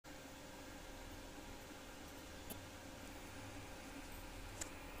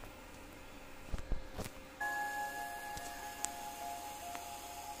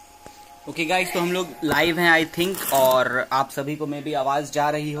Okay guys, तो हम लोग लाइव हैं आई थिंक, और आप सभी को मे भी आवाज़ जा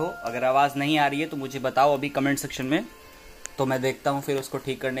रही हो। अगर आवाज़ नहीं आ रही है तो मुझे बताओ अभी कमेंट सेक्शन में, तो मैं देखता हूँ, फिर उसको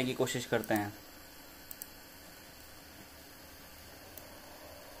ठीक करने की कोशिश करते हैं।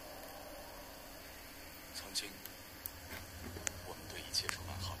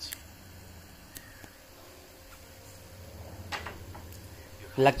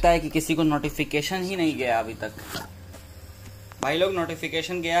 लगता है कि किसी को नोटिफिकेशन ही नहीं गया अभी तक। भाई लोग,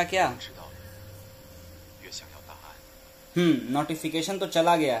 नोटिफिकेशन गया क्या? नोटिफिकेशन तो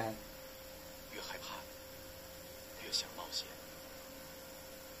चला गया है।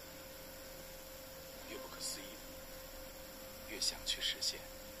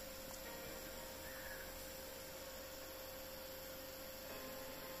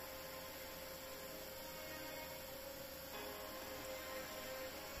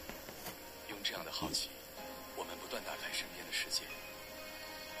这样的好奇，我们不断打开身边的世界。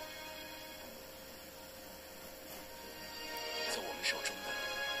在我们手中的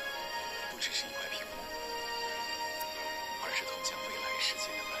不只是一块屏幕，而是通向未来世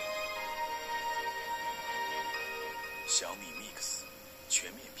界的门。小米 Mix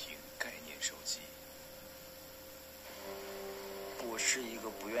全面屏概念手机。我是一个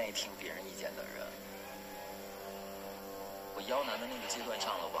不愿意听别人意见的人。我腰男的那个阶段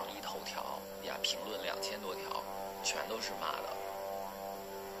上了网易头条呀，评论2000多条，全都是骂的。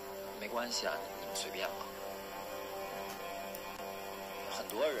没关系啊，你们随便吧。很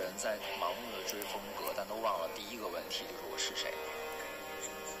多人在盲目的追风格，但都忘了第一个问题就是我是谁。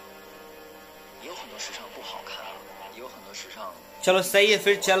也有很多时尚不好看，也有很多时尚。चलो सही है,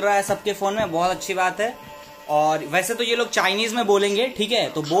 फिर चल रहा है सबके फोन में, बहुत अच्छी बात है। और वैसे तो ये लोग चाइनीज में बोलेंगे, ठीक है,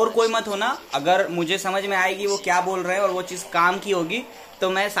 तो बोर कोई मत होना। अगर मुझे समझ में आएगी वो क्या बोल रहे हैं और वो चीज काम की होगी तो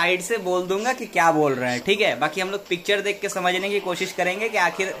मैं साइड से बोल दूंगा कि क्या बोल रहे हैं, ठीक है। बाकी हम लोग पिक्चर देख के समझने की कोशिश करेंगे कि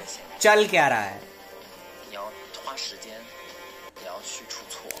आखिर चल क्या रहा है।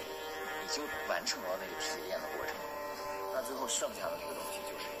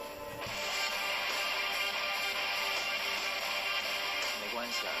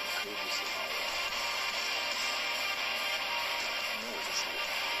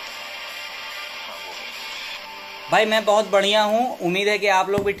 भाई मैं बहुत बढ़िया हूँ, उम्मीद है कि आप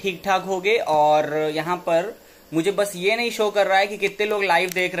लोग भी ठीक ठाक होंगे। और यहाँ पर मुझे बस ये नहीं शो कर रहा है कि कितने लोग लाइव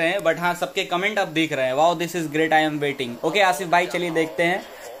देख रहे हैं, बट हाँ सबके कमेंट अब दिख रहे हैं। Wow this is great, I am waiting. Okay Asif भाई, चलिए देखते हैं,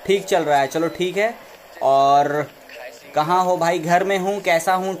 ठीक चल रहा है, चलो ठीक है। और कहाँ हो भाई? घर में हूँ,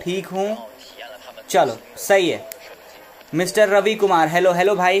 कैसा हूँ? ठीक हूँ, चलो सही है। Mister Ravi Kumar, hello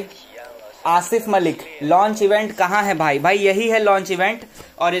hello भाई। आसिफ मलिक, लॉन्च इवेंट कहाँ है भाई? भाई यही है लॉन्च इवेंट,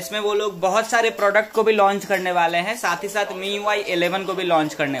 और इसमें वो लोग बहुत सारे प्रोडक्ट को भी लॉन्च करने वाले हैं, साथ ही साथ MIUI 11 को भी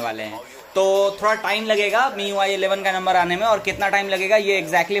लॉन्च करने वाले हैं। तो थोड़ा टाइम लगेगा MIUI 11 का नंबर आने में, और कितना टाइम लगेगा ये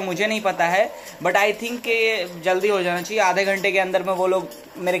एग्जैक्टली मुझे नहीं पता है, बट आई थिंक कि जल्दी हो जाना चाहिए। आधे घंटे के अंदर में वो लोग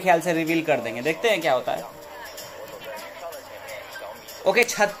मेरे ख्याल से रिवील कर देंगे, देखते हैं क्या होता है। ओके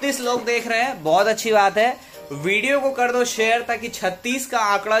 36 लोग देख रहे हैं, बहुत अच्छी बात है। वीडियो को कर दो शेयर ताकि 36 का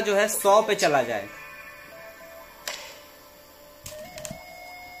आंकड़ा जो है 100 पे चला जाए।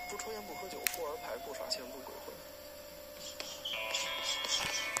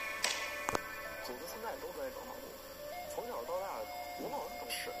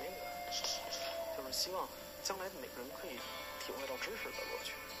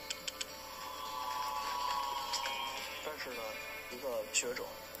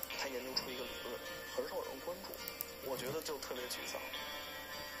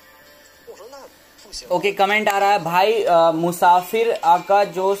 ओके कमेंट आ रहा है भाई, मुसाफिर आका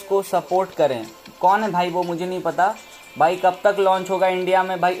जोश को सपोर्ट करें। कौन है भाई वो? मुझे नहीं पता भाई। कब तक लॉन्च होगा इंडिया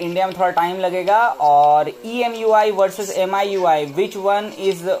में? भाई इंडिया में थोड़ा टाइम लगेगा। और EMUI versus MIUI, which one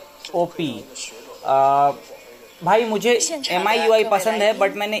is OP? भाई मुझे MIUI पसंद है,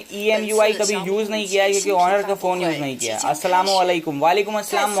 बट मैंने EMUI कभी यूज नहीं किया है क्योंकि ऑनर का फोन यूज नहीं किया। अस्सलाम वालेकुम। वालेकुम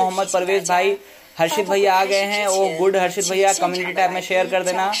अस्सलाम मोहम्मद परवेज भाई। हर्षित भैया आ गए हैं, ओ गुड। हर्षित भैया कम्युनिटी टैब में शेयर कर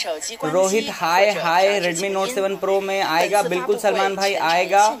देना। रोहित हाय हाय, Redmi Note 7 Pro में आएगा, बिल्कुल सलमान भाई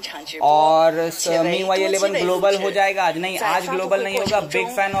आएगा। और MIUI 11 ग्लोबल हो जाएगा आज? नहीं, आज ग्लोबल नहीं होगा। Big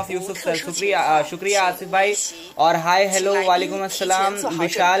fan of Yusuf sir, शुक्रिया आसिफ भाई। और हाय हेलो वालेकुम अस्सलाम।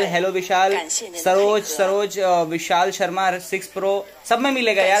 विशाल, हेलो विशाल। सरोज विशाल शर्मा 6 Pro, सब में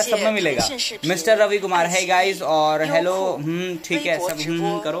मिलेगा यार, सब में मिलेगा। मिस्टर रवि कुमार, है गाइज, और हेलो। ठीक है,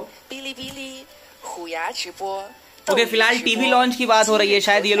 सब करो। ओके फिलहाल टीवी लॉन्च की बात हो रही है,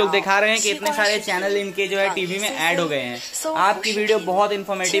 शायद ये लोग दिखा रहे हैं कि इतने सारे चैनल इनके जो है टीवी में ऐड हो गए हैं। आपकी वीडियो बहुत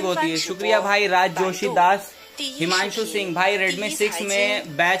इन्फॉर्मेटिव होती है, शुक्रिया भाई। राज जोशी दास, हिमांशु सिंह भाई रेडमी 6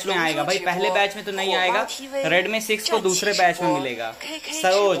 में बैच में आएगा भाई, पहले बैच में तो नहीं आएगा, रेडमी 6 को दूसरे बैच में मिलेगा।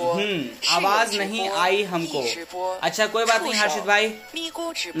 सरोज आवाज नहीं आई हमको। अच्छा कोई बात नहीं हर्षित भाई,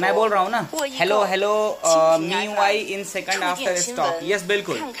 मैं बोल रहा हूँ ना। Hello hello MIUI in second after stock, yes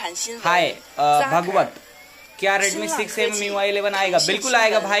बिल्कुल। हाय भगवत, क्या रेडमी 6 में MIUI 11 आएगा? बिल्कुल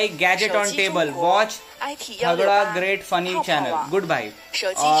आएगा भाई। गैजेट ऑन टेबल, वॉच झगड़ा ग्रेट फनी चैनल, गुड भाई।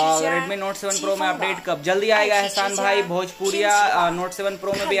 रेडमी नोट 7 प्रो में अपडेट कब? जल्दी आएगा एहसान भाई। भोजपुरिया नोट 7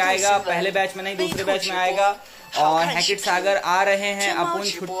 प्रो में भी आएगा, पहले बैच में नहीं दूसरे बैच में आएगा। और हैकिट सागर आ रहे हैं अपन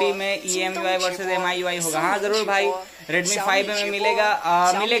छुट्टी में, EMUI वर्सेस MIUI होगा। हाँ जरूर भाई, रेडमी 5 में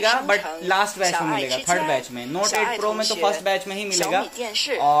मिलेगा बट लास्ट बैच में मिलेगा, थर्ड बैच में। नोट 8 प्रो में तो फर्स्ट बैच में ही मिलेगा।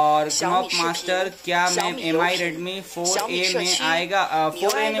 और स्नॉप मास्टर, क्या मैम MI रेडमी 4A में आएगा?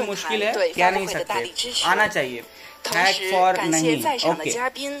 4A में मुश्किल है, क्या नहीं सकते, आना चाहिए। हैक फॉर नहीं, ओके।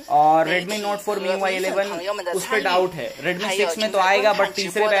 और रेडमी नोट 4 MIUI 11 उस पर डाउट है। रेडमी 6 में तो आएगा बट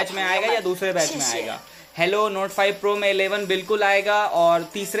तीसरे बैच में आएगा या दूसरे बैच में आएगा। हेलो नोट 5 प्रो में 11 बिल्कुल आएगा और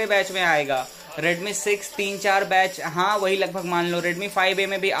तीसरे बैच में आएगा। रेडमी 6 3-4 बैच, हाँ वही लगभग मान लो। रेडमी 5A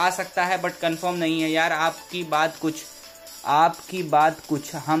में भी आ सकता है बट कंफर्म नहीं है यार। आपकी बात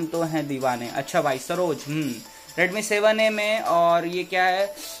कुछ, हम तो हैं दीवाने। अच्छा भाई सरोज, रेडमी 7A में, और ये क्या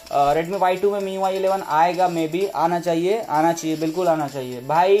है, रेडमी Y2 में MIUI 11 आएगा, मे बी आना चाहिए बिल्कुल आना चाहिए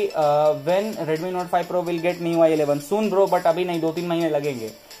भाई। When Redmi note 5 pro will get MIUI 11? Soon bro, but अभी नहीं, 2-3 महीने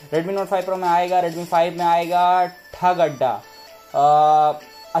लगेंगे। रेडमी नोट 5 प्रो में आएगा, रेडमी 5 में आएगा ठग अड्डा,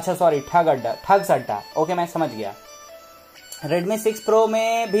 अच्छा सॉरी ठग्स अड्डा, ओके मैं समझ गया। रेडमी 6 प्रो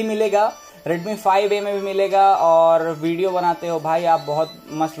में भी मिलेगा, रेडमी 5A में भी मिलेगा। और वीडियो बनाते हो भाई आप, बहुत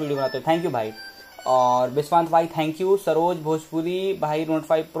मस्त वीडियो बनाते हो, थैंक यू भाई। और विश्वांत भाई थैंक यू। सरोज भोजपुरी भाई note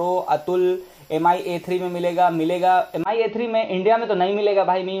 5 pro. Atul MI A3 में मिलेगा। MI A3 में इंडिया में तो नहीं मिलेगा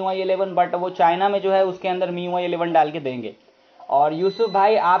भाई MIUI 11, बट वो चाइना में जो है उसके अंदर MIUI 11 डाल के देंगे। और यूसुफ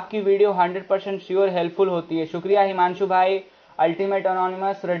भाई आपकी वीडियो 100% श्योर हेल्पफुल होती है, शुक्रिया। हिमांशु भाई अल्टीमेट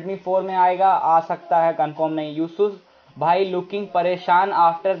अनोनिमस रेडमी 4 में आएगा, आ सकता है, कंफर्म नहीं। यूसुफ भाई लुकिंग परेशान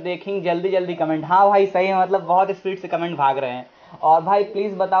आफ्टर देखिंग, जल्दी कमेंट। हाँ भाई सही है, मतलब बहुत स्पीड से कमेंट भाग रहे हैं। और भाई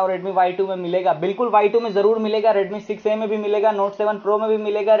प्लीज बताओ रेडमी Y2 में मिलेगा? बिल्कुल Y2 में जरूर मिलेगा, रेडमी 6A में भी मिलेगा, नोट 7 प्रो में भी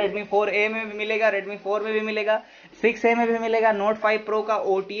मिलेगा, रेडमी 4A में भी मिलेगा, रेडमी 4 में भी मिलेगा, 6A में भी मिलेगा। नोट 5 प्रो का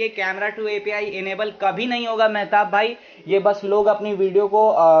OTA camera to API enable कभी नहीं होगा मेहताब भाई, ये बस लोग अपनी वीडियो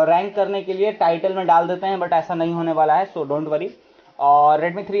को रैंक करने के लिए टाइटल में डाल देते हैं, बट ऐसा नहीं होने वाला है, सो डोंट वरी। और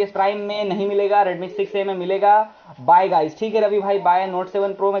रेडमी 3S प्राइम में नहीं मिलेगा, रेडमी 6A में मिलेगा। बाय गाइस, ठीक है रवि भाई बाय। नोट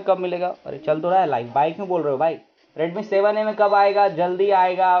 7 प्रो में कब मिलेगा? अरे चल तो रहा है लाइव, बाय क्यों बोल रहे हो भाई? रेडमी 7A में कब आएगा? जल्दी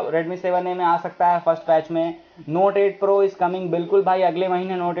आएगा, रेडमी 7A में आ सकता है फर्स्ट बैच में। नोट 8 प्रो इज कमिंग, बिल्कुल भाई अगले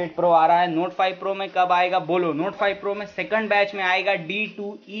महीने नोट 8 प्रो आ रहा है। नोट 5 प्रो में कब आएगा बोलो? नोट 5 प्रो में सेकंड बैच में आएगा,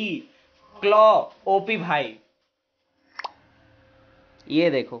 D2E क्लॉ OP भाई, ये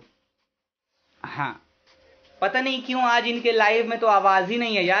देखो। हाँ पता नहीं क्यों आज इनके लाइव में तो आवाज ही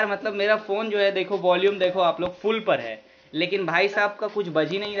नहीं है यार, मतलब मेरा फोन जो है देखो, वॉल्यूम देखो आप लोग फुल पर है, लेकिन भाई साहब का कुछ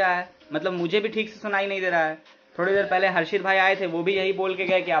बज ही नहीं रहा है, मतलब मुझे भी ठीक से सुनाई नहीं दे रहा है। थोड़ी देर पहले हर्षित भाई आए थे, वो भी यही बोल के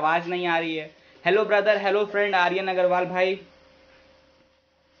गए कि आवाज नहीं आ रही है। Hello brother, hello friend Aryan Agarwal भाई।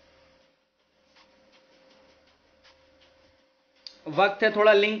 वक्त है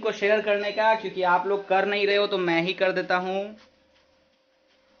थोड़ा लिंक को शेयर करने का, क्योंकि आप लोग कर नहीं रहे हो तो मैं ही कर देता हूं।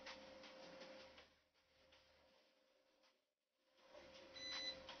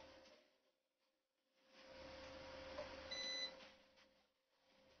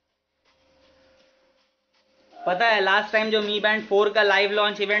 पता है लास्ट टाइम जो मी बैंड 4 का लाइव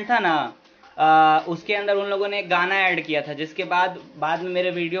लॉन्च इवेंट था ना, उसके अंदर उन लोगों ने एक गाना ऐड किया था, जिसके बाद में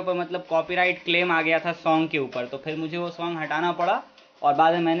मेरे वीडियो पर मतलब कॉपीराइट क्लेम आ गया था सॉन्ग के ऊपर, तो फिर मुझे वो सॉन्ग हटाना पड़ा और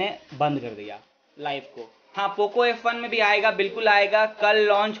बाद में मैंने बंद कर दिया लाइव को। हाँ पोको F1 में भी आएगा, बिल्कुल आएगा। कल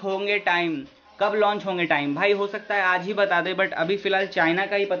लॉन्च होंगे टाइम, कब लॉन्च होंगे टाइम भाई? हो सकता है आज ही बता दे, बट अभी फिलहाल चाइना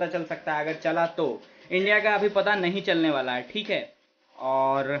का ही पता चल सकता है, अगर चला तो। इंडिया का अभी पता नहीं चलने वाला है, ठीक है।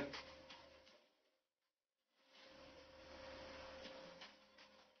 और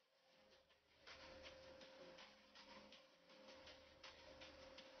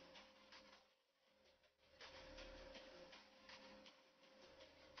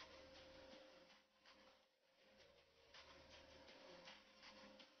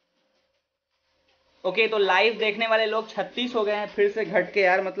ओके तो लाइव देखने वाले लोग 36 हो गए हैं, फिर से घट के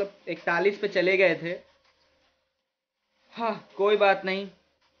यार, मतलब 41 पे चले गए थे। हाँ कोई बात नहीं।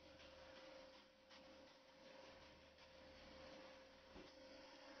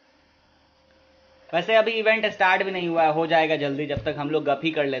 वैसे अभी इवेंट स्टार्ट भी नहीं हुआ है, हो जाएगा जल्दी, जब तक हम लोग गप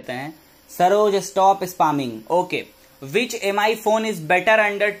ही कर लेते हैं। Saroj stop spamming, okay. Which MI phone is better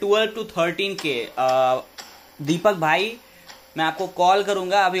under 12 to 13K? दीपक भाई मैं आपको कॉल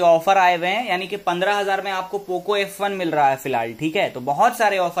करूंगा, अभी ऑफर आए हुए हैं, यानी कि 15,000 में आपको पोको F1 मिल रहा है फिलहाल, ठीक है। तो बहुत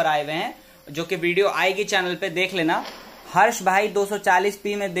सारे ऑफर आए हुए हैं जो कि वीडियो आएगी चैनल पे, देख लेना। हर्ष भाई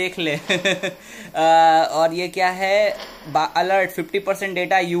 240p में देख ले और ये क्या है, अलर्ट 50%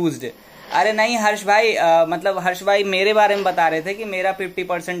 डेटा यूज्ड। अरे नहीं हर्ष भाई, मतलब हर्ष भाई मेरे बारे में बता रहे थे कि मेरा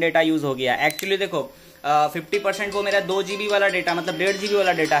 50% डेटा यूज हो गया। एक्चुअली देखो 50% वो मेरा 2 GB वाला डेटा, मतलब 1.5 GB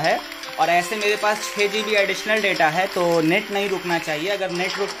वाला डेटा है, और ऐसे मेरे पास 6 GB एडिशनल डेटा है, तो नेट नहीं रुकना चाहिए। अगर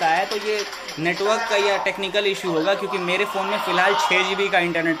नेट रुकता है तो ये नेटवर्क का या टेक्निकल इश्यू होगा, क्योंकि मेरे फ़ोन में फ़िलहाल 6 GB का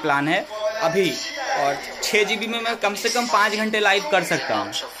इंटरनेट प्लान है अभी, और 6 GB में मैं कम से कम 5 घंटे लाइव कर सकता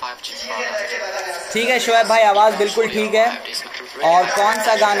हूँ। ठीक है शोएब भाई, आवाज़ बिल्कुल ठीक है। और कौन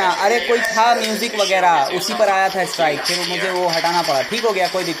सा गाना, अरे कोई था म्यूज़िक वगैरह, उसी पर आया था स्ट्राइक, फिर मुझे वो हटाना पड़ा। ठीक हो गया,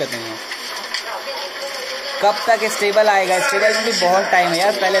 कोई दिक्कत नहीं है। कब तक स्टेबल आएगा? स्टेबल में भी बहुत टाइम है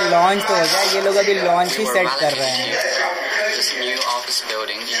यार, पहले लॉन्च तो हो जाए। ये लोग अभी लॉन्च ही सेट कर रहे हैं।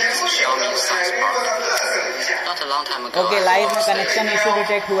 ओके, लाइव में कनेक्शन इशू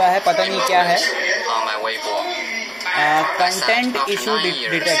डिटेक्ट हुआ है, पता नहीं क्या है। कंटेंट इशू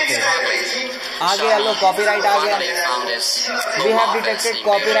डिटेक्टेड आ गया। लो कॉपीराइट आ गया। We have detected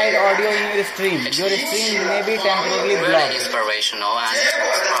copyright audio in your stream, your stream में बी टेम्परेरी ब्लॉक।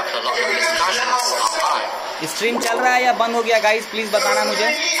 स्ट्रीम चल रहा है या बंद हो गया गाइस, प्लीज बताना मुझे।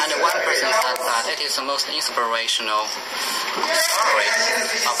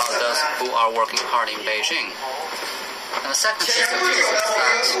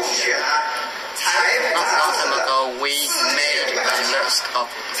 Not long time ago, we made a list of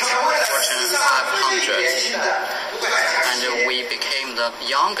Fortune 500, and we became the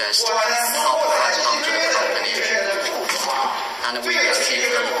youngest top 500 company, and we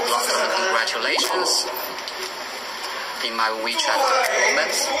received a lot of congratulations in my WeChat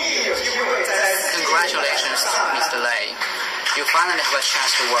comments. Congratulations, Mr. Lei. You finally have a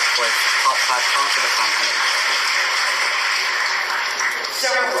chance to work with top 500 company.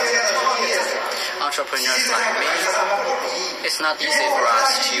 Entrepreneurs like me, it's not easy for us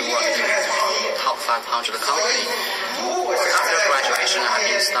to work in top 500 company. After graduation, I've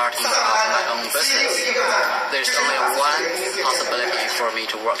been starting up my own business. There's only one possibility for me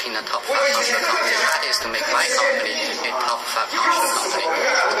to work in a top 500 company. That is to make my company a top 500 company.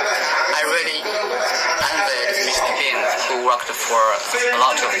 I really envied Mr. Bin, who worked for a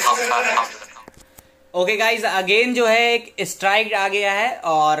lot of top 500. Okay guys, again जो है एक strike आ गया है,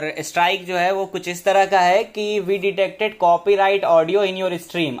 और strike जो है वो कुछ इस तरह का है कि we detected copyright audio in your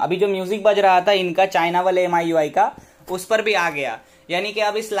stream. अभी जो म्यूजिक बज रहा था इनका, चाइना वाले MIUI का, उस पर भी आ गया। यानी कि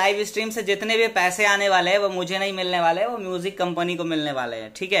अब इस लाइव स्ट्रीम से जितने भी पैसे आने वाले हैं वो मुझे नहीं मिलने वाले हैं, वो म्यूजिक कंपनी को मिलने वाले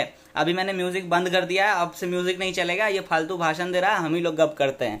हैं। ठीक है, अभी मैंने म्यूजिक बंद कर दिया है, अब से म्यूजिक नहीं चलेगा। ये फालतू भाषण दे रहा है, हम ही लोग गप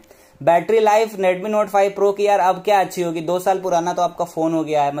करते हैं। Battery life Redmi Note 5 Pro की यार अब क्या अच्छी होगी, 2 साल पुराना तो आपका फोन हो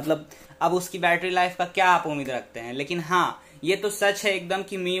गया है, मतलब अब उसकी बैटरी लाइफ का क्या आप उम्मीद रखते हैं। लेकिन हाँ, ये तो सच है एकदम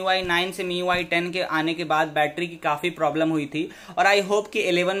कि MIUI 9 से MIUI 10 के आने के बाद बैटरी की काफी प्रॉब्लम हुई थी, और आई होप कि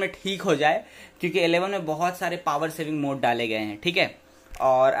 11 में ठीक हो जाए, क्योंकि 11 में बहुत सारे पावर सेविंग मोड डाले गए हैं। ठीक है,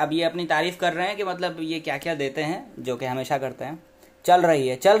 और अब ये अपनी तारीफ कर रहे हैं कि मतलब ये क्या क्या देते हैं, जो कि हमेशा करते हैं। चल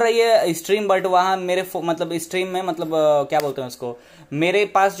रही है स्ट्रीम, बट वहाँ मेरे मतलब स्ट्रीम में, मतलब क्या बोलते हैं उसको, मेरे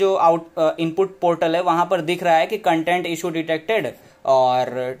पास जो इनपुट पोर्टल है वहां पर दिख रहा है कि कंटेंट इशू डिटेक्टेड,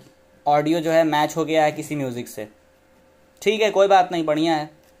 और ऑडियो जो है मैच हो गया है किसी म्यूजिक से। ठीक है, कोई बात नहीं, बढ़िया है,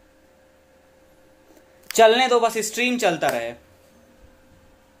 चलने दो, बस स्ट्रीम चलता रहे।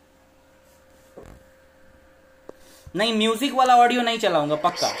 नहीं, म्यूजिक वाला ऑडियो नहीं चलाऊंगा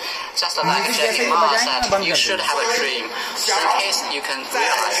पक्का। म्यूजिक जैसे ही बजाएंगे मैं बंद कर दूंगा।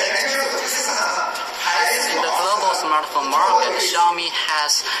 In the global smartphone market, Xiaomi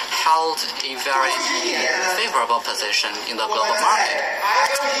has held a very favorable position in the global market.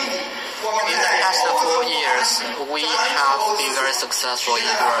 In the past 4 years, we have been very successful in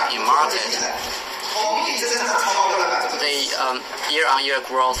the European market. The year-on-year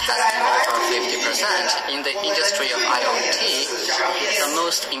growth has been over 50%. In the industry of IoT, the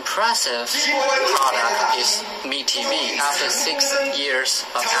most impressive product is Mi TV. After 6 years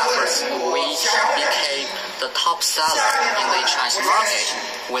of efforts, we became the top seller in the Chinese market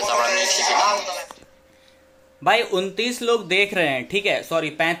with our Mi TV. भाई 29 लोग देख रहे हैं, ठीक है, sorry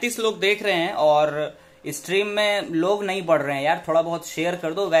 35 लोग देख रहे हैं, और स्ट्रीम में लोग नहीं बढ़ रहे हैं यार। थोड़ा बहुत शेयर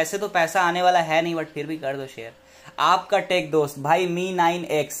कर दो, वैसे तो पैसा आने वाला है नहीं, बट फिर भी कर दो शेयर। आपका टेक दोस्त भाई Mi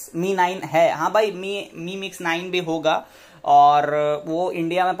 9 है, हाँ भाई Mi Mix 9 भी होगा, और वो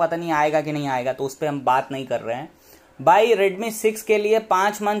इंडिया में पता नहीं आएगा कि नहीं आएगा, तो उस पर हम बात नहीं कर रहे हैं। भाई Redmi 6 के लिए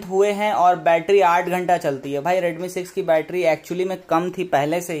 5 मंथ हुए हैं और बैटरी 8 घंटा चलती है। भाई Redmi 6 की बैटरी एक्चुअली में कम थी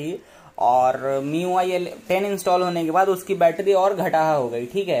पहले से ही, और MIUI 10 इंस्टॉल होने के बाद उसकी बैटरी और घटाहा हो गई,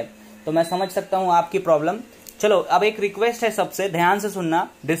 ठीक है। तो मैं समझ सकता हूँ आपकी प्रॉब्लम। चलो अब एक रिक्वेस्ट है सबसे, ध्यान से सुनना।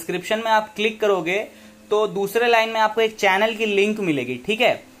 डिस्क्रिप्शन में आप क्लिक करोगे तो दूसरे लाइन में आपको एक चैनल की लिंक मिलेगी, ठीक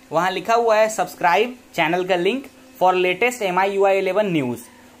है। वहां लिखा हुआ है सब्सक्राइब चैनल का link for latest MIUI 11 news.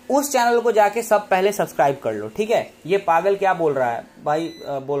 उस चैनल को जाके सब पहले सब्सक्राइब कर लो, ठीक है। ये पागल क्या बोल रहा है भाई,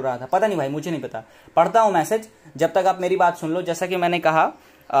 बोल रहा था पता नहीं भाई, मुझे नहीं पता। पढ़ता हूं मैसेज, जब तक आप मेरी बात सुन लो। जैसा कि मैंने कहा,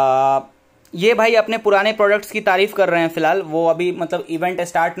 ये भाई अपने पुराने प्रोडक्ट्स की तारीफ कर रहे हैं फिलहाल, वो अभी मतलब इवेंट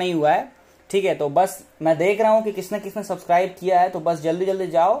स्टार्ट नहीं हुआ है, ठीक है। तो बस मैं देख रहा हूं कि किसने किसने सब्सक्राइब किया है, तो बस जल्दी जल्दी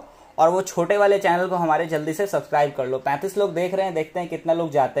जाओ और वो छोटे वाले चैनल को हमारे जल्दी से सब्सक्राइब कर लो। 35 लोग देख रहे हैं, देखते हैं कितना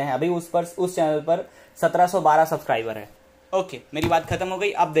लोग जाते हैं। अभी उस चैनल पर 1712 सब्सक्राइबर है। ओके, मेरी बात खत्म हो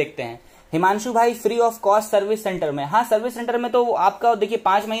गई। अब देखते हैं हिमांशु भाई, free of cost service centre में। हाँ, सर्विस सेंटर में तो आपका देखिए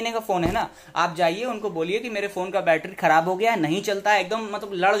 5 महीने का फोन है ना, आप जाइए उनको बोलिए कि मेरे फोन का बैटरी खराब हो गया है, नहीं चलता है, एकदम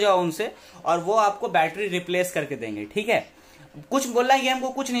मतलब लड़ जाओ उनसे और वो आपको बैटरी रिप्लेस करके देंगे, ठीक है। कुछ बोलना है, हमको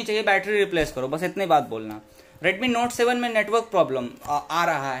कुछ नहीं चाहिए, बैटरी रिप्लेस करो, बस इतनी बात बोलना। Redmi Note 7 में नेटवर्क प्रॉब्लम आ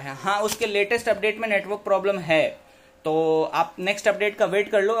रहा है। हाँ, उसके लेटेस्ट अपडेट में नेटवर्क प्रॉब्लम है, तो आप नेक्स्ट अपडेट का वेट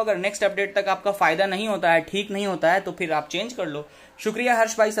कर लो। अगर नेक्स्ट अपडेट तक आपका फायदा नहीं होता है, ठीक नहीं होता है, तो फिर आप चेंज कर लो। शुक्रिया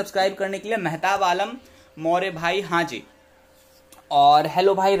हर्ष भाई सब्सक्राइब करने के लिए। मेहताब आलम मौर्य भाई, हाँ जी। और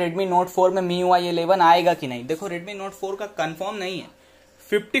हेलो भाई, Redmi Note 4 में MIUI 11 आएगा कि नहीं? देखो Redmi Note 4 का कंफर्म नहीं है,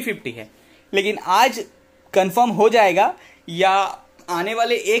 50-50 है, लेकिन आज कंफर्म हो जाएगा या आने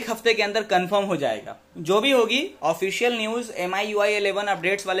वाले एक हफ्ते के अंदर कंफर्म हो जाएगा। जो भी होगी ऑफिशियल न्यूज MIUI 11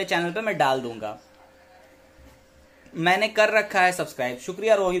 अपडेट्स वाले चैनल पे मैं डाल दूंगा। मैंने कर रखा है सब्सक्राइब।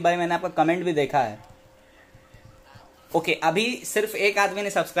 शुक्रिया रोहित भाई, मैंने आपका कमेंट भी देखा है। ओके, अभी सिर्फ एक आदमी ने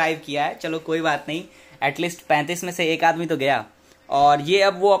सब्सक्राइब किया है, चलो कोई बात नहीं, एटलीस्ट 35 में से एक आदमी तो गया। और ये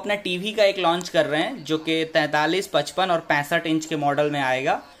अब वो अपना टीवी का एक लॉन्च कर रहे हैं जो कि 43, 55 और 65 इंच के मॉडल में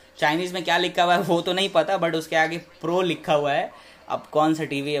आएगा। चाइनीज में क्या लिखा हुआ है वो तो नहीं पता, बट उसके आगे प्रो लिखा हुआ है। अब कौन सा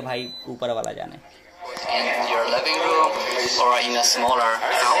टीवी है भाई, ऊपर वाला जाने। In your living room or in a smaller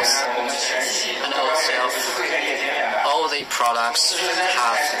house, and also all the products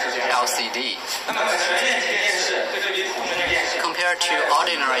have LCD. Compared to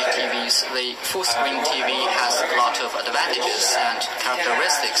ordinary TVs, the full-screen TV has a lot of advantages and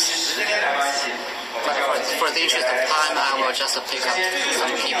characteristics. But for the interest of time, I will just pick up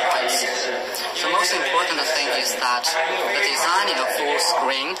some key points. The most important thing is that the designing of full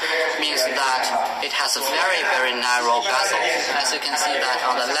screen means that it has a very, very narrow bezel. As you can see that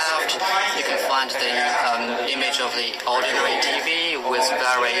on the left, you can find the image of the ordinary TV with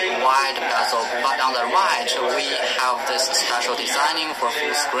very wide bezel. But on the right, we have this special designing for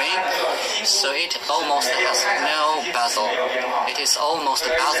full screen, so it almost has no bezel. It is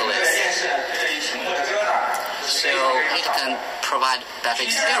almost bezel-less. So it can provide better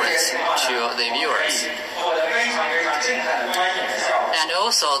experience to the viewers. And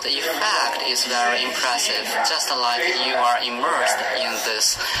also the effect is very impressive, just like you are immersed in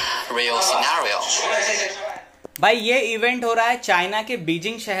this real scenario. भाई ये event हो रहा है China के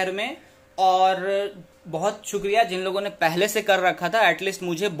Beijing शहर में, और बहुत शुक्रिया जिन लोगों ने पहले से कर रखा था, एटलीस्ट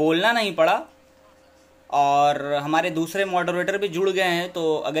मुझे बोलना नहीं पड़ा। और हमारे दूसरे मॉडरेटर भी जुड़ गए हैं,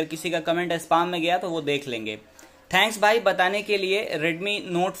 तो अगर किसी का कमेंट स्पैम में गया तो वो देख लेंगे। थैंक्स भाई बताने के लिए Redmi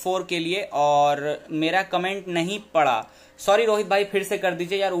Note 4 के लिए, और मेरा कमेंट नहीं पड़ा, सॉरी रोहित भाई, फिर से कर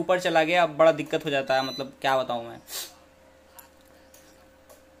दीजिए यार, ऊपर चला गया, अब बड़ा दिक्कत हो जाता है, मतलब क्या बताऊं मैं।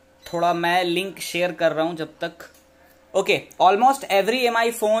 थोड़ा मैं लिंक शेयर कर रहा हूं जब तक। Okay, almost every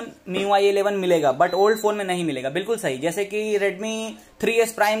MI phone MIUI 11 मिलेगा, बट ओल्ड फोन में नहीं मिलेगा, बिल्कुल सही। जैसे कि Redmi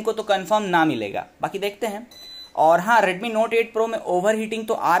 3S Prime को तो कंफर्म ना मिलेगा, बाकी देखते हैं। और हाँ, Redmi Note 8 Pro में ओवर हीटिंग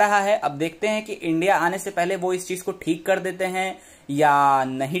तो आ रहा है, अब देखते हैं कि इंडिया आने से पहले वो इस चीज को ठीक कर देते हैं या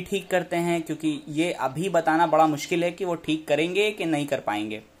नहीं ठीक करते हैं, क्योंकि ये अभी बताना बड़ा मुश्किल है कि वो ठीक करेंगे कि नहीं कर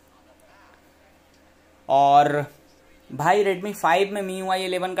पाएंगे। और भाई Redmi 5 में MIUI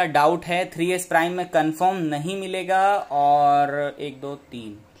 11 का डाउट है, 3S Prime में कंफर्म नहीं मिलेगा। और 1 2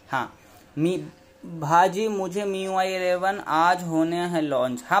 3, हाँ भाजी मुझे MIUI 11 आज होने हैं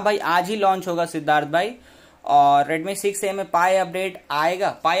लॉन्च। हाँ भाई, आज ही लॉन्च होगा सिद्धार्थ भाई। और Redmi 6A में पाई अपडेट आएगा,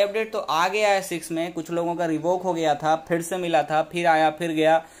 पाई अपडेट तो आ गया है 6 में, कुछ लोगों का रिवोक हो गया था, फिर से मिला था, फिर आया, फिर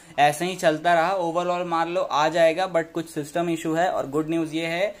गया, ऐसे ही चलता रहा। ओवरऑल मान लो आ जाएगा, बट कुछ सिस्टम इशू है। और गुड न्यूज ये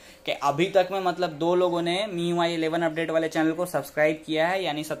है कि अभी तक में मतलब 2 लोगों ने MIUI 11 अपडेट वाले चैनल को सब्सक्राइब किया है,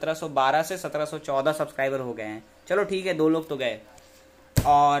 यानी 1712 से 1714 सब्सक्राइबर हो गए हैं। चलो ठीक है, 2 लोग तो गए,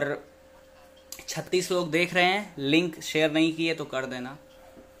 और 36 लोग देख रहे हैं। लिंक शेयर नहीं किए तो कर देना।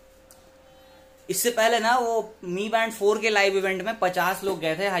 इससे पहले ना वो Mi Band 4 के लाइव इवेंट में 50 लोग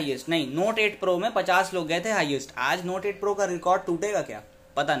गए थे हाईएस्ट, नहीं Note 8 Pro में 50 लोग गए थे हाईएस्ट। आज Note 8 Pro का रिकॉर्ड टूटेगा क्या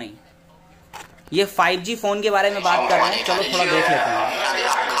पता नहीं। ये 5G फोन के बारे में बात कर रहे हैं, चलो थोड़ा देख लेते हैं। And the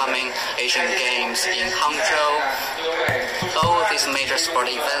upcoming Asian Games in Hangzhou, all these major sport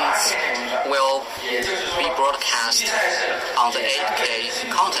events will be broadcast on the 8K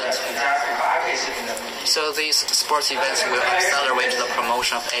content. So these sports events will accelerate the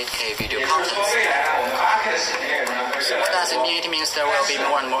promotion of 8K video content. So what does it mean? It means there will be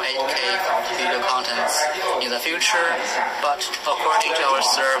more and more 8K video contents in the future. But according to our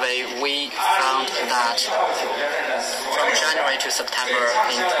survey, we found that from January to September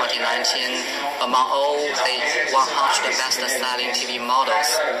in 2019, among all the 100 best-selling TV models,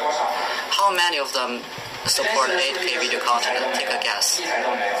 how many of them support 8K video content? Take a guess.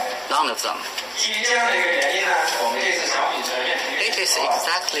 None of them. It is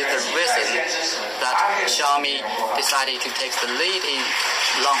exactly the reason that Xiaomi decided to take the lead in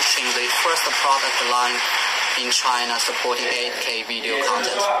launching the first product line in China supporting 8K video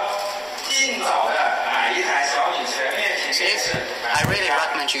content. I really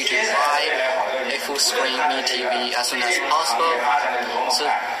recommend you to buy a full-screen Mi TV as soon as possible. So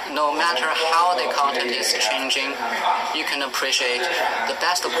no matter how the content is changing, you can appreciate the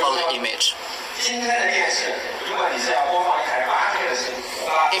best quality image.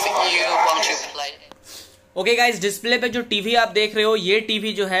 If you want to play okay guys, display पे जो TV आप देख रहे हो, ये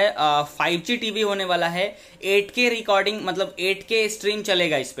TV जो है 5G TV होने वाला है। 8K रिकॉर्डिंग मतलब 8K स्ट्रीम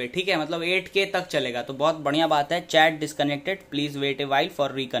चलेगा इस पे, ठीक है, मतलब 8K तक चलेगा, तो बहुत बढ़िया बात है। Chat disconnected, please wait a while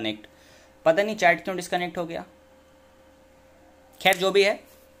for reconnect. पता नहीं चैट क्यों डिस्कनेक्ट हो गया, खैर जो भी है,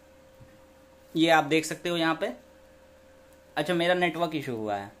 ये आप देख सकते हो यहाँ पे। अच्छा, मेरा नेटवर्क इशू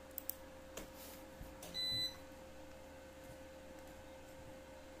हुआ है।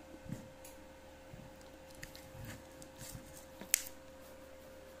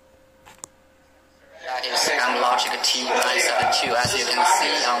 That is Logic T972. As you can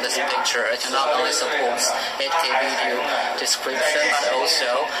see on this picture, it not only supports 8K video description, but also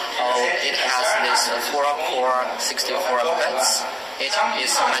it has this 4-core 64 bits. It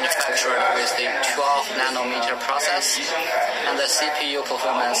is manufactured with the 12 nanometer process, and the CPU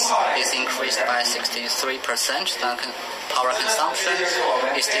performance is increased by 63%. The power consumption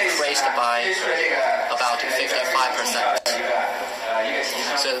is decreased by about 55%.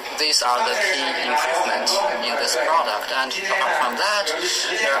 So these are the key improvements in this product, and apart from that,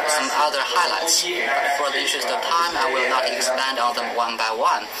 there are some other highlights. For the interest of time, I will not expand on them one by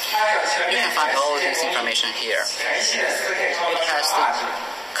one. You can find all this information here. It has the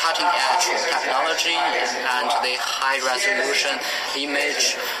cutting-edge technology and the high-resolution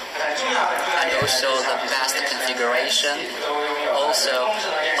image, and also the best configuration. Also,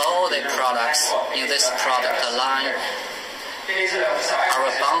 all the products in this product line are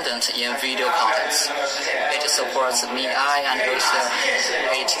abundant in video contents. It supports MIUI and also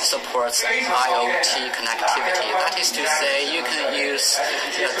it supports IoT connectivity. That is to say, you can use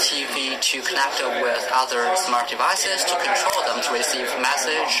the TV to connect with other smart devices to control them, to receive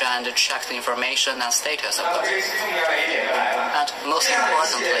message and check the information and status of them. And most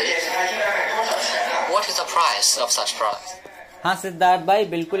importantly, what is the price of such products? हाँ सिद्धार्थ भाई,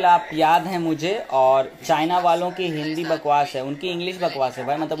 बिल्कुल आप याद हैं मुझे। और China वालों की हिंदी बकवास है, उनकी इंग्लिश बकवास है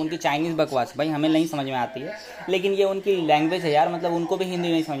भाई, मतलब उनकी चाइनीज़ बकवास है भाई, हमें नहीं समझ में आती है, लेकिन ये उनकी लैंग्वेज है यार, मतलब उनको भी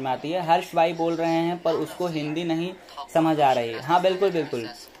हिंदी नहीं समझ में आती है। हर्ष भाई बोल रहे हैं पर उसको हिंदी नहीं समझ आ रही है। हाँ बिल्कुल बिल्कुल,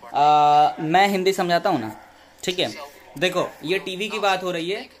 मैं हिंदी समझाता हूँ ना, ठीक है। देखो, ये टीवी की बात हो रही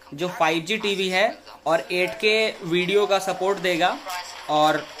है जो 5G टीवी है और 8K वीडियो का सपोर्ट देगा,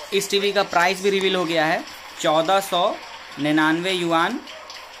 और इस टीवी का प्राइस भी रिवील हो गया है। 1499 युआन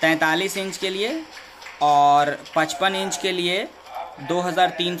 43 इंच के लिए, और 55 इंच के लिए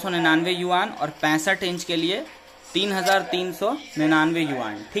 2399 युआन, और 65 इंच के लिए 3399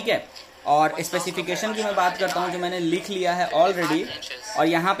 युआन, ठीक है। और स्पेसिफिकेशन की मैं बात करता हूँ जो मैंने लिख लिया है ऑलरेडी, और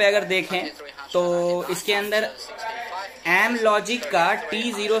यहाँ पे अगर देखें तो इसके अंदर एम लॉजिक का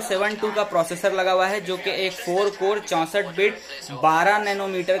T072 का प्रोसेसर लगा हुआ है, जो कि एक 4 कोर 64 बिट 12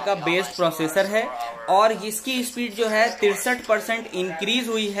 नैनोमीटर का बेस्ड प्रोसेसर है, और इसकी स्पीड जो है 63% इंक्रीज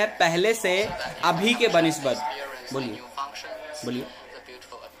हुई है पहले से अभी के बनिस्बत। बोलिए बोलिए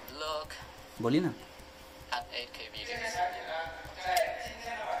बोलिए ना।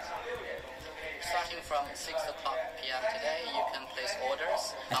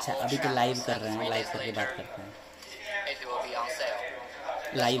 अच्छा, अभी तो लाइव कर रहे हैं, लाइव करके बात करते हैं,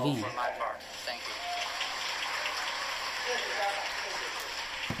 लाइव ही है।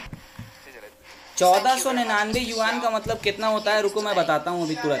 1499 युआन का मतलब कितना होता है, रुको मैं बताता हूँ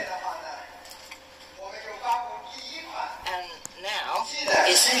अभी तुरंत।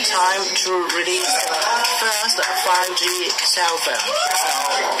 It's time to release the first 5G cell phone. So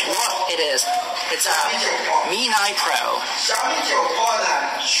what it is? It's a MIUI Pro.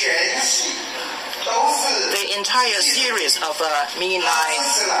 The entire series of MIUI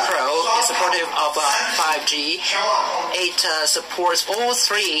Pro is supportive of 5G. It supports all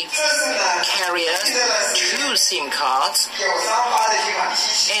three carriers, 2 SIM cards,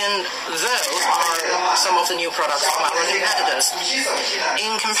 and those are some of the new products from our competitors.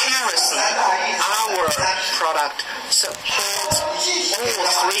 In comparison, our product supports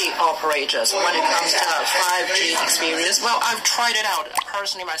all 3 operators when it comes to 5G experience. Well, I've tried it out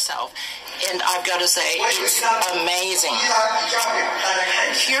personally myself, and I've got to say it's amazing.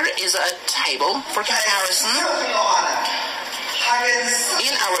 Here is a table for comparison.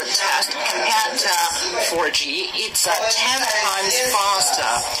 In our test, compared to 4G, it's 10 times faster.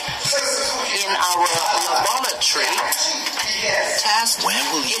 In our laboratory test,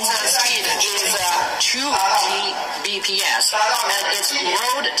 its speed is 2 Gbps, and its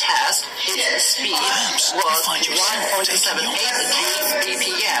road test, its speed was 1.78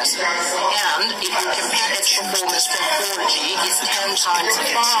 Gbps. And if you compare its performance to 4G, it's 10 times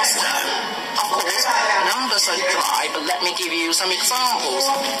faster. Of course, numbers are dry, but let me give you some examples.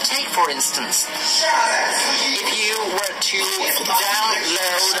 Take, for instance, if you were to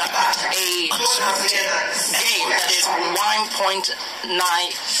download a game that is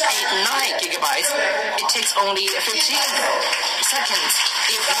 1.989 gigabytes, it takes only 15 seconds.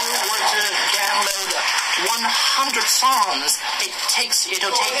 If you were to download 100 songs,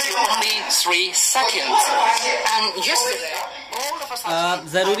 it'll take you only 3 seconds. And yesterday,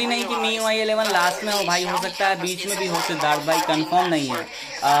 जरूरी नहीं कि MIUI 11 last में हो भाई, हो सकता है बीच में भी हो। सिद्धार्थ भाई कंफर्म नहीं है।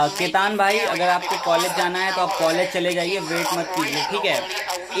 केतान भाई, अगर आपको कॉलेज जाना है तो आप कॉलेज चले जाइए, वेट मत कीजिए, ठीक है।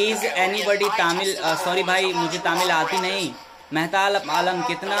 Is anybody Tamil? सॉरी भाई, मुझे तमिल आती नहीं। मेहताल आलम,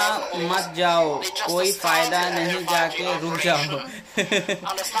 कितना मत जाओ, कोई फायदा नहीं, जाके रुक जाओ।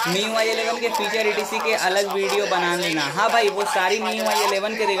 MIUI 11 के फीचर ETC के अलग वीडियो बना लेना। हाँ भाई, वो सारी MIUI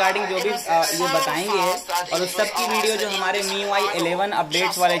 11 के रिगार्डिंग जो भी ये बताएंगे, और उस सब की वीडियो जो हमारे MIUI 11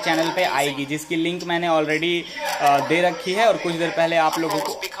 अपडेट्स वाले चैनल पे आएगी, जिसकी लिंक मैंने ऑलरेडी दे रखी है, और कुछ देर पहले आप लोगों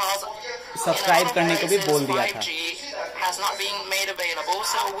को सब्सक्राइब करने को भी बोल दिया था।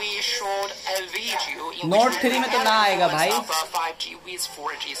 नोट 3 में तो ना आएगा भाई।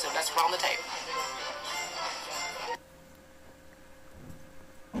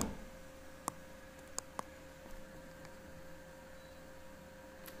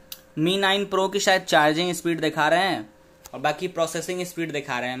 Mi 9 Pro की शायद चार्जिंग स्पीड दिखा रहे हैं, और बाकी प्रोसेसिंग स्पीड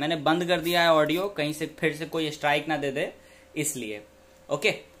दिखा रहे हैं। मैंने बंद कर दिया है ऑडियो, कहीं से फिर से कोई स्ट्राइक ना दे दे, इसलिए।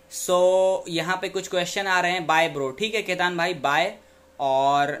 ओके, सो यहाँ पे कुछ क्वेश्चन आ रहे हैं। बाय ब्रो, ठीक है केतान भाई, बाय।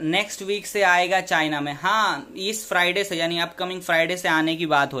 और नेक्स्ट वीक से आएगा चाइना में। हाँ, इस फ्राइडे से, यानी अपकमिंग फ्राइडे से आने की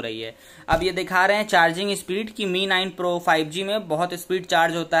बात हो रही है। अब ये दिखा रहे हैं चार्जिंग स्पीड की Mi 9 Pro 5G में बहुत स्पीड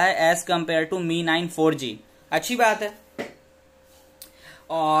चार्ज होता है as compare to Mi 9 4G। अच्छी बात है।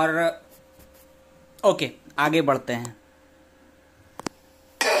 और ओके, आगे बढ़ते हैं।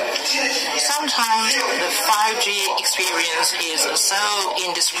 Sometimes the 5G experience is so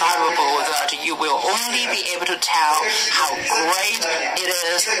indescribable that you will only be able to tell how great it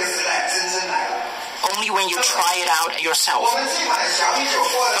is only when you try it out yourself.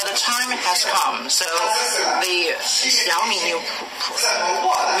 But the time has come, so the Xiaomi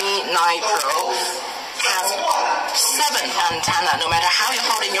Mi 9 Pro has 7 antenna. No matter how you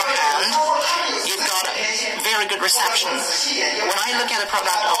hold in your hand, you've got very good reception. When I look at the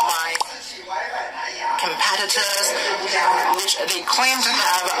product of my competitors, which they claim to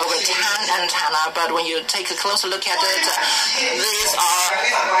have over 10 antenna, but when you take a closer look at it, these are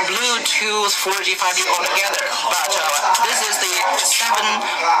Bluetooth 4G 5G altogether. But this is the 7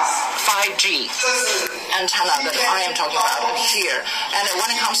 5G antenna that I am talking about here. And when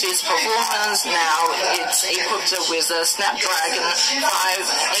it comes to its performance, now it's equipped with a Snapdragon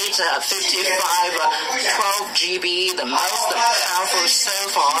 5855 12GB, the most powerful so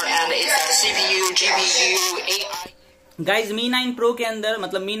far, and it's a CPU, GPU, AI. Guys Mi 9 Pro के अंदर,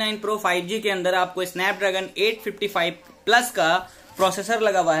 मतलब Mi 9 Pro 5G के अंदर आपको Snapdragon 855 plus का processor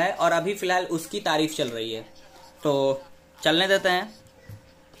लगा हुआ है, और अभी फिलहाल उसकी तारीफ चल रही है, तो चलने देते हैं।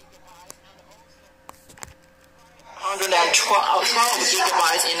 112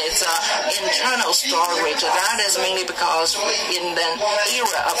 gigabytes in its internal storage. That is mainly because in the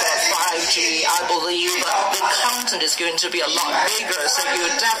era of 5G, I believe the content is going to be a lot bigger, so you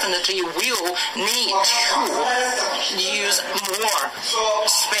definitely will need to use more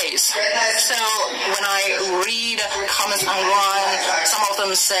space. So when I read comments online, some of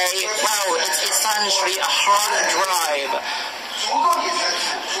them say, well, it's essentially a hard drive.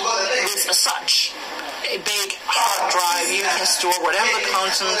 With such, a big hard drive. You can store whatever the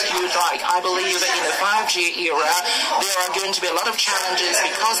content you like. I believe in the 5G era, there are going to be a lot of challenges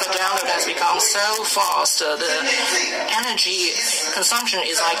because the download has become so fast. The energy consumption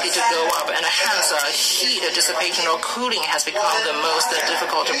is likely to go up, and hence heat dissipation or cooling has become the most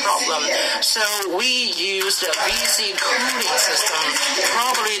difficult problem. So we used a VC cooling system.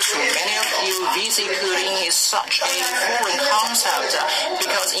 Probably to many of you, VC cooling is such a foreign concept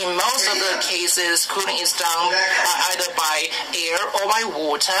because in most of the cases, cooling is done either by air or by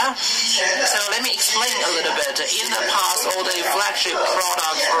water. So let me explain a little bit. In the past, all the flagship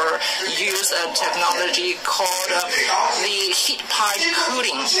products use a technology called the heat pipe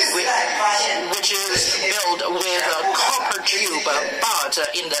cooling, which is built with a copper tube. But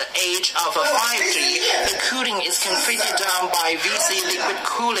in the age of 5G, the cooling is completely done by VC liquid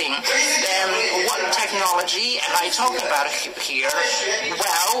cooling. Then what technology am I talking about here?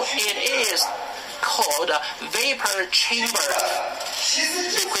 Well, it is called vapor chamber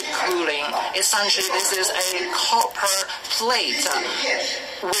liquid cooling. Essentially, this is a copper plate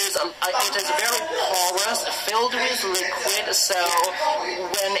with it is very porous, filled with liquid. So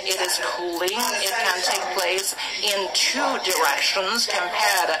when it is cooling, it can take place in two directions.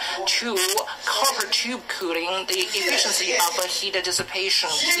 Compared to copper tube cooling, the efficiency of heat dissipation,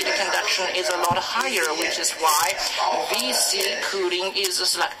 heat conduction is a lot higher, which is why VC cooling is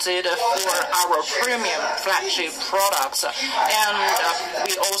selected for our premium flagship products. And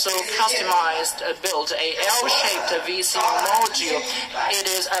we also built a L-shaped VC module. It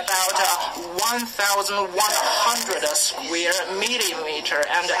is about 1,100 square millimeter,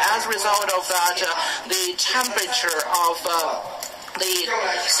 and as a result of that, the temperature of the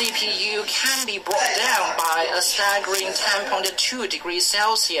CPU can be brought down by a staggering 10.2 degrees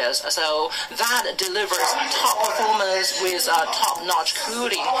Celsius. So that delivers top performance with top-notch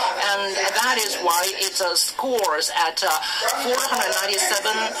cooling, and that is why it scores at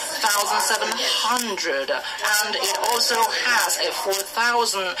 497,700, and it also has a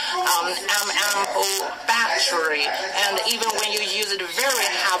 4,000 mAh battery, and even when you use it very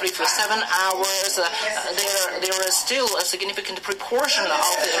heavily for 7 hours, there is still a significant proportion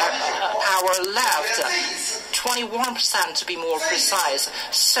of the power left, 21% to be more precise.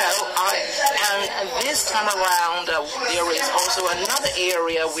 So, and this time around, there is also another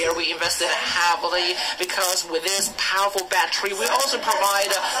area where we invested heavily, because with this powerful battery, we also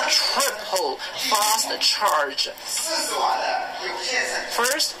provide a triple fast charge.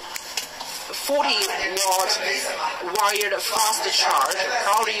 First, 40-watt wired fast charge.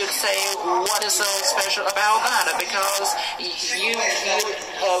 Probably you'd say, what is so special about that? Because you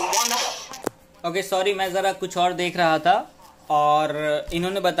want. Okay sorry, मैं ज़रा कुछ और देख रहा था, और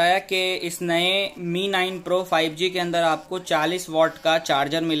इन्होंने बताया कि इस नए Mi 9 Pro 5G के अंदर आपको 40 वाट का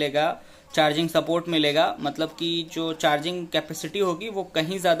चार्जर मिलेगा, चार्जिंग सपोर्ट मिलेगा, मतलब कि जो चार्जिंग कैपेसिटी होगी वो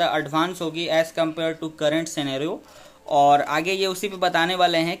कहीं ज़्यादा एडवांस होगी as compare to current scenario. और आगे ये उसी पे बताने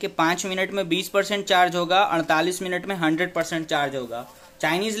वाले हैं कि 5 मिनट में 20% चार्ज होगा, 48 मिनट में 100% चार्ज होगा।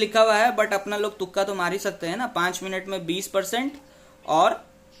 चाइनीज़ लिखा हुआ है, बट अपना लोग तुक्का तो मार ही सकते हैं ना। 5 मिनट में 20% और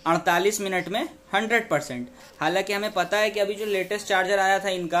 48 मिनट में 100%। हालांकि हमें पता है कि अभी जो लेटेस्ट चार्जर आया था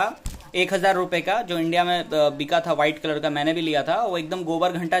इनका 1000 रुपये का, जो इंडिया में बिका था व्हाइट कलर का, मैंने भी लिया था, वो एकदम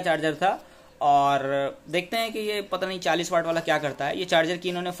गोबर घंटा चार्जर था। और देखते हैं कि ये पता नहीं 40 वाट वाला क्या करता है। ये चार्जर की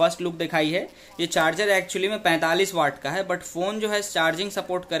इन्होंने फर्स्ट लुक दिखाई है। ये चार्जर एक्चुअली में 45 वाट का है, बट फ़ोन जो है चार्जिंग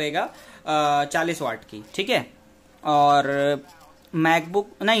सपोर्ट करेगा 40 वाट की, ठीक है। और मैकबुक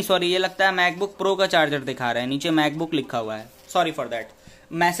नहीं, सॉरी, ये लगता है मैकबुक प्रो का चार्जर दिखा रहा है, नीचे मैकबुक लिखा हुआ है, सॉरी फॉर दैट।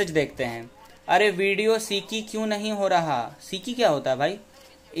 मैसेज देखते हैं। अरे वीडियो सीकी क्यों नहीं हो रहा? सीकी क्या होता है भाई?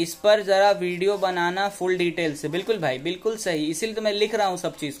 इस पर ज़रा वीडियो बनाना फुल डिटेल से। बिल्कुल भाई, बिल्कुल सही, इसीलिए तो मैं लिख रहा हूँ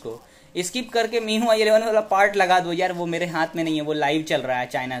सब चीज़ को। स्किप करके MIUI 11 वाला पार्ट लगा दो यार, वो मेरे हाथ में नहीं है, वो लाइव चल रहा है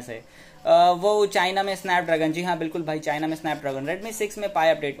चाइना से। वो चाइना में स्नैपड्रैगन, जी हाँ बिल्कुल भाई, चाइना में स्नैपड्रैगन। Redmi 6 में पाई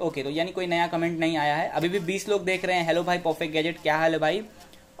अपडेट, ओके। तो यानी कोई नया कमेंट नहीं आया है, अभी भी 20 लोग देख रहे हैं। हेलो भाई परफेक्ट गैजेट, क्या हाल है भाई?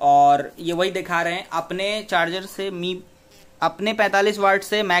 और ये वही दिखा रहे हैं, अपने चार्जर से अपने 45 वाट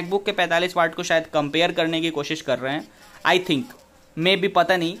से मैकबुक के 45 वाट को शायद कंपेयर करने की कोशिश कर रहे हैं, आई थिंक, मे भी,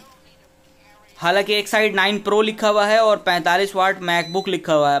 पता नहीं। हालांकि एक साइड 9 Pro लिखा हुआ है और 45 वाट मैकबुक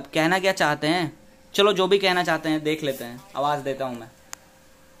लिखा हुआ है। अब कहना क्या चाहते हैं? चलो जो भी कहना चाहते हैं देख लेते हैं, आवाज देता हूं मैं।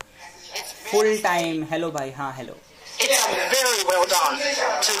 फुल टाइम, हेलो भाई, हाँ hello. It's very well done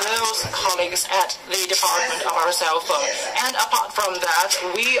to those colleagues at the department of our cell phone. And apart from that,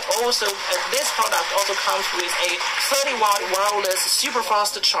 this product also comes with a 30-watt wireless super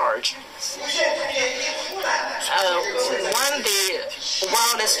fast charge. When the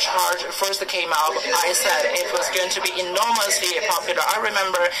wireless charge first came out, I said it was going to be enormously popular. I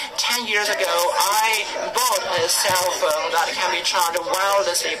remember 10 years ago, I bought a cell phone that can be charged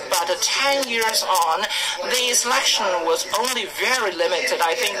wirelessly, but 10 years on, the selection was only very limited.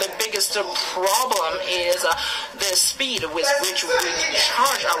 I think the biggest problem is the speed with which we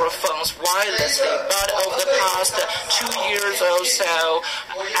charge our phones wirelessly. But over the past 2 years or so,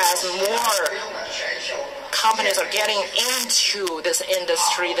 as more companies are getting into this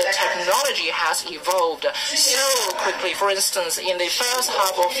industry, the technology has evolved so quickly. For instance, in the first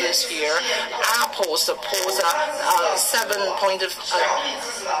half of this year, Apple supports 7.5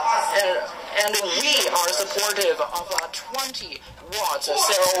 and we are supportive of 20 watts.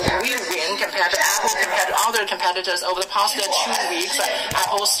 So we win compared to Apple, compared to other competitors over the past 2 weeks.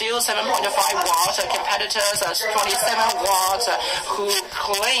 Apple still 7.5 watts, competitors 27 watts, who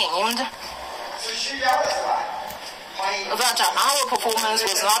claimed that our performance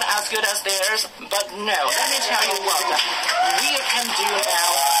was not as good as theirs. But no, let me tell you what, we can do now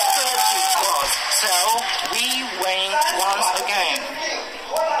 30 watts. So we win once again.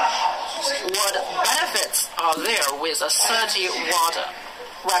 What benefits are there with a 30-watt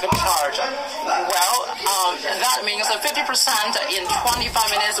rapid charge? Well, that means 50% in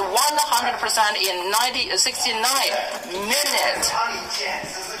 25 minutes, 100% in 69 minutes.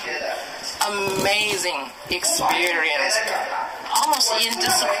 Amazing experience. Almost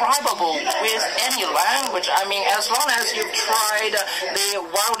indescribable with any language. I mean, as long as you've tried the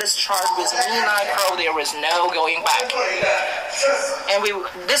wireless charge with MIUI Pro, there is no going back. And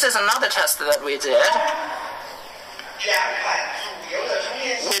this is another test that we did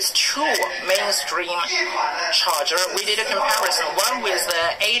with two mainstream charger. We did a comparison. One with the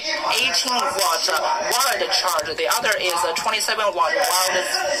 18-watt wired charger. The other is a 27-watt wired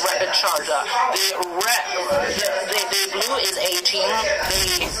rapid charger. The blue is 18.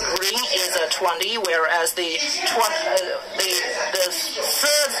 The green is 20. Whereas the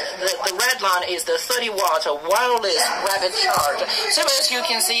red line is the 30-watt wireless rapid charge. So as you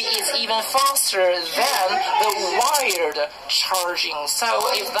can see, it's even faster than the wired charging. So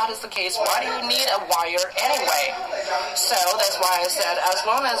if that is the case, why do you need a wire anyway? So that's why I said, as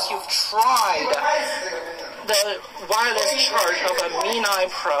long as you've tried the wireless charge of a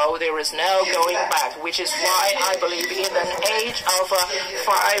MIUI Pro, there is no going back, which is why I believe in an age of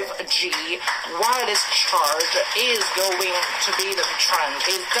 5G, wireless charge is going to be the trend.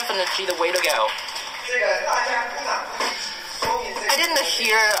 It's definitely the way to go. I didn't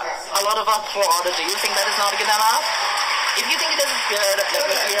hear a lot of applause. Do you think that is not good enough? If you think it is good, let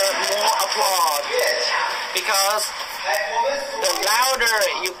me hear more applause. Because the louder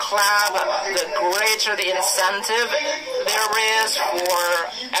you clap, the greater the incentive there is for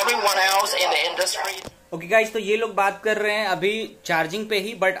everyone else in the industry. Okay guys, तो ये लोग बात कर रहे हैं अभी charging पे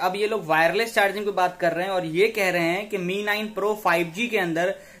ही, but अब ये लोग वायरलेस चार्जिंग पे बात कर रहे हैं और ये कह रहे हैं कि Mi 9 Pro 5G के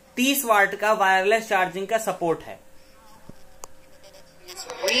अंदर 30 वाट का वायरलेस चार्जिंग का सपोर्ट है.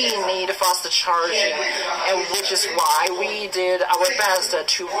 We need faster charging, and which is why we did our best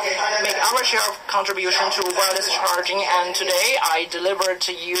to make our share of contribution to wireless charging. And today I delivered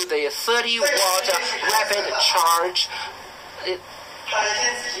to you the 30-watt rapid charge.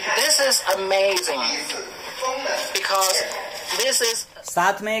 This is amazing because this is.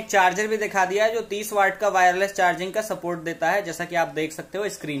 साथ में एक charger भी दिखा दिया है जो 30 वाट का wireless charging का सपोर्ट देता है, जैसा कि आप देख सकते हो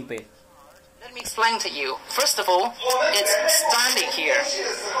स्क्रीन पे. Let me explain to you. First of all, it's standing here.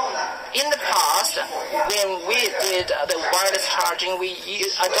 In the past, when we did the wireless charging, we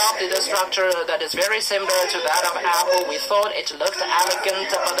adopted a structure that is very similar to that of Apple. We thought it looked elegant,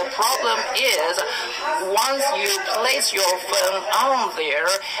 but the problem is, once you place your phone on there,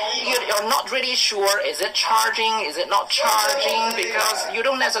 you're not really sure, is it charging, is it not charging, because you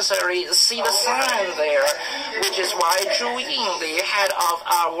don't necessarily see the sign there, which is why Zhu Ying, the head of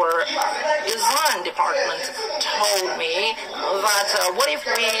our design department, told me that what if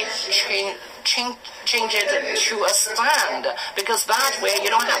we change it to a stand, because that way you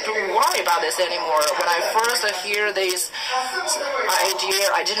don't have to worry about this anymore. When I first hear this idea,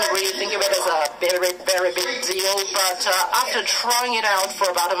 I didn't really think of it as a very, very big deal, but after trying it out for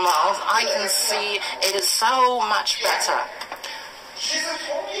about a month, I can see it is so much better.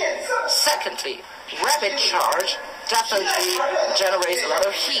 Secondly, rapid charge definitely generates a lot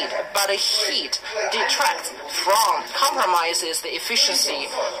of heat, but the heat compromises the efficiency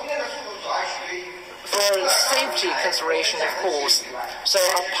for safety consideration, of course. So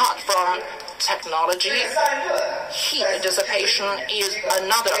apart from technology, heat dissipation is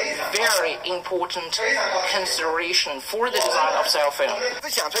another very important consideration for the design of cell phone.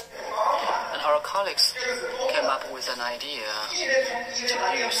 And our colleagues came up with an idea to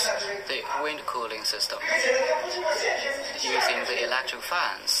use the wind cooling system using the electric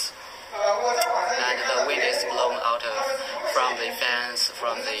fans. And the wind is blown out from the fans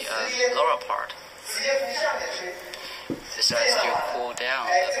from the lower part. This starts to cool down.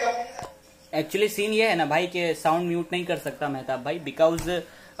 Actually scene ये है ना भाई कि sound mute नहीं कर सकता मेहताब भाई, because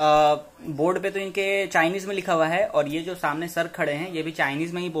board पे तो इनके चाइनीज में लिखा हुआ है और ये जो सामने सर खड़े हैं ये भी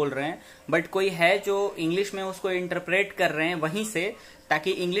चाइनीज में ही बोल रहे हैं, बट कोई है जो इंग्लिश में उसको इंटरप्रेट कर रहे हैं वहीं से,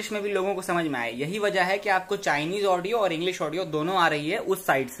 ताकि इंग्लिश में भी लोगों को समझ में आए। यही वजह है कि आपको चाइनीज ऑडियो और इंग्लिश ऑडियो दोनों आ रही है उस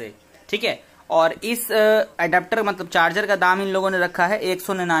साइड से, ठीक है। और इस अडेप्टर मतलब चार्जर का दाम इन लोगों ने रखा है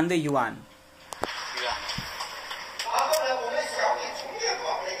 199 yuan.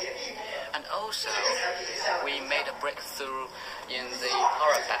 And also, we made a breakthrough in the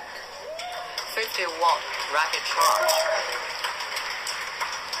power bank. 50-watt rapid charge.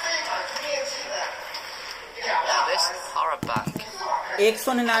 Now this power bank.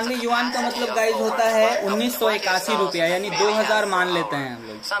 199 yuan का मतलब गाइज होता है 1981 रुपया, यानी 2000 मान लेते हैं हम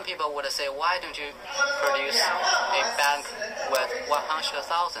लोग। Some people would say, why don't you produce a bank with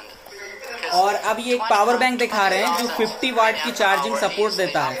 100,000? और अब ये एक पावर बैंक दिखा रहे हैं जो 50 वाट की चार्जिंग सपोर्ट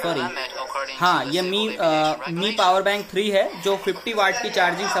देता है। सॉरी, हाँ, ये मी पावर बैंक 3 है जो 50 वाट की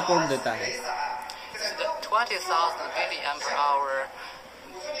चार्जिंग सपोर्ट देता है। 20,000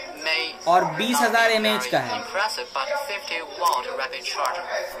 mAh और 20,000 mAh का है। Impressive, but 50-watt rapid charge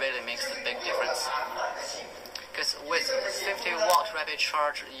really makes a big difference. Because with 50-watt rapid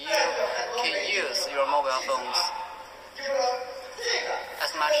charge, you can use your mobile phones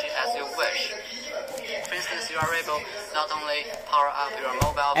as much as you wish. For instance, you are able not only power up your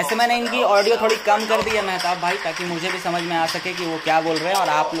mobile phones. ऐसे मैंने इनकी audio थोड़ी कम कर दी है मेहताब भाई, ताकि मुझे भी समझ में आ सके कि वो क्या बोल रहे हैं और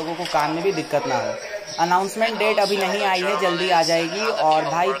आप लोगों को कान में भी दिक्कत ना हो। अनाउंसमेंट डेट अभी नहीं आई है, जल्दी आ जाएगी। और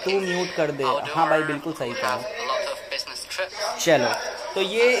भाई तू म्यूट कर दे। हाँ भाई, बिल्कुल सही कहा। चलो, तो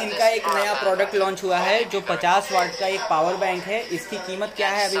ये इनका एक नया प्रोडक्ट लॉन्च हुआ है जो 50 वाट का एक पावर बैंक है। इसकी कीमत क्या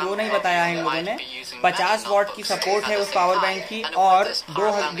है अभी वो नहीं बताया है इन लोगों ने। 50 वाट की सपोर्ट है उस पावर बैंक की और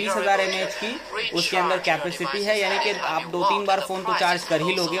 20,000 mAh की उसके अंदर कैपेसिटी है, यानी कि आप 2-3 बार फोन तो चार्ज कर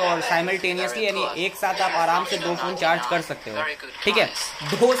ही लोगे और साइमल्टेनियसली, यानी एक साथ आप आराम से 2 फोन चार्ज कर सकते हो, ठीक है।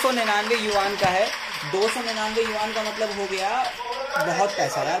 299 युआन का है। 299 युआन का मतलब हो गया बहुत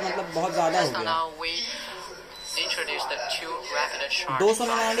पैसा यार, मतलब बहुत ज्यादा हो गया।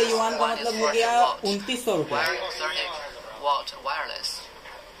 299 युआन का मतलब हो गया 2900 रुपये,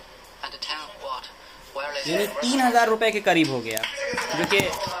 यानी 3,000 रुपए के करीब हो गया, जो कि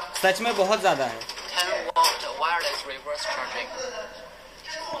सच में बहुत ज्यादा है। 10-watt wireless reverse charging.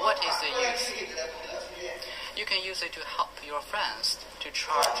 What is the use? You can use it to help your friends to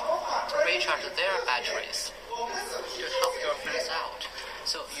recharge their batteries, to help your friends out.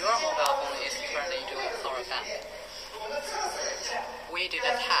 So your mobile phone is turned into a power bank. We did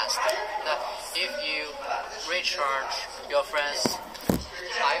a test that if you recharge your friend's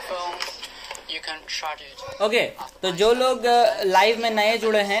iPhone, you can charge it. Okay, तो जो लोग live में नए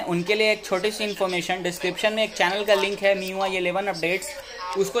जुड़े हैं उनके लिए एक छोटी सी इन्फॉर्मेशन, डिस्क्रिप्शन में एक चैनल का लिंक है MIUI 11 अपडेट्स,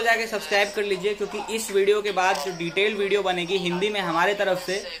 उसको जाके सब्सक्राइब कर लीजिए, क्योंकि इस वीडियो के बाद जो डिटेल वीडियो बनेगी हिंदी में हमारे तरफ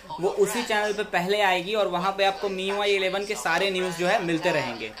से वो उसी चैनल पे पहले आएगी और वहां पे आपको MIUI 11 के सारे न्यूज जो है मिलते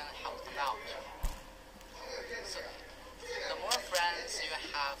रहेंगे।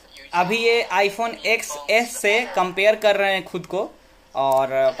 अभी ये iPhone XS से कंपेयर कर रहे हैं खुद को और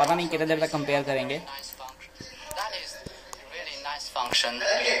पता नहीं कितने देर तक कंपेयर करेंगे। Function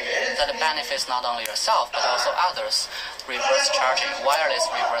that benefits not only yourself but also others. Reverse charging, wireless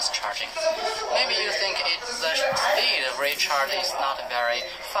reverse charging. Maybe you think the speed of recharge is not very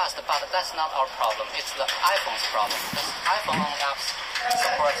fast, but that's not our problem. It's the iPhone's problem. The iPhone only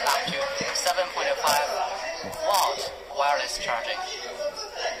supports up to 7.5 watt wireless charging.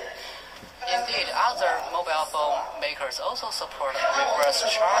 Indeed, other mobile phone makers also support reverse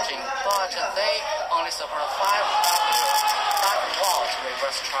charging, but they only support 5 watt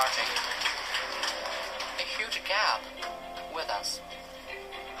reverse charging. A huge gap with us.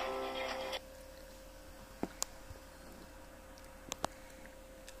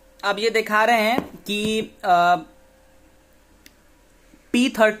 अब ये दिखा रहे हैं कि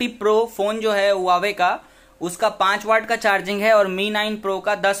P30 Pro phone जो है Huawei का, उसका 5 वाट का चार्जिंग है और Mi 9 Pro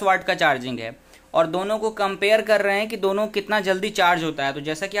का 10 वाट का चार्जिंग है, और दोनों को कंपेयर कर रहे हैं कि दोनों कितना जल्दी चार्ज होता है। तो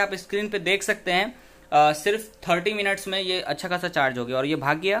जैसा कि आप स्क्रीन पे देख सकते हैं, सिर्फ 30 मिनट्स में ये अच्छा खासा चार्ज हो गया। और ये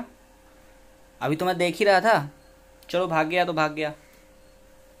भाग गया, अभी तो मैं देख ही रहा था, चलो भाग गया तो भाग गया।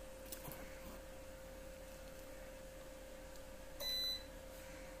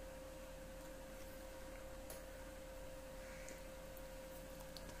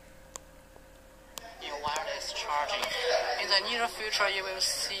 charging. In the near future, you will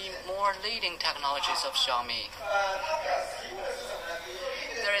see more leading technologies of Xiaomi.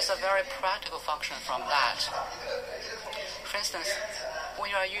 There is a very practical function from that. For instance, when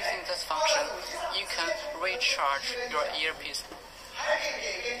you are using this function, you can recharge your earpiece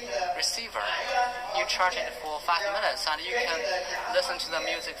receiver. You charge it for 5 minutes and you can listen to the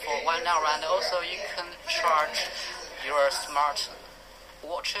music for 1 hour, and also you can charge your smart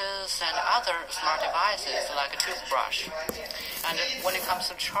watches and other smart devices like a toothbrush. And when it comes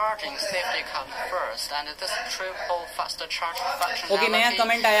to charging, safety comes first, and this triple fast charge functionality. Okay, नया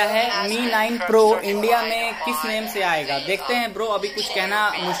comment आया है Mi 9 Pro India में किस name से आएगा? देखते हैं bro, अभी कुछ कहना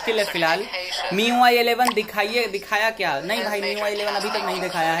मुश्किल है फिलहाल। MIUI 11 दिखाया क्या? नहीं भाई, MIUI 11 अभी तक नहीं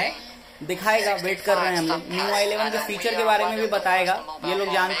दिखाया है, दिखाएगा, वेट कर रहे हैं हम लोग। MIUI 11 के फीचर के बारे में भी बताएगा। ये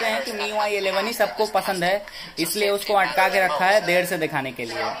लोग जानते हैं कि MIUI 11 ही सबको पसंद है, इसलिए उसको अटका के रखा है देर से दिखाने के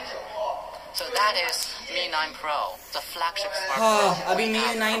लिए। हाँ, अभी Mi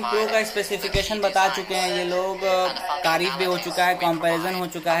 9 Pro का स्पेसिफिकेशन बता चुके हैं ये लोग, तारीफ भी हो चुका है, कंपैरिजन हो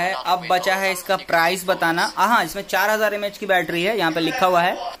चुका है। अब बचा है इसका प्राइस बताना। हाँ, इसमें 4000 mAh की बैटरी है, यहाँ पे लिखा हुआ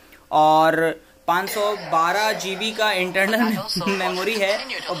है, और 512 GB का इंटरनल मेमोरी है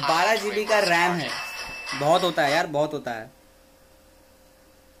और 12 GB का रैम है। बहुत होता है यार, बहुत होता है।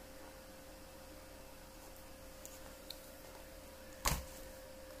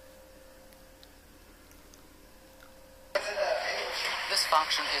 This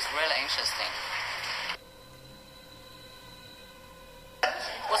function is really interesting.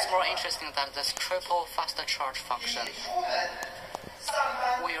 What's more interesting than this triple fast charge function?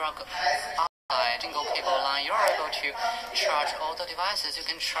 We are single cable line, you are able to charge all the devices. You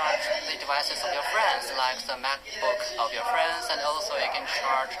can charge the devices of your friends, like the MacBook of your friends, and also you can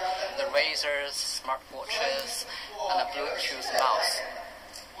charge the razors, smartwatches, and a Bluetooth mouse.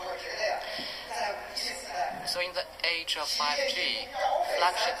 So in the age of 5G,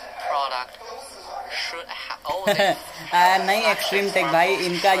 flagship product should have all the नहीं, extreme take भाई,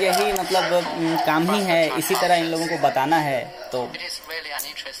 इनका यही मतलब काम ही है, इसी तरह इन लोगों को बताना है। तो it is really an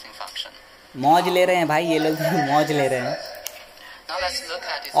interesting function. मौज ले रहे हैं भाई ये लोग, मौज ले रहे हैं। Now let's look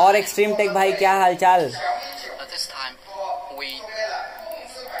at it. और एक्सट्रीम टेक भाई, क्या हालचाल? This time we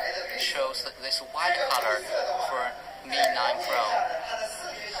chose this white color for Mi 9 Pro,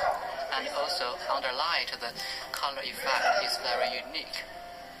 and also under light the color effect is very unique.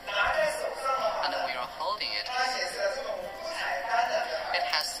 And we are holding it. It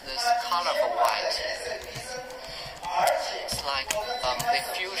has this colorful white. It's like the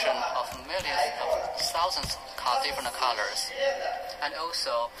fusion of millions of thousands of different colors, and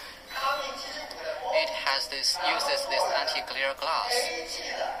also it has uses this anti-glare glass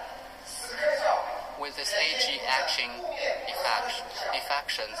with this AG action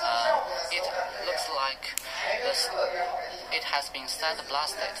effection. It looks like it has been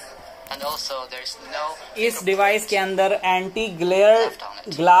sandblasted, and also there is no. इस device के अंदर anti glare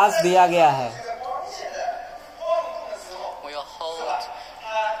glass दिया गया है।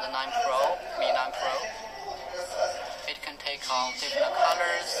 Different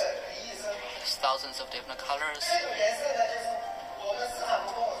colors, thousands of different colors.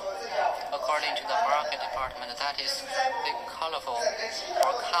 According to the market department, that is the colorful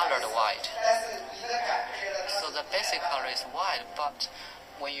or colored white. So the basic color is white, but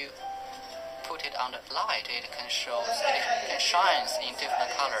when you put it under light, it can shines in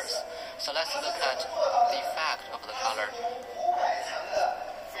different colors. So let's look at the effect of the color.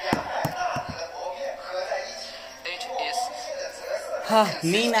 हाँ,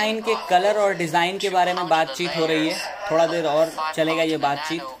 Mi 9 के colour और design के बारे में बातचीत हो रही है, थोड़ा देर और चलेगा ये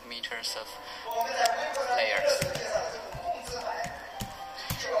बातचीत।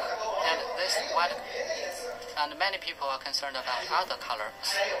 And many people are concerned about other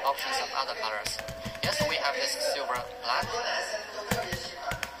colors, options of other colors. Yes, we have this silver black.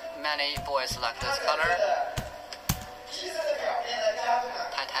 Many boys like this color.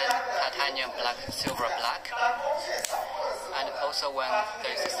 Titanium black, silver black. And also when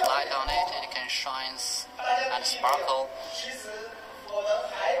there is a light on it, it can shine and sparkle.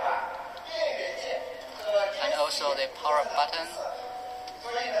 And also the power button.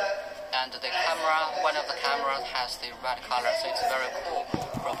 And the camera, one of the cameras has the red color, so it's very cool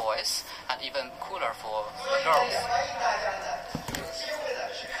for boys, and even cooler for girls.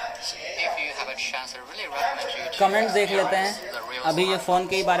 If you have a chance, I really recommend you to comment देख लेते हैं। अभी ये phone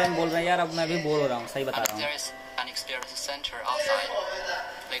के ही बारे में बोल रहे हैं यार, अब मैं भी बोर हो रहा हूँ, सही बता रहा हूँ।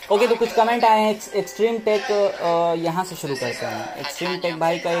 ओके, तो कुछ कमेंट आए हैं। एक्सट्रीम टेक, यहाँ से शुरू करते हैं। एक्सट्रीम टेक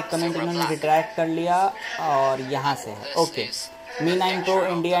भाई का एक कमेंट इन्होंने रिट्रैक्ट कर लिया और यहाँ से है। ओके, Mi 9 Pro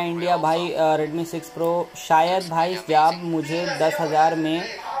इंडिया भाई Redmi 6 Pro शायद भाई जब मुझे 10,000 में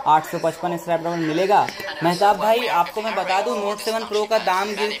 855 स्नैपड्रैगन मिलेगा। मेहताब भाई आपको मैं बता दूं Note 7 Pro का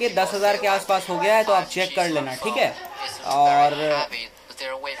दाम गिर के 10,000 के आसपास हो गया है, तो आप चेक कर लेना, ठीक है। और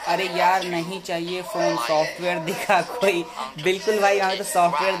अरे यार नहीं चाहिए फ़ोन, सॉफ्टवेयर दिखा कोई। बिल्कुल भाई हमें तो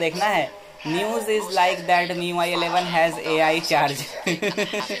सॉफ्टवेयर देखना है। News is like that MIUI 11 has AI charge.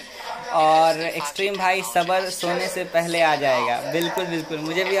 और एक्सट्रीम भाई सबर सोने से पहले आ जाएगा। बिल्कुल बिल्कुल,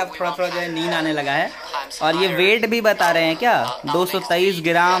 मुझे भी अब थोड़ा थोड़ा जो है नींद आने लगा है। और ये वेट भी बता रहे हैं क्या, 223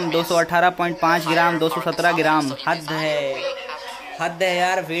 ग्राम, 218.5 ग्राम, 217 ग्राम। हद है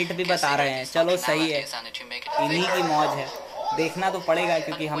यार, वेट भी बता रहे हैं। चलो सही है, इन्हीं की मौज है, देखना तो पड़ेगा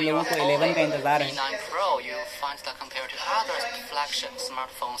क्योंकि हम लोगों को 11 का इंतजार है।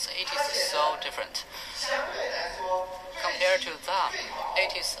 Compared to them,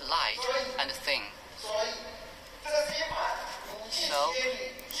 it is light and thin. So,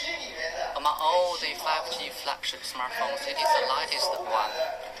 among all the 5G flagship smartphones, it is the lightest one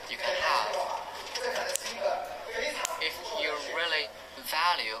you can have. If you really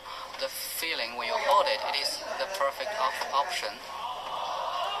value the feeling when you hold it, it is the perfect option.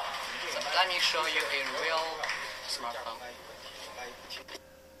 So let me show you a real smartphone.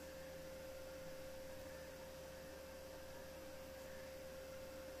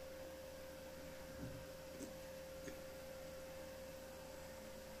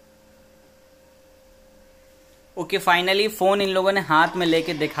 Okay finally phone in लोगों ने हाथ में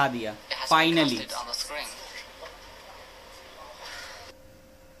लेके दिखा दिया finally.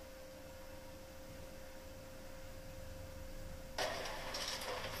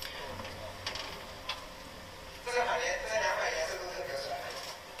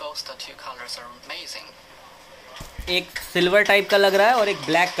 एक silver type का लग रहा है और एक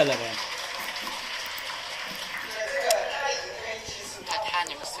ब्लैक कलर है।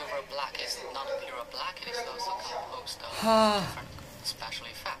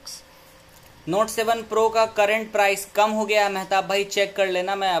 Note 7 Pro का करंट प्राइस कम हो गया है मेहताब भाई, चेक कर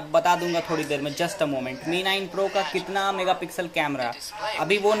लेना, मैं अब बता दूंगा थोड़ी देर में। Just a moment. Mi 9 Pro का कितना मेगापिक्सल कैमरा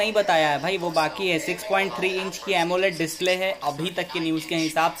अभी वो नहीं बताया है भाई, वो बाकी है। 6.3 इंच की एमोलेड डिस्प्ले है अभी तक की न्यूज़ के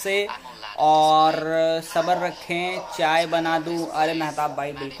हिसाब से। और सब्र रखें, चाय बना दूं। अरे मेहताब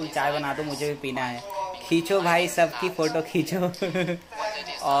भाई बिल्कुल चाय बना दो, मुझे भी पीना है। खींचो भाई, सबकी फ़ोटो खींचो।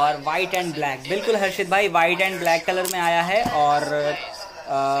 और वाइट एंड ब्लैक, बिल्कुल हर्षित भाई वाइट एंड ब्लैक कलर में आया है। और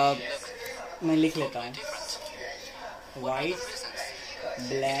मैं लिख लेता हूँ, white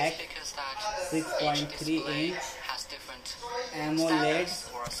black 6.3 inch AMOLED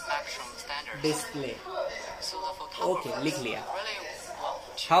display. Okay लिख लिया।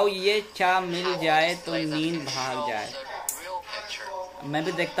 हाउ ये चाय मिल जाए तो नींद भाग जाए। मैं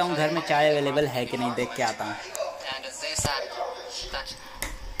भी देखता हूँ घर में चाय अवेलेबल है कि नहीं, देख के आता हूँ।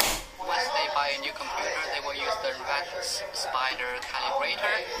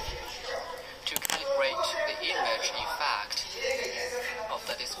 To calibrate the image effect of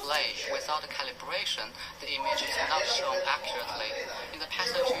the display. Without calibration, the image is not shown accurately. In the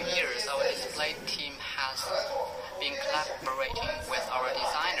past 2 years, our display team has been collaborating with our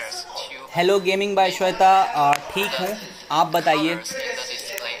designers to hello gaming bye Shweta, ठीक हूँ, आप बताइए।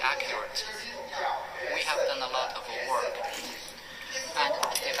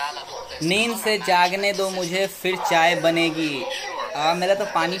 नींद से जागने दो मुझे, फिर चाय बनेगी। मेरा तो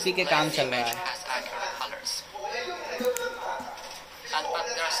पानी पी के काम चल रहा है।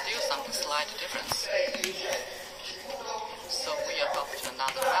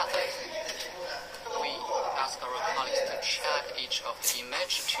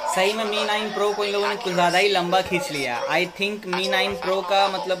 सही में Mi 9 Pro को इन लोगों ने कुछ ज़्यादा ही लंबा खींच लिया। आई थिंक Mi 9 Pro का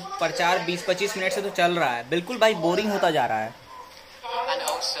मतलब प्रचार 20-25 मिनट से तो चल रहा है। बिल्कुल भाई बोरिंग होता जा रहा है,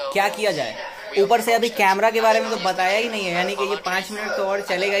 क्या किया जाए। ऊपर से अभी कैमरा के बारे में तो बताया ही नहीं है, यानी कि ये 5 मिनट तो और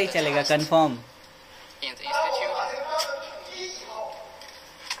चलेगा ही चलेगा कंफर्म।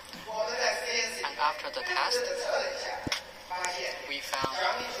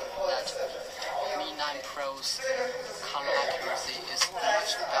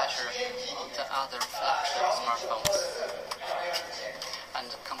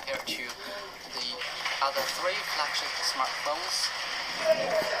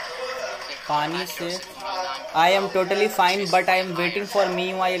 पानी से I am totally fine but I am waiting for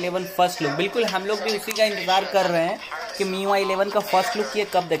MIUI 11 first look. बिल्कुल हम लोग भी उसी का इंतजार कर रहे हैं कि MIUI 11 का फर्स्ट लुक ये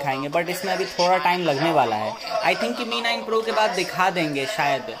कब दिखाएंगे, बट इसमें अभी थोड़ा टाइम लगने वाला है। आई थिंक कि Mi 9 Pro के बाद दिखा देंगे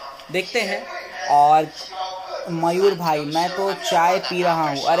शायद, देखते हैं। और मयूर भाई मैं तो चाय पी रहा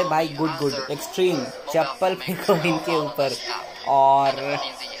हूँ। अरे भाई गुड एक्सट्रीम, चप्पल फेंको इनके ऊपर। और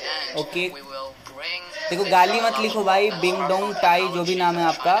ओके देखो गाली मत लिखो भाई, बिंग डोंग टाई जो भी नाम है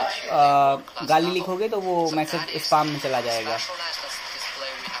आपका, गाली लिखोगे तो वो मैसेज स्पैम में चला जाएगा।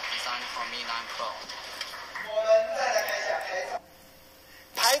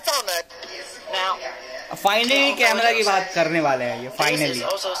 फाइनली कैमरा की बात करने वाले हैं ये finally. This is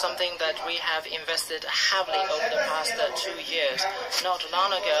also something that we have invested heavily over the past 2 years. Not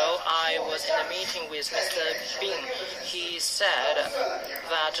long ago, I was in a meeting with Mr. Bing. He said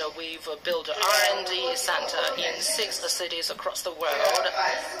that we've built an R&D center in 6 cities across the world.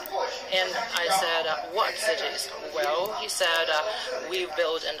 And I said, what cities? Well, he said, we've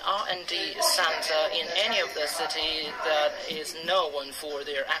built an R&D center in any of the cities that is known for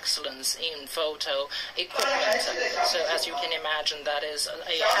their excellence in photo equipment. So as you can imagine, that is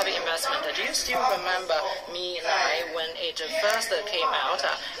a heavy investment. Do you still remember MIUI when it first came out?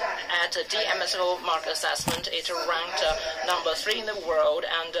 At DMSO Mark Assessment, it ranked number 3 in the world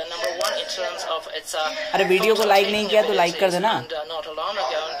and number 1 in terms of its अरे video को like नहीं किया तो like कर देना। And not long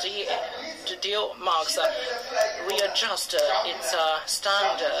ago, DMarks readjust its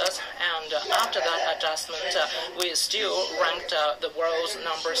standards, and after that adjustment, we still ranked the world's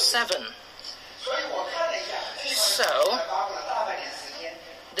number 7. So,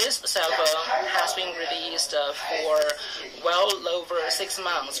 this cell phone has been released for well over 6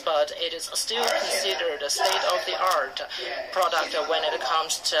 months, but it is still considered a state-of-the-art product when it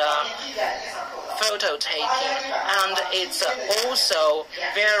comes to photo taking, and it's also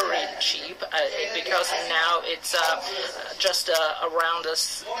very cheap because now it's just around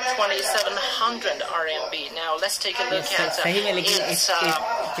 2,700 RMB. Now let's take a look at its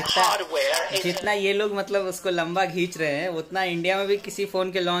hardware. जितना ये लोग मतलब उसको लंबा खींच रहे हैं, उतना इंडिया में भी किसी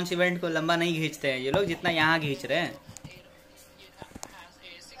फोन के लॉन्च इवेंट को लंबा नहीं खींचते हैं ये लोग जितना यहाँ खींच रहे हैं।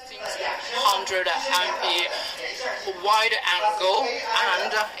 100 MP wide angle,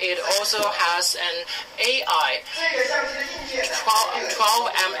 and it also has an AI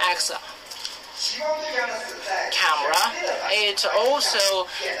 12mx camera. It also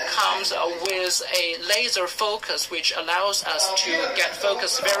comes with a laser focus, which allows us to get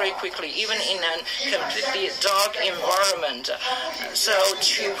focus very quickly, even in a completely dark environment. So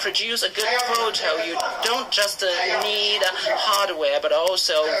to produce a good photo, you don't just need hardware, but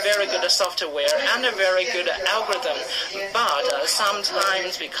also very good software and a very good algorithm. But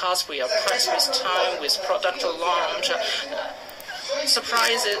sometimes, because we are pressed with time, with product launch,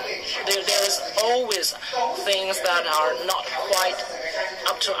 surprises, there's always things that are not quite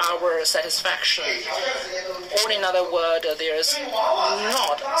up to our satisfaction. Or in other words, there's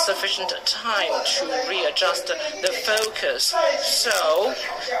not sufficient time to readjust the focus. So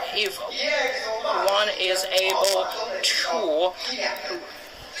if one is able to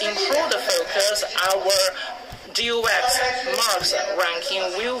improve the focus, our DOX marks ranking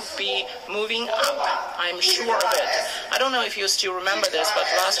will be moving up. I'm sure of it. I don't know if you still remember this, but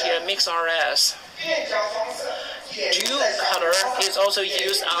last year MixRS Dual Color is also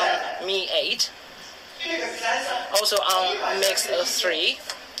used on Mi 8, also on Mix 3.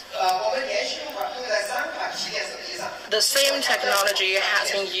 The same technology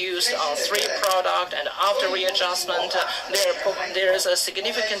has been used on 3 products, and after readjustment, there is a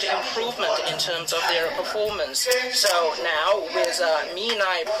significant improvement in terms of their performance. So now with Mi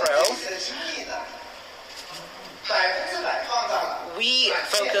 9 Pro, we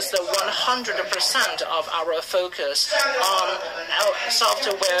focused 100% of our focus on our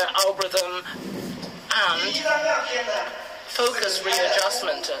software algorithm and focus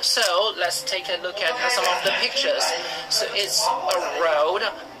readjustment. So let's take a look at some of the pictures. So it's a road,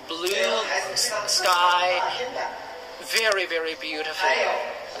 blue sky, very, very beautiful.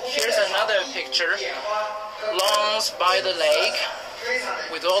 Here's another picture, lawns by the lake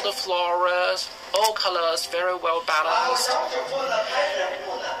with all the flowers, all colors very well balanced.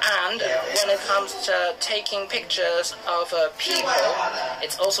 And when it comes to taking pictures of people,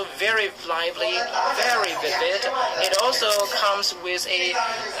 it's also very lively, very vivid. It also comes with a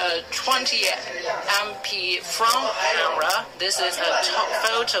 20 MP front camera. This is a top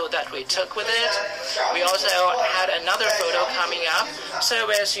photo that we took with it. We also had another photo coming up. So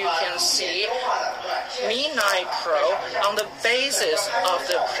as you can see, Mi 9 Pro, on the basis of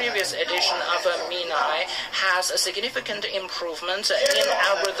the previous edition of Mi 9, has a significant improvement in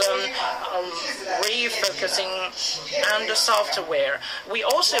algorithm, refocusing, and software. We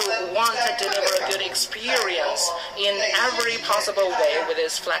also want to deliver a good experience in every possible way with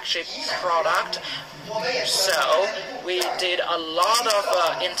this flagship product. So we did a lot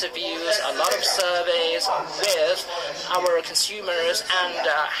of interviews, a lot of surveys with our consumers, and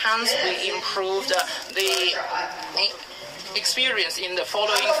hence we improved the experience in the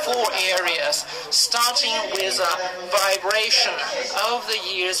following 4 areas, starting with vibration. Over the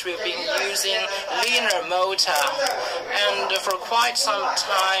years, we've been using linear motor, and for quite some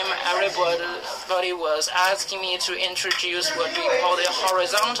time, everybody was asking me to introduce what we call the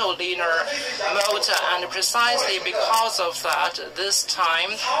horizontal linear motor, and precisely because of that, this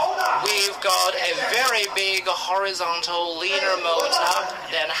time we've got a very big horizontal linear motor.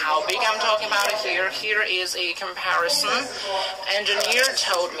 Then how big I'm talking about here? Here is a comparison. Engineer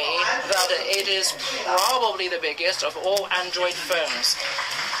told me that it is probably the biggest of all Android phones.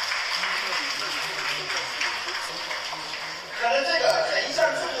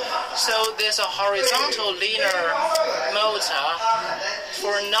 So there's a horizontal linear motor.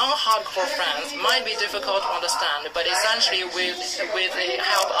 For non-hardcore fans, might be difficult to understand, but essentially with the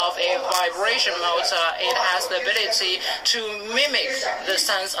help of a vibration motor, it has the ability to mimic the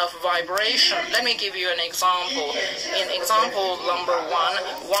sense of vibration. Let me give you an example. In example number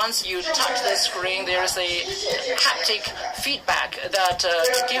 1, once you touch the screen, there's a haptic feedback that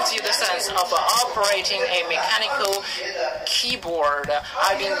gives you the sense of operating a mechanical keyboard.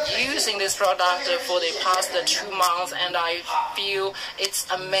 I've been using this product for the past 2 months, and I feel it's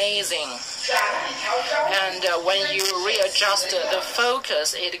amazing. And when you readjust the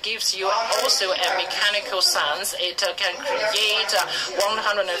focus, it gives you also a mechanical sense. It can create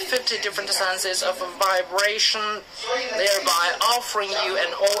 150 different senses of vibration, thereby offering you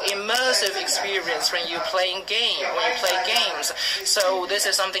an all-immersive experience when you play games. So this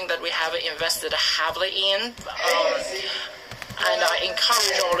is something that we have invested heavily in. And I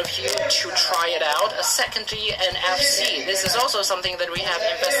encourage all of you to try it out. Secondly, NFC. This is also something that we have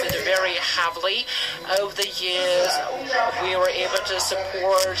invested very heavily. Over the years, we were able to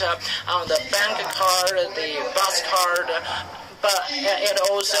support the bank card, the bus card, and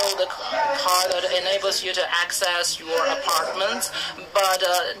also the card that enables you to access your apartments. But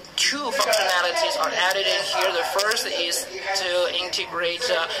 2 functionalities are added in here. The first is to integrate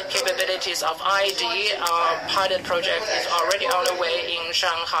capabilities of ID. Our pilot project is already on the way in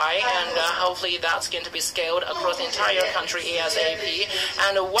Shanghai, and hopefully that's going to be scaled across the entire country ASAP.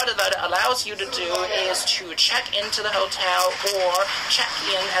 And what that allows you to do is to check into the hotel or check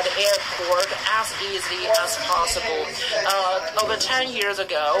in at the airport as easily as possible. Over 10 years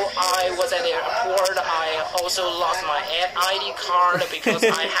ago, I was at the airport. I also lost my ID card because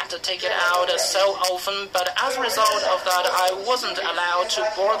I had to take it out so often. But as a result of that, I wasn't allowed to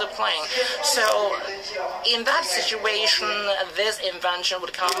board the plane. So in that situation, this invention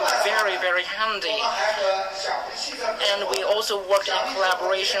would come very, very handy. And we also worked in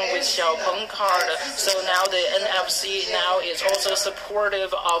collaboration with Xiaopeng card. So now the NFC now is also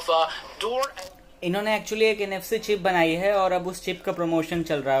supportive of door. इन्होंने actually एक NFC chip बनाई है और अब उस chip का promotion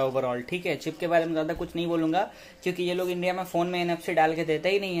चल रहा है ओवरऑल. ठीक है, चिप के बारे में ज्यादा कुछ नहीं बोलूंगा क्योंकि ये लोग इंडिया में फोन में NFC डाल के देते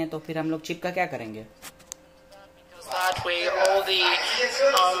ही नहीं है, तो फिर हम लोग चिप का क्या करेंगे. That way, all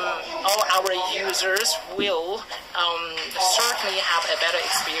our users will certainly have a better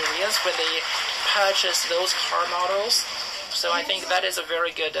experience when they purchase those car models. So I think that is a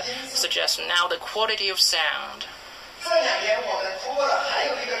very good suggestion. Now, the quality of sound.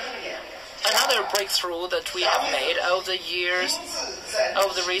 Another breakthrough that we have made over the years,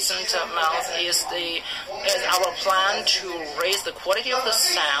 over the recent months, is our plan to raise the quality of the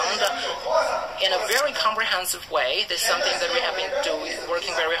sound in a very comprehensive way. This is something that we have been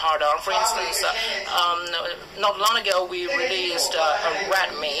working very hard on. For instance, not long ago we released a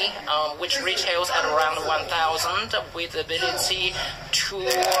Redmi, which retails at around 1,000, with the ability to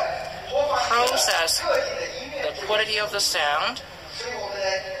process the quality of the sound.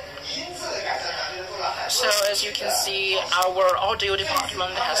 So as you can see, our audio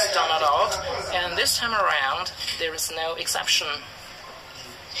department has done a lot, and this time around there is no exception.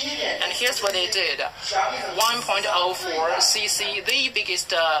 And here's what they did. 1.04 cc, the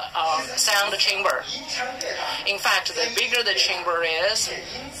biggest sound chamber. In fact, the bigger the chamber is,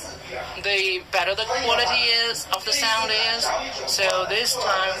 the better the quality is of the sound is. So this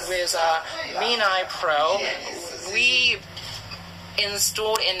time with MIUI Pro, we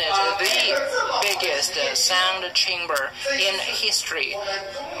installed in it the biggest sound chamber in history,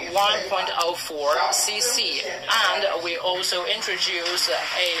 1.04 cc, and we also introduced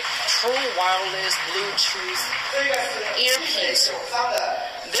a true wireless Bluetooth earpiece.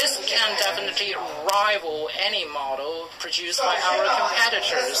 This can definitely rival any model produced by our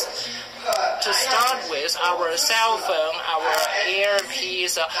competitors. To start with, our cell phone, our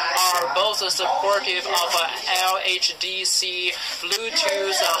earpiece are both supportive of LHDC,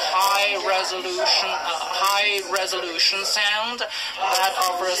 Bluetooth, high resolution sound that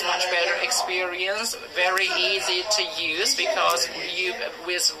offers much better experience. Very easy to use because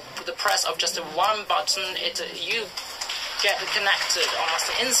with the press of just one button, you get connected almost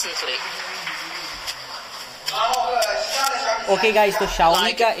instantly. Okay guys, तो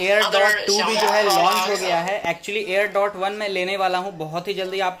Xiaomi का Air.2 भी जो है launch हो गया है। Actually Air.1 मैं लेने वाला हूँ, बहुत ही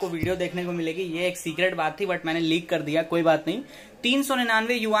जल्दी आपको वीडियो देखने को मिलेगी। ये एक सीक्रेट बात थी बट मैंने लीक कर दिया, कोई बात नहीं।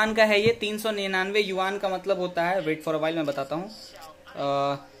 399 युआन का है ये। 399 युआन का मतलब होता है, वेट फॉर अ वाइल मैं बताता हूँ।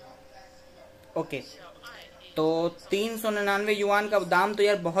 ओके, तो 399 युआन का दाम तो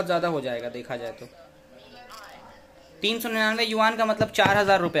यार बहुत ज्यादा हो जाएगा देखा जाए तो। 399 युआन का मतलब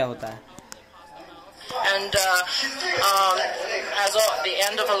 4000 रुपया होता है। And as of the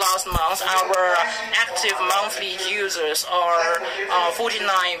end of last month, our active monthly users are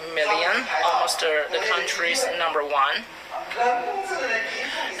 49 million, almost the country's #1.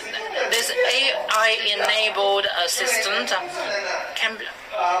 This AI-enabled assistant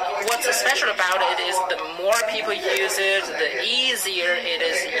what's special about it is the more people use it, the easier it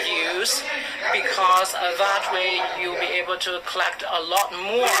is used, because that way you'll be able to collect a lot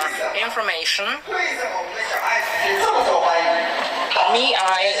more information.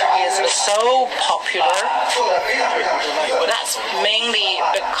 MIUI is so popular. That's mainly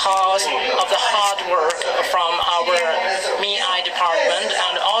because of the hard work from our MIUI department,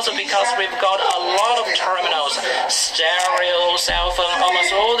 and also because we've got a lot of terminals, stereo, cell phone,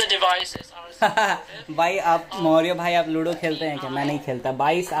 almost all the devices. भाई आप मौर्य भाई, आप ludo खेलते हैं क्या? मैं नहीं खेलता।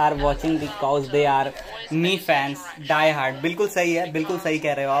 22 are watching because they are me fans die hard. बिल्कुल सही है, बिल्कुल सही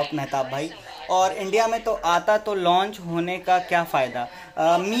कह रहे हो आप मेहताब भाई। और इंडिया में तो आता तो लॉन्च होने का क्या फ़ायदा।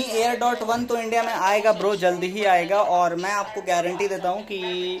 मी Air.1 तो इंडिया में आएगा ब्रो, जल्दी ही आएगा। और मैं आपको गारंटी देता हूँ कि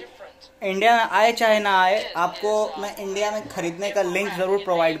इंडिया में आए चाहे ना आए, आपको मैं इंडिया में खरीदने का लिंक ज़रूर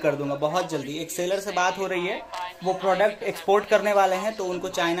प्रोवाइड कर दूंगा बहुत जल्दी। एक सेलर से बात हो रही है, वो प्रोडक्ट एक्सपोर्ट करने वाले हैं, तो उनको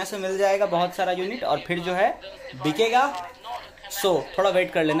चाइना से मिल जाएगा बहुत सारा यूनिट और फिर जो है बिकेगा। सो थोड़ा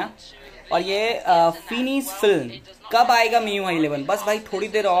वेट कर लेना। और ये फिनिश फिल्म कब आएगा MIUI 11? बस भाई थोड़ी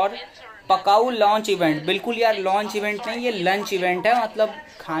देर और। पकाऊ लॉन्च इवेंट, बिल्कुल यार लॉन्च इवेंट नहीं, ये लंच इवेंट है, मतलब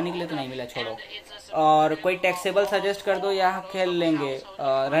खाने के लिए तो नहीं मिला, छोड़ो। और कोई टैक्सेबल सजेस्ट कर दो, यहाँ खेल लेंगे,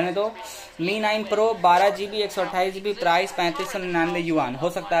 रहने दो। Mi 9 Pro 12GB 128GB, price 3599 yuan. हो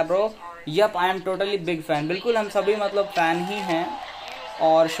सकता है bro. Yup, I am totally big fan. बिल्कुल हम सभी मतलब फैन ही हैं।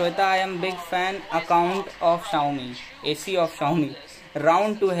 और Shweta, I am big fan account of Xiaomi, AC of Xiaomi।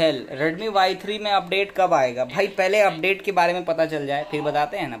 Round to hell. Redmi Y3 में अपडेट कब आएगा? भाई पहले अपडेट के बारे में पता चल जाए फिर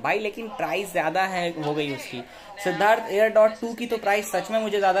बताते हैं ना भाई, लेकिन प्राइस ज़्यादा है हो गई उसकी। सिद्धार्थ, Air.2 की तो प्राइस सच में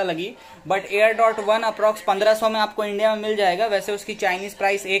मुझे ज़्यादा लगी, बट Air.1 अप्रॉक्स 1500 में आपको इंडिया में मिल जाएगा। वैसे उसकी चाइनीज़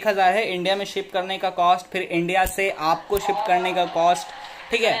प्राइस 1000 है, इंडिया में शिप करने का कॉस्ट, फिर इंडिया से आपको शिप करने का कॉस्ट,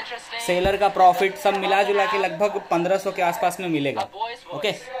 ठीक है, सेलर का प्रॉफिट, सब मिला जुला के लगभग 1500 के आसपास में मिलेगा।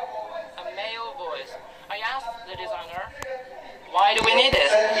 Okay, why do we need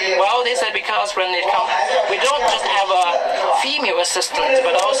it? Well, they said because when it comes, we don't just have a female assistant,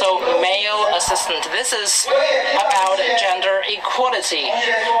 but also male assistant. This is about gender equality.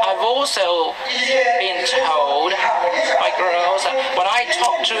 I've also been told by girls, when I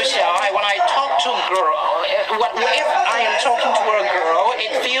talk to Xiaomi, when I talk to girl, if I am talking to a girl,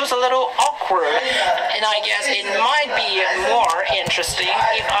 it feels a little awkward, and I guess it might be more interesting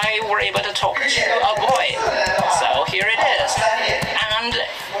if I were able to talk to a boy. So here it is. And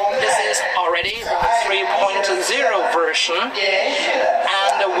this is already the 3.0 version,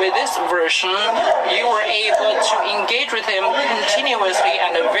 and with this version you were able to engage with him continuously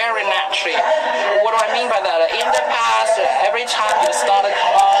and very naturally. What do I mean by that? In the past, every time you start a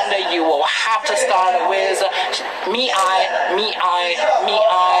command, you will have to start with MIUI.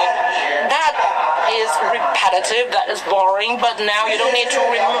 That is repetitive, that is boring, but now you don't need to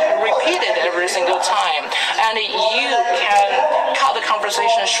repeat it every single time, and you can cut the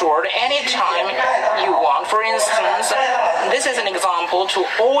conversation short anytime you want. For instance, this is an example to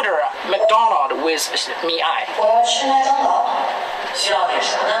order McDonald's with MIUI. 我要吃麦当劳，需要点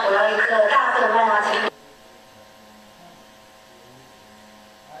什么呢？我要一个大份的麦辣鸡。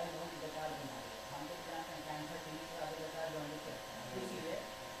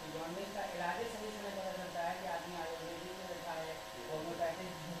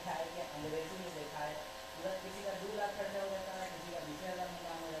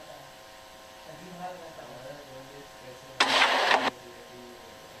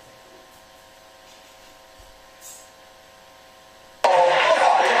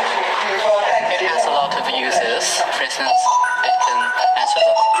 This instance, it can answer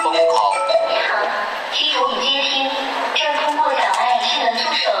the phone call. 你好，基础已接听，正通过档案智能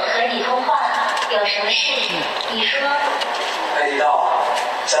助手和你通话，有什么事？你说。快递到，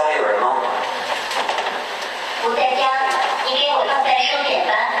家里有人吗？不在家，你给我放在收点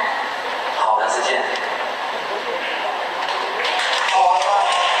吧。好的，再见。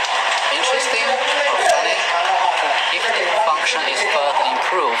 Interesting or funny? If the function is further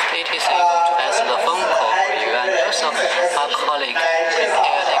improved, it is able to answer the phone call for you. And also, our colleague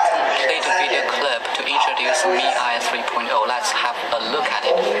prepared a complete video clip to introduce MIUI 3.0. Let's have a look at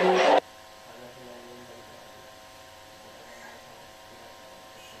it.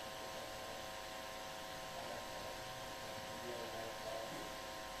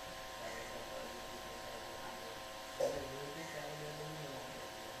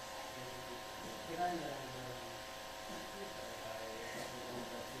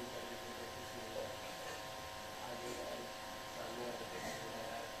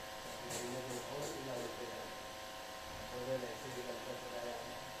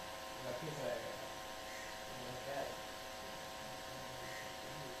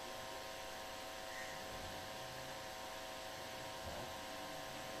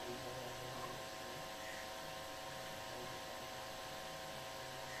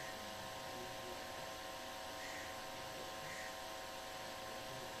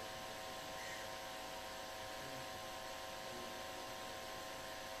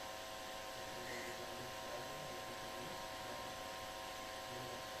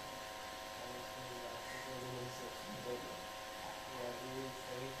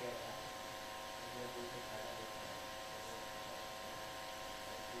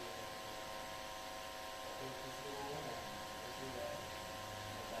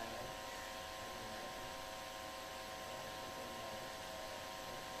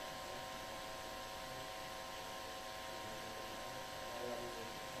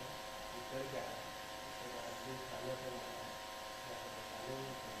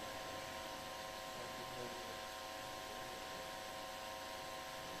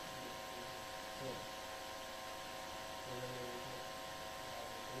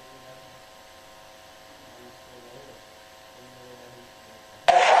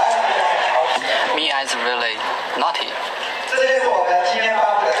 MIUI is really naughty.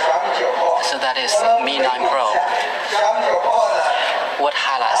 So that is Mi 9 Pro. What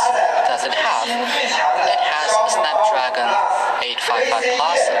highlights does it have? It has Snapdragon 855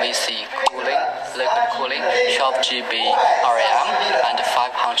 Plus VC cooling, liquid cooling, 12GB RAM, and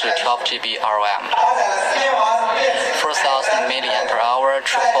 512GB RAM. 4,000 mAh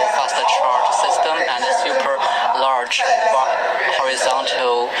triple fast charge system and super large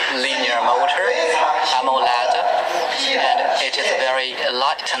horizontal linear motor, AMOLED, and it is a very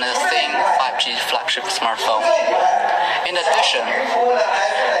light and thin 5G flagship smartphone. In addition,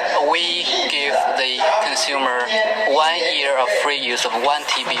 we give the consumer 1 year of free use of 1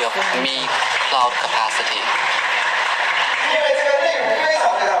 TB of Mi cloud capacity.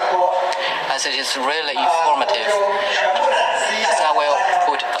 As it is really informative, so I will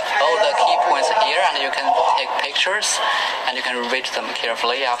put all the key points here and you can take pictures and you can read them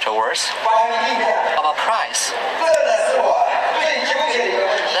carefully afterwards. About price,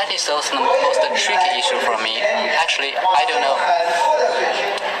 that is also the most tricky issue for me. Actually, I don't know.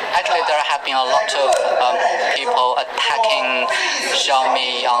 Actually, there have been a lot of people attacking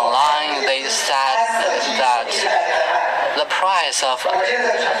Xiaomi online. They said that the price of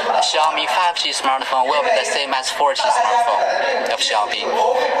Xiaomi 5G smartphone will be the same as 4G smartphone of Xiaomi.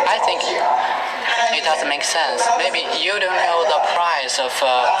 I think it doesn't make sense. Maybe you don't know the price of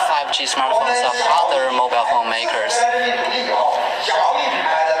 5G smartphones of other mobile phone makers.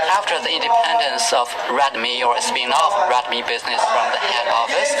 After the independence of Redmi or spin-off Redmi business from the head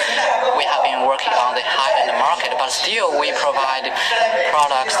office, we have been working on the high-end market, but still we provide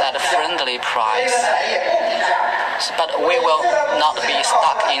products at a friendly price. But we will not be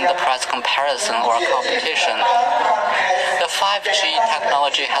stuck in the price comparison or competition. The 5G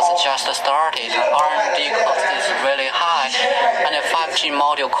technology has just started. R&D cost is really high, and the 5G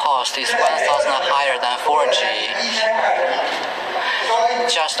module cost is 1,000 higher than 4G.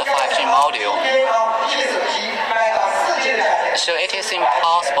 Just a 5G module. So it is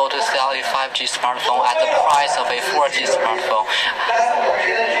impossible to sell a 5G smartphone at the price of a 4G smartphone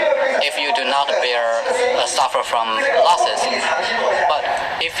if you do not suffer from losses. But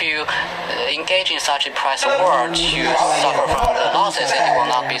if you engage in such a price war to suffer from the losses, it will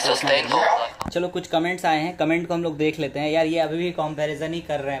not be sustainable. चलो कुछ comments आए हैं, comment को हम लोग देख लेते हैं। यार ये अभी भी कंपैरिजन ही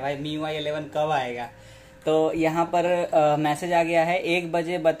कर रहे हैं भाई, MIUI 11 कब आएगा। तो यहाँ पर मैसेज आ गया है, 1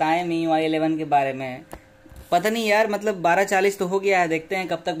 बजे बताएं MIUI 11 के बारे में। पता नहीं यार, मतलब 12:40 तो हो गया है, देखते हैं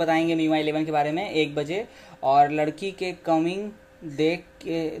कब तक बताएंगे MIUI 11 के बारे में, 1 बजे। और लड़की के कमिंग देख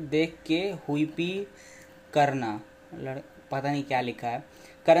के हुई पी करना, पता नहीं क्या लिखा है।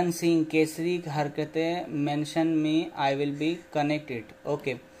 करण सिंह केसरी हरकतें मेंशन में, I will be connected,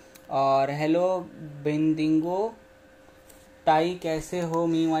 okay. और हेलो बिंदिंगो टाई, कैसे हो?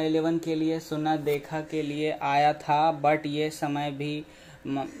 MIUI 11 के लिए सुना देखा के लिए आया था, बट ये समय भी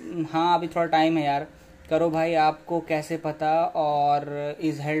हाँ अभी थोड़ा टाइम है यार। करो भाई, आपको कैसे पता? और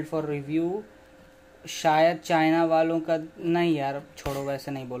इज़ हेल्ड फॉर रिव्यू, शायद चाइना वालों का। नहीं यार छोड़ो,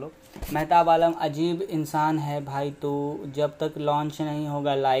 वैसे नहीं बोलो। मेहताब आलम, अजीब इंसान है भाई तू, जब तक लॉन्च नहीं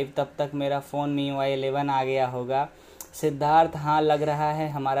होगा लाइव तब तक मेरा फ़ोन MIUI 11 आ गया होगा। सिद्धार्थ, हाँ लग रहा है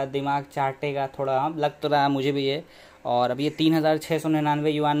हमारा दिमाग चाटेगा थोड़ा, हाँ लग तो रहा है मुझे भी ये। और अब ये 3699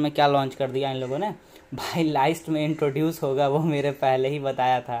 युआन में क्या लॉन्च कर दिया इन लोगों ने भाई, लाइस्ट में इंट्रोड्यूस होगा, वो मेरे पहले ही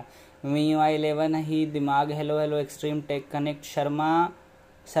बताया था। MIUI 11 ही दिमाग। Hello hello extreme take connect,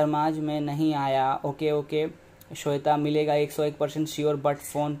 Sharma's में नहीं आया, ओके ओके। श्वेता, मिलेगा 101% श्योर, बट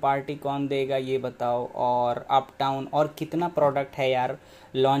फ़ोन पार्टी कौन देगा ये बताओ। और अप डाउन, और कितना प्रोडक्ट है यार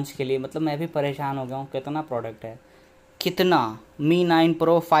लॉन्च के लिए, मतलब मैं भी परेशान हो गया हूँ, कितना प्रोडक्ट है कितना। Mi 9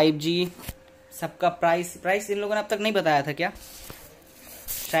 Pro 5G, सबका प्राइस इन लोगों ने अब तक नहीं बताया था क्या?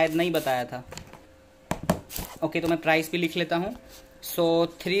 शायद नहीं बताया था। ओके तो मैं प्राइस भी लिख लेता हूँ। सो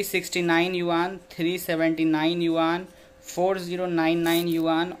 369 युआन, 379 युआन, 4099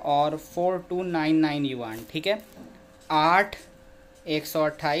 युआन और 4299 युआन, ठीक है। 8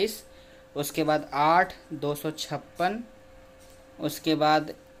 128, उसके बाद 8 256, उसके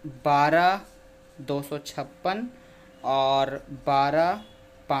बाद 12 256 और 12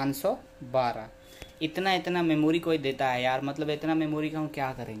 512। इतना मेमोरी कोई देता है यार, मतलब इतना मेमोरी का हम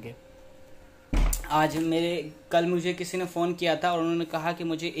क्या करेंगे। कल मुझे किसी ने फ़ोन किया था और उन्होंने कहा कि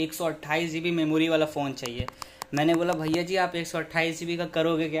मुझे 128 GB मेमोरी वाला फ़ोन चाहिए। मैंने बोला भैया जी आप 128 GB का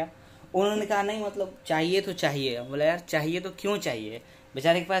करोगे क्या? उन्होंने कहा नहीं मतलब चाहिए तो चाहिए। बोला यार चाहिए तो क्यों चाहिए?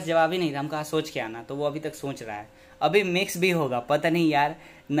 बेचारे के पास जवाब ही नहीं था। हम कहा सोच के आना, तो वो अभी तक सोच रहा है। अभी मिक्स भी होगा, पता नहीं यार,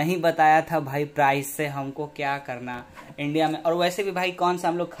 नहीं बताया था भाई प्राइस से, हमको क्या करना इंडिया में। और वैसे भी भाई कौन सा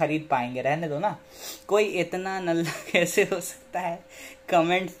हम लोग खरीद पाएंगे, रहने दो ना। कोई इतना नल्ला कैसे हो सकता है?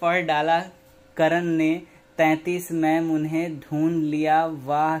 कमेंट पर डाला करण ने 33, मैं उन्हें ढूंढ लिया,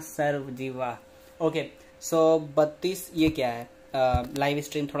 वाह सर जी वाह। ओके सो 32 ये क्या है? लाइव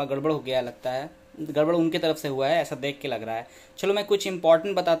स्ट्रीम थोड़ा गड़बड़ हो गया लगता है, गड़बड़ उनके तरफ से हुआ है ऐसा देख के लग रहा है। चलो मैं कुछ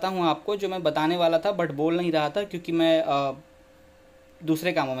इंपॉर्टेंट बताता हूँ आपको, जो मैं बताने वाला था बट बोल नहीं रहा था क्योंकि मैं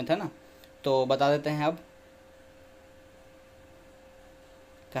दूसरे कामों में था ना, तो बता देते हैं। अब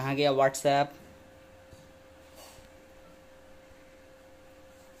कहाँ गया व्हाट्सएप?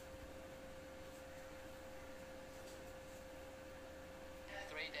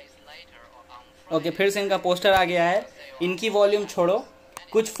 ओके फिर से इनका पोस्टर आ गया है। इनकी वॉल्यूम छोड़ो,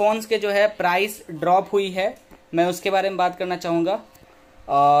 कुछ फ़ोन्स के जो है प्राइस ड्रॉप हुई है, मैं उसके बारे में बात करना चाहूँगा।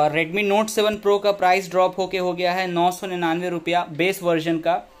 रेडमी नोट 7 प्रो का प्राइस ड्रॉप होके हो गया है 999 रुपया बेस वर्जन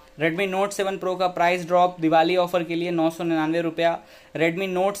का। रेडमी नोट 7 प्रो का प्राइस ड्रॉप दिवाली ऑफर के लिए 999 रुपया। रेडमी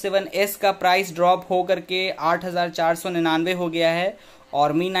नोट 7S का प्राइस ड्रॉप हो करके 8499 हो गया है।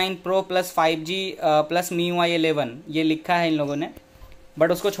 और Mi 9 Pro plus 5G plus MIUI 11 ये लिखा है इन लोगों ने,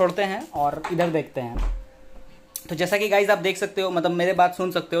 बट उसको छोड़ते हैं और इधर देखते हैं। तो जैसा कि गाइज आप देख सकते हो, मतलब मेरे बात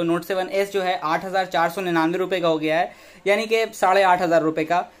सुन सकते हो, नोट 7S जो है 8499 रुपये का हो गया है, यानी कि 8500 रुपये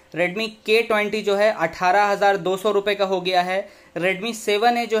का। रेडमी K20 जो है 18200 रुपये का हो गया है। रेडमी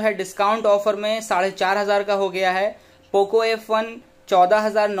 7A जो है डिस्काउंट ऑफर में 4500 का हो गया है। पोको F1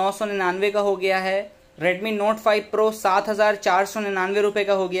 14999 का हो गया है। रेडमी नोट 5 प्रो 7499 रुपये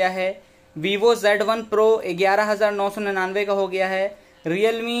का हो गया है। वीवो Z1 प्रो 11999 का हो गया है।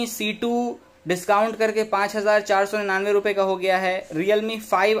 रियलमी C2 डिस्काउंट करके 5499 रुपये का हो गया है। रियलमी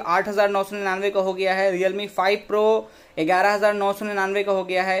 5 8999 का हो गया है। रियलमी 5 प्रो 11999 का हो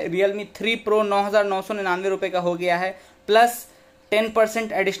गया है। रियलमी 3 प्रो 9999 रुपये का हो गया है, प्लस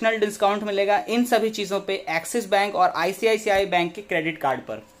 10% एडिशनल डिस्काउंट मिलेगा इन सभी चीज़ों पे एक्सिस बैंक और ICICI बैंक के क्रेडिट कार्ड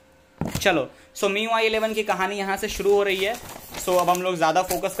पर। चलो सो MIUI 11 की कहानी यहाँ से शुरू हो रही है। सो अब हम लोग ज़्यादा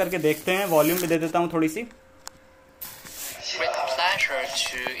फोकस करके देखते हैं, वॉल्यूम भी दे देता हूँ थोड़ी सी। With pleasure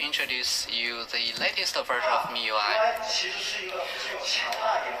to introduce you the latest version of MIUI.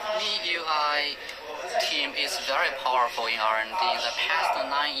 MIUI team is very powerful in R&D. In the past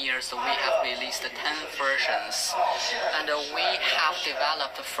 9 years, we have released 10 versions, and we have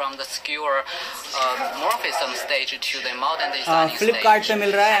developed from the skewer morphism stage to the modern design stage. Flipkart पे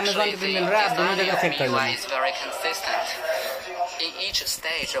मिल रहा है, Amazon पे भी मिल रहा है, आप दोनों जगह चेक कर लो। MIUI is very consistent. in each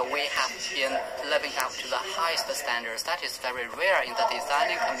stage, we have been living up to the highest standards. That is very rare in the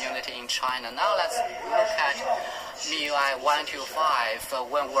designing community in China. Now let's look at MIUI 1 to 5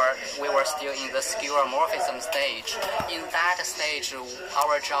 when we were still in the skeuomorphism stage. In that stage,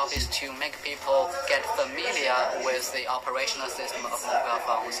 our job is to make people get familiar with the operational system of mobile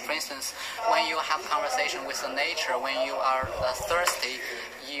phones. For instance, when you have conversation with the nature, when you are thirsty,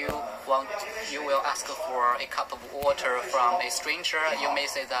 you will ask for a cup of water from a stranger. You may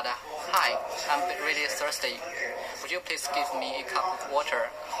say that, "Hi, I'm really thirsty. Would you please give me a cup of water?"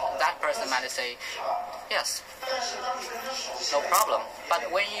 That person might say, "Yes, no problem."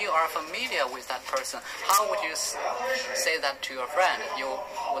 But when you are familiar with that person, how would you say that to your friend? You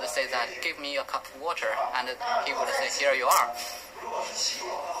would say that, "Give me a cup of water," and he would say, "Here you are."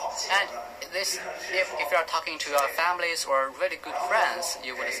 And this, if you are talking to your families or really good friends,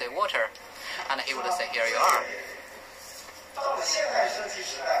 you would say water, and he would say, "Here you are."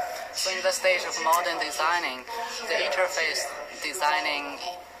 So in the stage of modern designing, the interface designing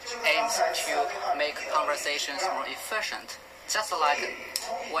aims to make conversations more efficient, just like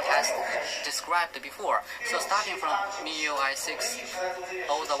what has described before. So starting from MIUI 6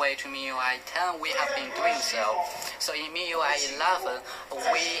 all the way to MIUI 10, we have been doing so. So in MIUI 11,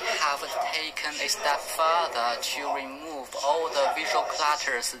 we have taken a step further to remove all the visual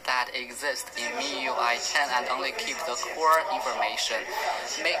clutters that exist in MIUI 10 and only keep the core information,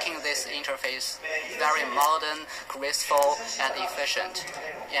 making this interface very modern, graceful, and efficient.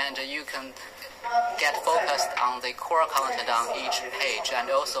 And you can get focused on the core content on each page,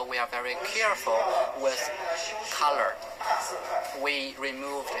 and also we are very careful with color. We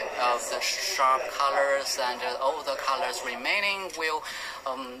removed the sharp colors, and all the colors remaining will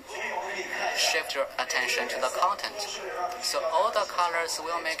shift your attention to the content. So all the colors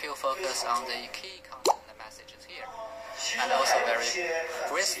will make you focus on the key content, the messages here, and also very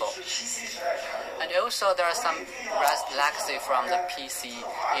graceful. And also there are some legacy from the PC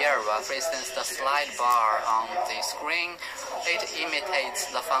era. For instance, the slide bar on the screen, it imitates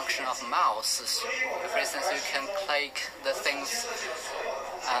the function of mouse. For instance, you can click the things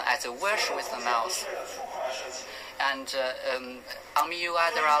as you wish with the mouse. And on MIUI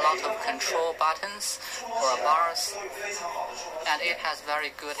there are a lot of control buttons or bars, and it has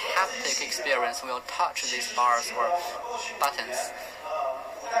very good haptic experience when you touch these bars or buttons.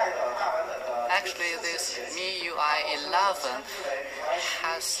 Actually, this MIUI 11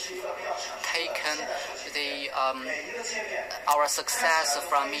 has taken the our success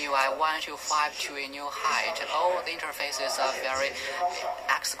from MIUI 1 to 5 to a new height. All the interfaces are very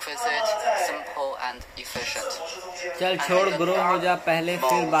exquisite, simple, and efficient. चल छोड़ bro, हो जा पहले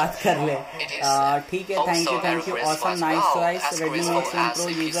फिर बात कर ले. ठीक है, thank you, awesome, nice choice. Redmi Note 7 Pro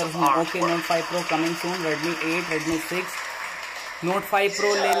user हूँ. Okay, Note 5 Pro coming soon. Redmi 8, Redmi 6, Note 5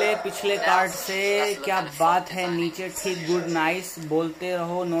 Pro ले ले पिछले कार्ड से. क्या बात है, नीचे ठीक, गुड, नाइस बोलते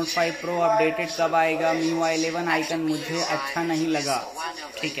रहो. Note 5 Pro अपडेटेड कब आएगा? MIUI 11 आइकन मुझे अच्छा नहीं लगा.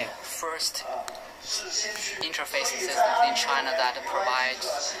 ठीक है. First interface system in China that provides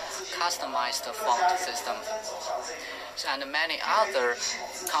customized font system, and many other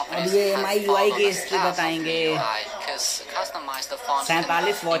companies ये MIUI की हिस्ट्री बताएंगे. because customized font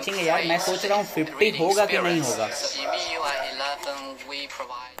 47 वॉचिंग है यार. मैं सोच रहा हूँ 50 होगा कि नहीं होगा. So in MIUI 11 we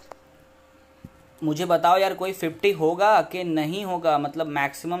provide. मुझे बताओ यार, कोई 50 होगा कि नहीं होगा? मतलब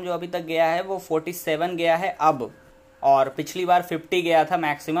मैक्सिमम जो अभी तक गया है वो 47 गया है अब, और पिछली बार 50 गया था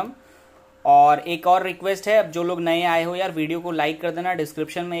मैक्सिमम. और एक और रिक्वेस्ट है, अब जो लोग नए आए हो यार, वीडियो को लाइक कर देना.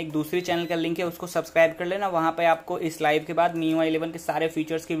 डिस्क्रिप्शन में एक दूसरी चैनल का लिंक है, उसको सब्सक्राइब कर लेना. वहां पे आपको इस लाइव के बाद MIUI 11 के सारे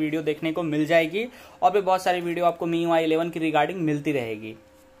फीचर्स की वीडियो देखने को मिल जाएगी, और भी बहुत सारी वीडियो आपको MIUI 11 की रिगार्डिंग मिलती रहेगी.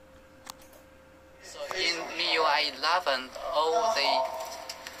 In MIUI 11, all the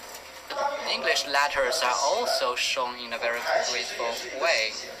English letters are also shown in a very graceful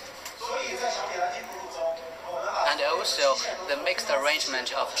way. And also the mixed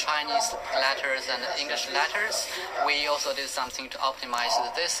arrangement of Chinese letters and English letters, we also did something to optimize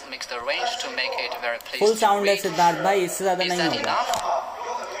this mixed arrange to make it very pleasing. Full sound है सिद्धार्थ भाई, इससे ज्यादा नहीं होगा.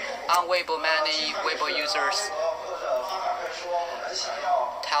 On Weibo, many Weibo users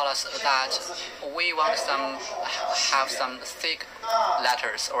tell us that we want have some thick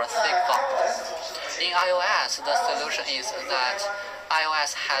letters or thick font. In iOS, the solution is that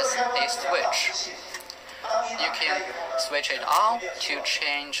iOS has a switch. You can switch it on to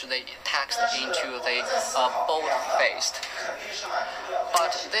change the text into the bold-faced.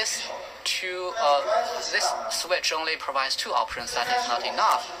 But this switch only provides 2 options. That is not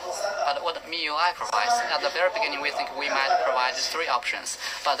enough. But what MIUI provides, at the very beginning we think we might provide 3 options,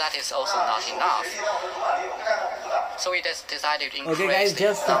 but that is also not enough. So we just decided to increase Okay guys,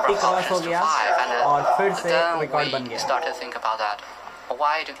 just the number 50 of cross हो options to गया 5, and और फिर से then record बन we गया। started to think about that.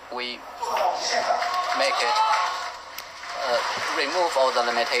 Why do we make it remove all the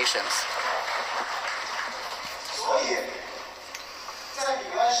limitations?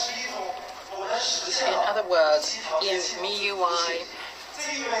 In other words, in MIUI,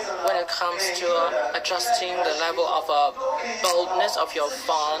 when it comes to adjusting the level of boldness of your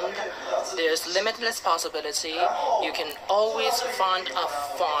font, there's limitless possibility. You can always find a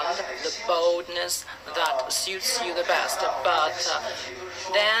font, the boldness that suits you the best. But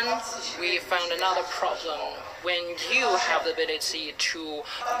then we found another problem. When you have the ability to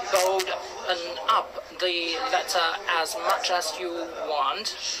bold up the letter as much as you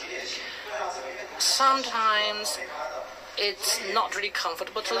want, sometimes it's not really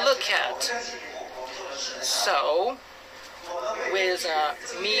comfortable to look at. So, with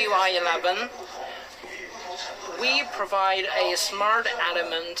MIUI 11, we provide a smart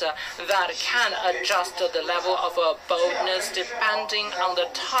element that can adjust the level of boldness depending on the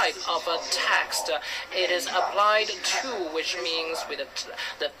type of text it is applied to, which means with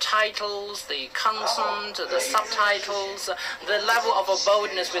the titles, the content, the subtitles, the level of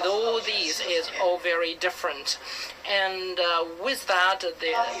boldness with all these is all very different. And with that,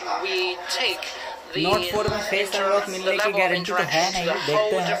 we take the note 4 में face unlock मिलने की guarantee तो है नहीं,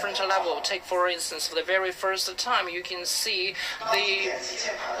 देखते हैं। different level. Take for instance, for the very first time, you can see the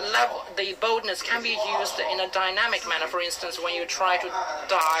level, the boldness can be used in a dynamic manner. For instance, when you try to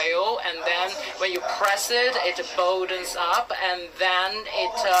dial, and then when you press it, it boldens up, and then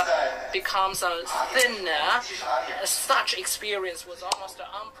it becomes thinner. Such experience was almost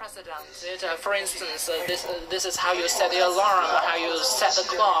unprecedented. For instance, this is how you set the alarm, how you set the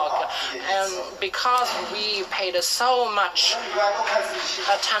clock, and because we paid so much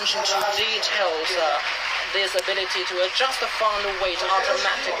attention to details, this ability to adjust the font weight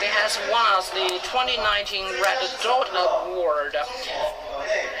automatically has won us the 2019 Red Dot Award.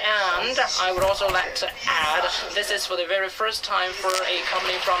 And I would also like to add, this is for the very first time for a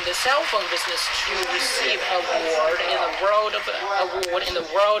company from the cell phone business to receive an award in the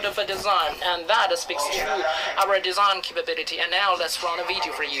world of design, and that speaks to our design capability. And now let's run a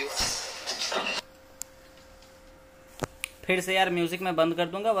video for you. फिर से यार music में बंद कर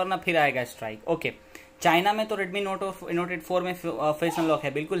दूंगा वरना फिर आएगा स्ट्राइक। ओके, चाइना में तो Redmi Note 4 में फेस अनलॉक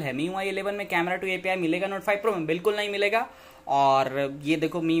है, बिल्कुल है। MIUI 11 में कैमरा टू API मिलेगा, Note 5 Pro में बिल्कुल नहीं मिलेगा। और ये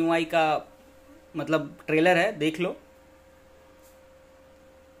देखो MIUI का मतलब ट्रेलर है, देख लो।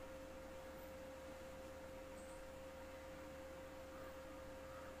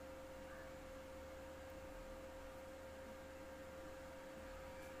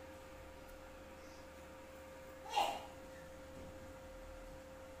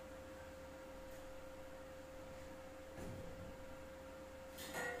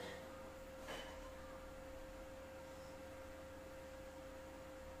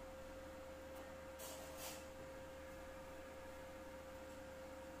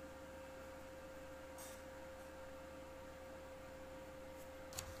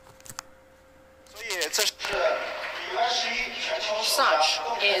 Such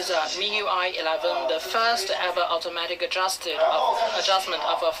is MIUI 11, the first ever automatic adjustment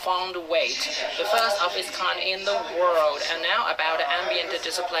of a font weight, the first of its kind in the world. And now about the ambient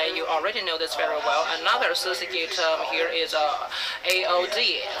display, you already know this very well. Another associate term here is AOD.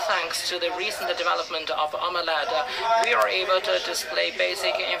 Thanks to the recent development of AMOLED, we are able to display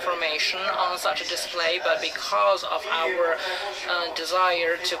basic information on such a display, but because of our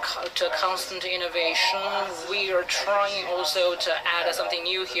desire to constant innovation, we are trying also to add something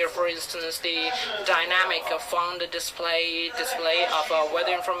new here. For instance, the dynamic font display of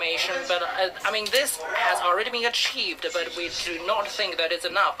weather information. But I mean, this has already been achieved, but we do not think that it's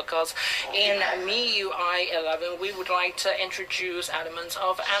enough, because in MIUI 11 we would like to introduce elements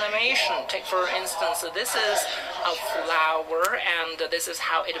of animation. Take for instance, this is a flower, and this is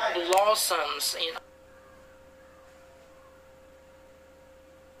how it blossoms in.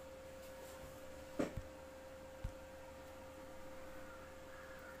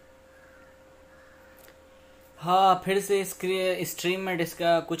 हाँ, फिर से stream में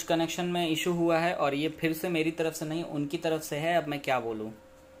कुछ connection में issue हुआ है, और ये फिर से मेरी तरफ से नहीं उनकी तरफ से है। अब मैं क्या बोलूं।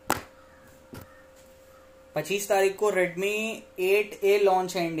 25 तारीख को Redmi 8A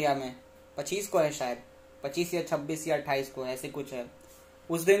लॉन्च है इंडिया में, 25 को है शायद, 25 या 26 या 28 को ऐसे कुछ है।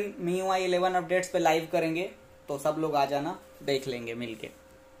 उस दिन MIUI 11 अपडेट्स पे लाइव करेंगे, तो सब लोग आ जाना, देख लेंगे मिलके,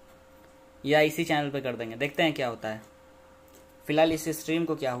 या इसी चैनल पे कर देंगे, देखते हैं क्या होता है। फिलहाल इस स्ट्रीम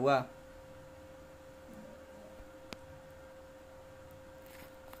को क्या हुआ।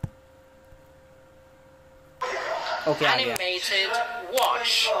 animated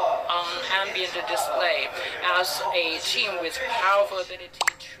watch on ambient display. As a team with powerful ability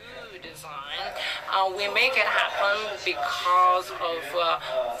to design, we make it happen because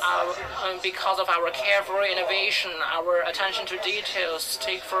of our careful innovation, our attention to details.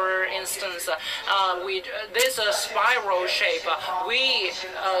 Take for instance, this spiral shape. We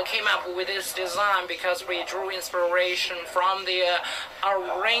came up with this design because we drew inspiration from the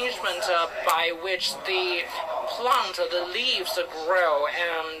arrangement by which the plant, the leaves grow,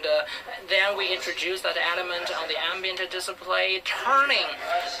 and then we introduced that element on the ambient display, turning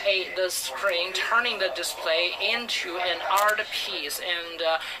the display into an art piece. And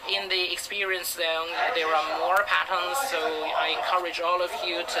in the experience then there are more patterns, so I encourage all of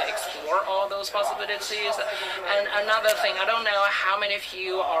you to explore all those possibilities. And another thing, I don't know how many of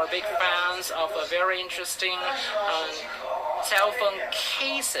you are big fans of a very interesting cell phone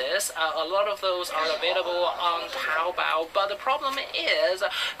cases. A lot of those are available on Taobao, but the problem is,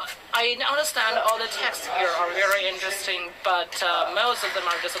 I understand all the text here are very interesting, but most of them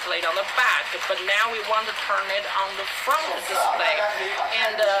are displayed on the back. But now we want to turn it on the front display,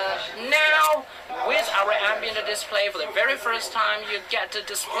 and now with our ambient display, for the very first time, you get to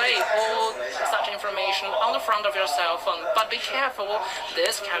display all such information on the front of your cell phone. But be careful,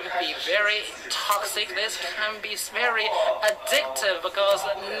 this can be very toxic, this can be very addictive, because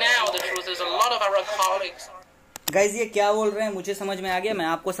now the truth is a lot of our colleagues. Guys ये क्या बोल रहे हैं मुझे समझ में आ गया, मैं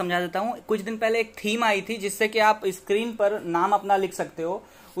आपको समझा देता हूँ। कुछ दिन पहले एक थीम आई थी जिससे कि आप स्क्रीन पर नाम अपना लिख सकते हो।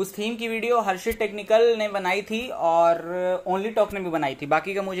 उस थीम की वीडियो हर्षित टेक्निकल ने बनाई थी और ओनली टॉक ने भी बनाई थी,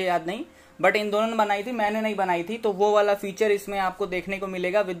 बाकी का मुझे याद नहीं, बट इन दोनों ने बनाई थी, मैंने नहीं बनाई थी। तो वो वाला फीचर इसमें आपको देखने को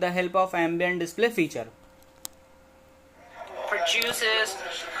मिलेगा with the help of ambient display feature. Produces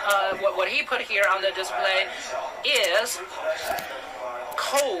what he put here on the display is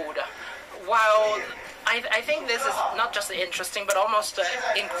code. While I think this is not just interesting, but almost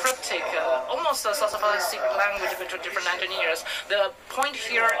encryptic, almost a sort of a secret language between different engineers. The point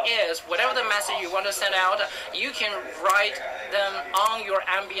here is, whatever the message you want to send out, you can write them on your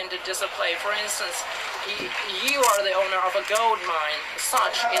ambient display. For instance, you are the owner of a gold mine.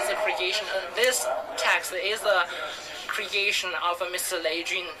 Such is the creation. This text is the creation of Mr. Lei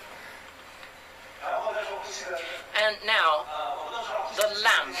Jun. And now, the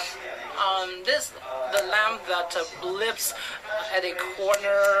lamp. The lamp that blips at the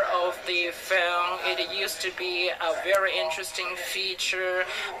corner of the phone. It used to be a very interesting feature,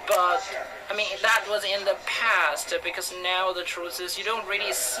 but I mean that was in the past, because now the truth is you don't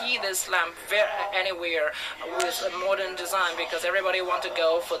really see this lamp anywhere with a modern design, because everybody wants to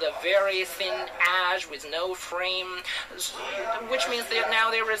go for the very thin edge with no frame, which means that now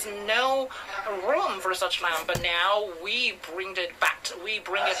there is no room for such lamp. But now we bring it back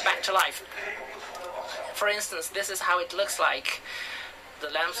to life. For instance, this is how it looks like. The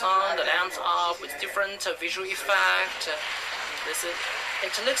lamps on, the lamps off, with different visual effect.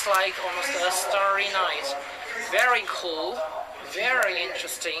 It looks like almost a starry night. Very cool, very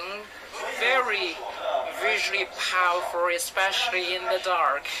interesting, very visually powerful, especially in the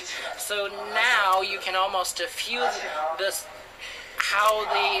dark. So now you can almost feel this, how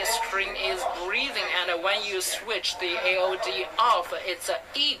the screen is breathing, and when you switch the AOD off, it's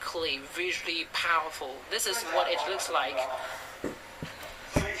equally visually powerful. This is what it looks like.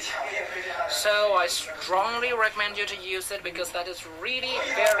 So I strongly recommend you to use it, because that is really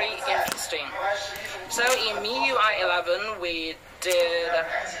very interesting. So in MIUI 11 we did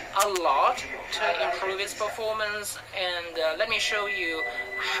a lot to improve its performance, and let me show you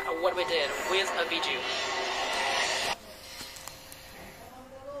what we did with a video.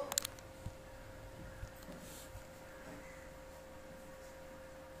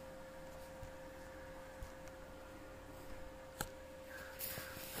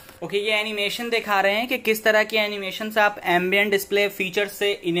 Okay, ये animation दिखा रहे हैं कि किस तरह की animation से आप एम्बिएंट डिस्प्ले फीचर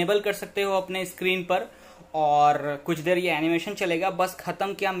से इनेबल कर सकते हो अपने स्क्रीन पर, और कुछ देर ये एनिमेशन चलेगा। बस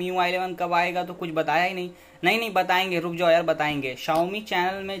खत्म किया। MIUI 11 कब आएगा तो कुछ बताया ही नहीं। नहीं बताएंगे, रुक जाओ यार, बताएंगे। Xiaomi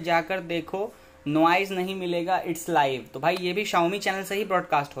चैनल में जाकर देखो, नॉइज नहीं मिलेगा, इट्स लाइव। तो भाई ये भी Xiaomi चैनल से ही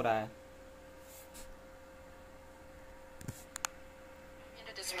ब्रॉडकास्ट हो रहा है।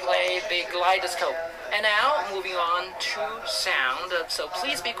 Display the kaleidoscope. And now moving on to sound. So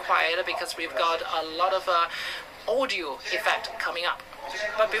please be quiet, because we've got a lot of audio effect coming up.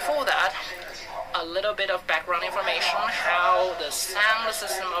 But before that, a little bit of background information, how the sound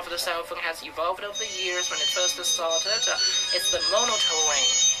system of the cell phone has evolved over the years. When it first started, it's the monotone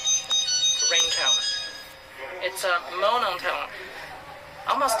ringtone. It's a monotone,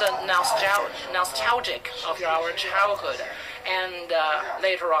 almost nostalgic of our childhood. And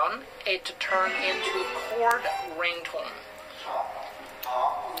later on, it to turn into chord ringtone.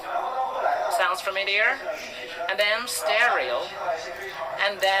 Sounds familiar? And then stereo,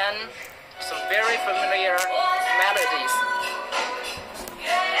 and then some very familiar melodies.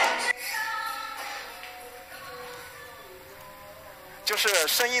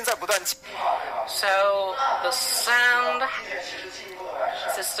 So the sound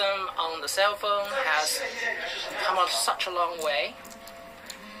system on the cell phone has come on such a long way,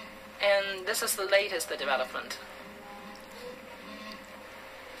 and this is the latest development.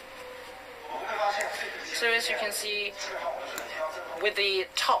 So as you can see, with the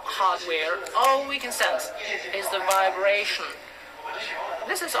top hardware, all we can sense is the vibration.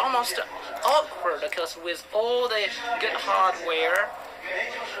 This is almost awkward because with all the good hardware,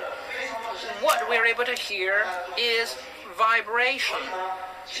 what we're able to hear is vibration.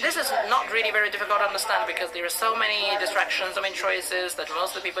 This is not really very difficult to understand because there are so many distractions, so many choices that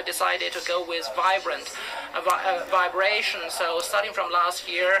most of the people decided to go with vibration. So starting from last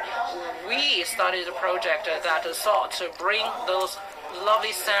year, we started a project that sought to bring those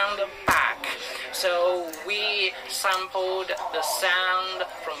lovely sound back. So we sampled the sound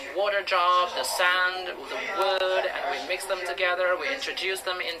from water drop, the sand, the wood, and we mixed them together. We introduced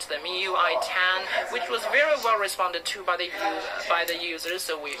them into the MIUI 10, which was very well responded to by the users.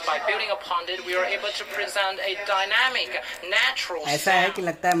 So by building upon it, we were able to present a dynamic, natural sound. ऐसा है कि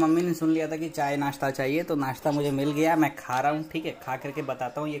लगता है mummy ने सुन लिया था कि चाय नाश्ता चाहिए, तो नाश्ता मुझे मिल गया, मैं खा रहा हूँ. ठीक है, खा करके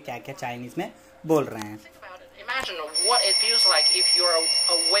बताता हूँ ये क्या क्या चाइनीज में बोल रहे हैं. Imagine what it feels like if you're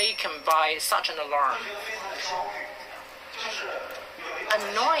awakened by such an alarm.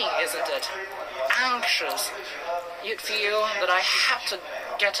 Annoying, isn't it? Anxious. You'd feel that I have to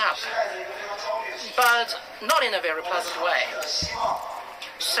get up, but not in a very pleasant way.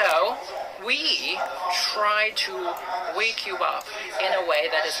 So we try to wake you up in a way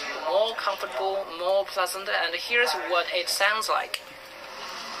that is more comfortable, more pleasant, and here's what it sounds like.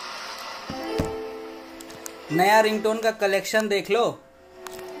 नया ringtone का collection देख लो.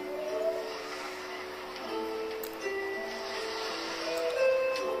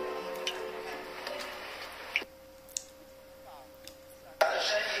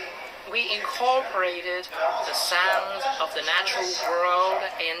 We incorporated the sounds of the natural world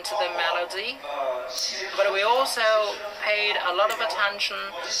into the melody, but we also paid a lot of attention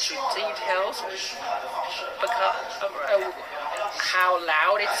to details, because how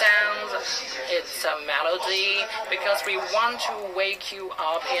loud it sounds, its a melody, because we want to wake you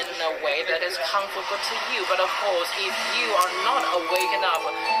up in a way that is comfortable to you. But of course, if you are not awakened up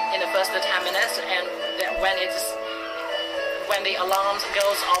in the first 10 minutes, and when the alarm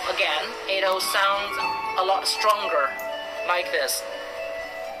goes off again, it'll sound a lot stronger, like this.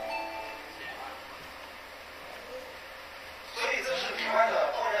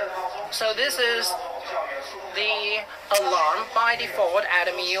 So this is the alarm by default at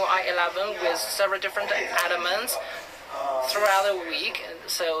MIUI 11 with several different elements throughout the week.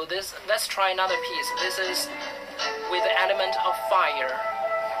 So let's try another piece. This is with the element of fire.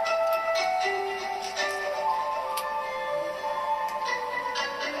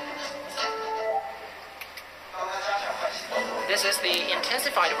 This is the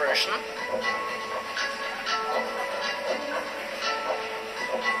intensified version.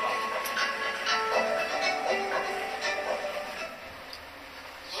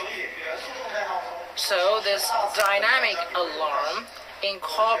 So this dynamic alarm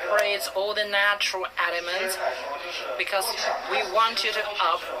incorporates all the natural elements because we want you to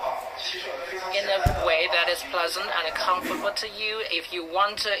up in a way that is pleasant and comfortable to you. If you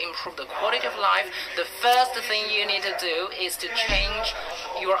want to improve the quality of life, the first thing you need to do is to change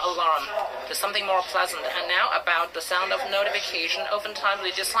your alarm to something more pleasant. And now about the sound of notification, oftentimes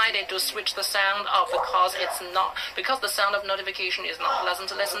we decided to switch the sound off because the sound of notification is not pleasant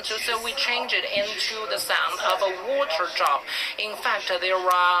to listen to, so we change it into the sound of a water drop. In fact, there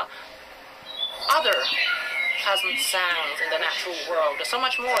are other pleasant sounds in the natural world, so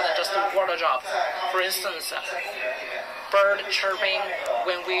much more than just a water drop. For instance, bird chirping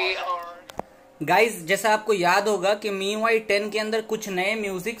when we are... guys, जैसा आपको याद होगा कि MIUI 10 के अंदर कुछ नए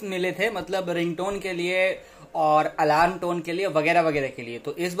music मिले थे, मतलब रिंगटोन के लिए और अलार्म टोन के लिए वगैरह वगैरह के लिए.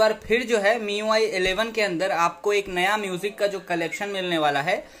 तो इस बार फिर जो है MIUI 11 के अंदर आपको एक नया म्यूजिक का जो कलेक्शन मिलने वाला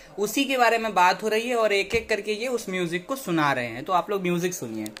है, उसी के बारे में बात हो रही है और एक एक करके ये उस म्यूजिक को सुना रहे हैं. तो आप लोग म्यूजिक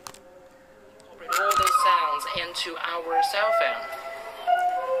सुनिए. All the sounds into our cell phone.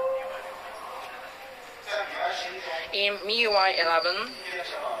 In MIUI 11,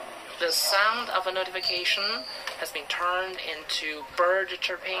 the sound of a notification has been turned into bird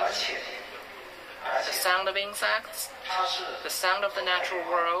chirping, the sound of insects, the sound of the natural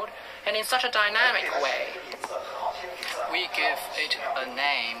world, And in such a dynamic way, We give it a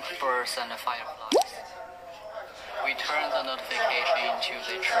name, birds and fireflies. We turn the notification into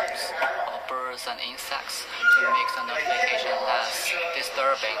the chirps of birds and insects to make the notification less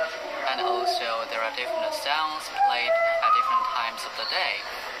disturbing. And also there are different sounds played at different times of the day.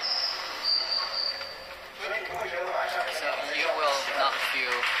 So you will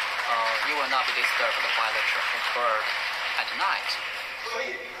not be disturbed by the chirp of bird at night.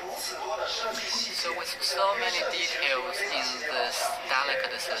 So with so many details in this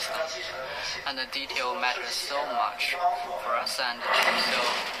delicate system, and the detail matters so much for us, and so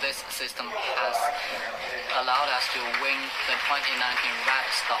this system has allowed us to win the 2019 Red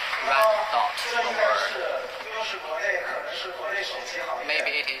Dot Award.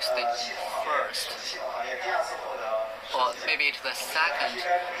 Maybe it is the first, or maybe it's the second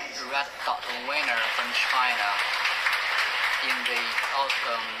Red Dot winner from China in the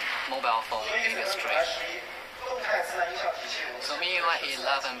mobile phone industry. So MIUI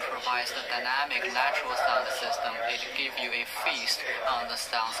 11 provides the dynamic natural sound system. It gives you a feast on the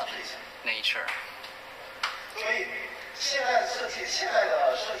sounds of nature.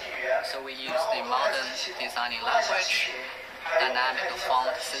 So we use the modern designing language, dynamic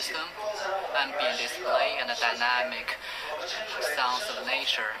font system, ambient display, and the dynamic sounds of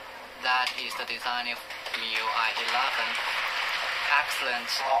nature. That is the design of MIUI 11. Excellent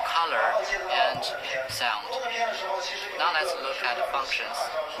color and sound. Now let's look at the functions.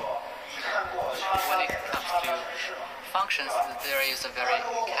 When it comes to functions, there is a very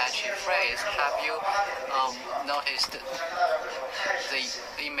catchy phrase. Have you noticed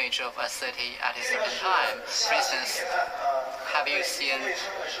the image of a city at a certain time? For instance, have you seen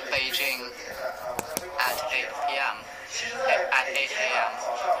Beijing at 8 p.m.? At 8 a.m.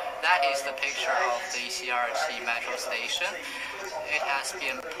 That is the picture of the CRT metro station. It has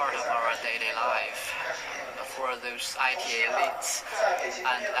been part of our daily life. For those IT elites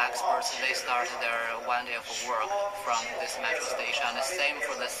and experts, they start their one day of work from this metro station. And the same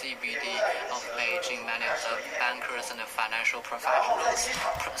for the CBD of Beijing. Many of the bankers and the financial professionals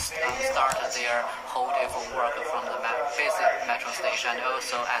start their whole day of work from the basic metro station. And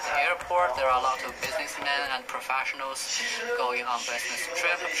also at the airport, there are a lot of businessmen and professionals going on business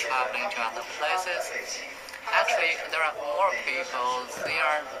trips, traveling to other places. Actually, there are more people. They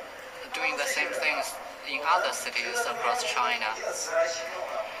are doing the same things in other cities across China.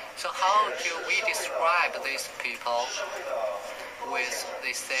 So how do we describe these people with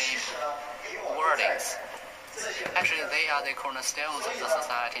the same wordings? Actually, they are the cornerstones of the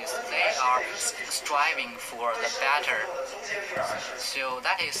societies. They are striving for the better. So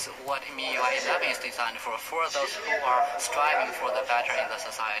that is what MIUI 11 is designed for those who are striving for the better in the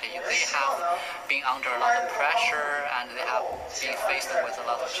society. They have been under a lot of pressure, and they have been faced with a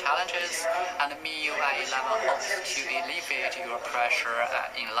lot of challenges, and MIUI 11 hopes to alleviate your pressure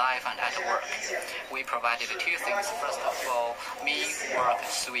in life and at work. We provided two things. First of all, Mi Work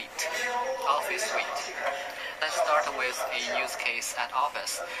Suite, Office Suite. Let's start with a use case at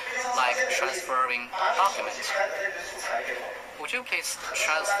office, like transferring documents. Would you please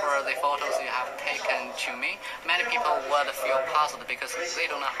transfer the photos you have taken to me? Many people would feel puzzled because they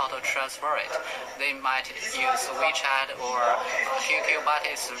don't know how to transfer it. They might use WeChat or QQ, but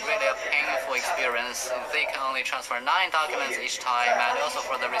it's really a painful experience. They can only transfer 9 documents each time, and also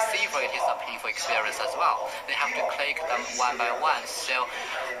for the receiver, it is a painful experience as well. They have to click them one by one. So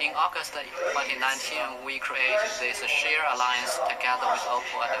in August 2019, we created this Share Alliance together with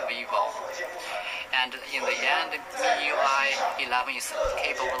Oppo and Vivo. And in the end, MIUI 11 is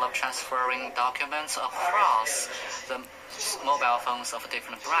capable of transferring documents across the mobile phones of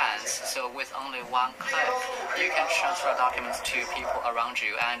different brands. So with only one click, you can transfer documents to people around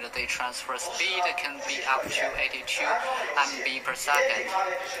you, and the transfer speed can be up to 82 MB per second.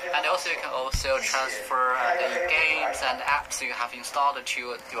 And also you can also transfer the games and apps you have installed to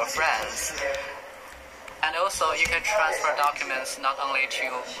your friends. And also, you can transfer documents not only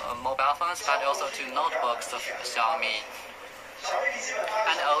to mobile phones, but also to notebooks of Xiaomi.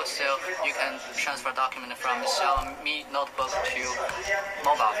 And also, you can transfer documents from Xiaomi notebook to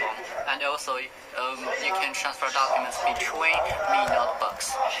mobile phone. And also, you can transfer documents between Mi notebooks.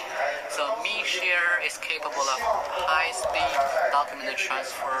 So Mi Share is capable of high-speed document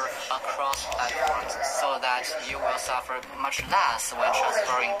transfer across platforms, so that you will suffer much less when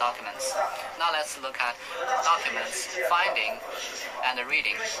transferring documents. Now let's look at documents, finding, and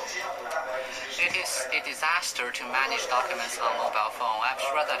reading. It is a disaster to manage documents on mobile phone. I'm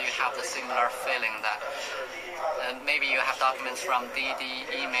sure that you have the similar feeling that maybe you have documents from DD,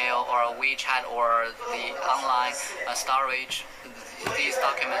 email, or WeChat, or the online storage. These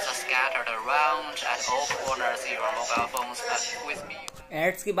documents are scattered around at all corners in your mobile phones with me.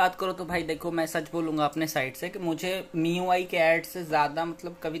 Ads की बात करो तो भाई देखो, मैं सच बोलूँगा अपने side से कि मुझे MIUI के एड्स से ज़्यादा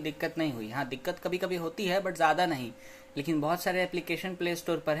मतलब कभी दिक्कत नहीं हुई। हाँ, दिक्कत कभी कभी होती है बट ज़्यादा नहीं। लेकिन बहुत सारे एप्लीकेशन प्ले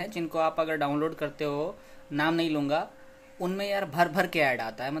स्टोर पर हैं जिनको आप अगर डाउनलोड करते हो, नाम नहीं लूँगा, उनमें यार भर भर के ऐड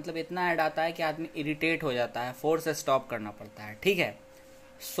आता है। मतलब इतना ऐड आता है कि आदमी इरिटेट हो जाता है, फोर्स से स्टॉप करना पड़ता है। ठीक है,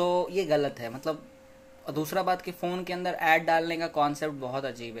 सो ये गलत है। मतलब दूसरा बात कि फ़ोन के अंदर ऐड डालने का कॉन्सेप्ट बहुत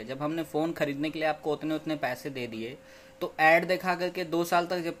अजीब है। जब हमने फ़ोन खरीदने के लिए आपको उतने उतने पैसे दे दिए, तो ऐड दिखा करके 2 साल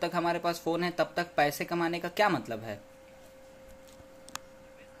तक, जब तक हमारे पास फ़ोन है तब तक पैसे कमाने का क्या मतलब है?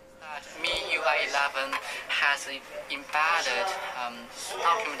 MIUI 11 has embedded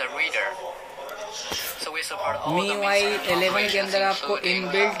document reader. So we support all the MIUI 11 के अंदर आपको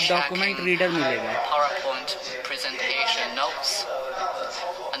इनबिल्ट डॉक्यूमेंट रीडर मिलेगा। PowerPoint presentation notes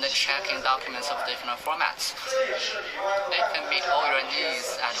and checking documents of different formats. It can meet all your needs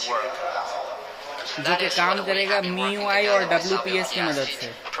at work. जो कि काम करेगा MIUI और WPS की मदद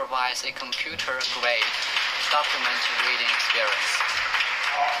से। Provides a computer-grade document reading experience.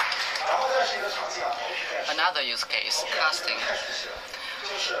 Another use case, casting.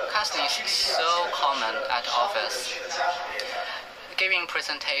 Casting is so common at office. Giving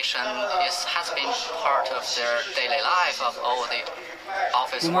presentation has been part of their daily life of all the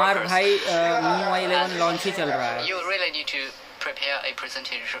office Kumar workers. भाई MIUI 11 launch ही चल रहा है। You really need to prepare a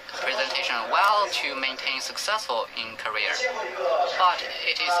presentation well to maintain successful in career. But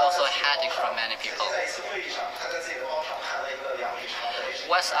it is also a headache for many people.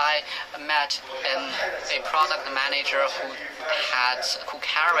 Once I met a product manager who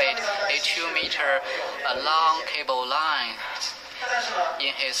carried a 2-meter long cable line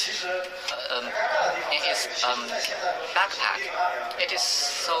in his backpack. It is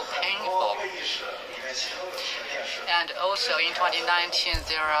so painful. And also in 2019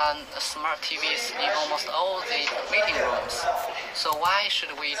 there are smart TVs in almost all the meeting rooms. So why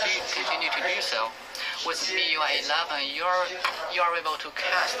should we continue to do so? With MIUI 11, you're able to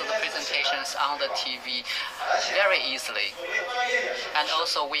cast the presentations on the TV very easily. And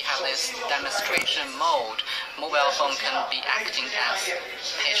also we have this demonstration mode. Mobile phone can be acting as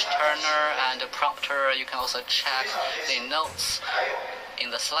page turner and prompter. You can also check the notes in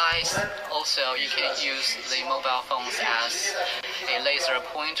the slides. Also, you can use the mobile phones as a laser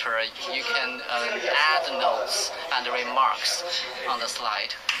pointer. You can add notes and remarks on the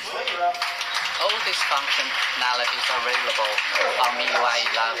slide. All these functionalities are available on MIUI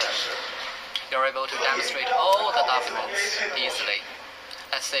 11. You're able to demonstrate all the documents easily.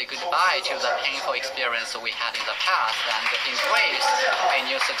 Let's say goodbye to the painful experience we had in the past and embrace a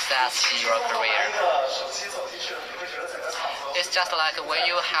new success in your career. It's just like when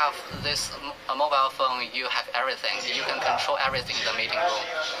you have this mobile phone, you have everything. You can control everything in the meeting room.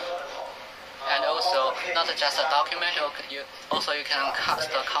 And also, not just a document, you can cast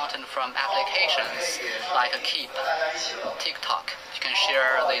the content from applications like Keep, TikTok. You can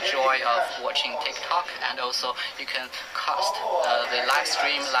share the joy of watching TikTok, and also you can cast the live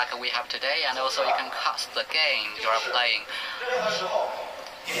stream like we have today, and also you can cast the game you are playing.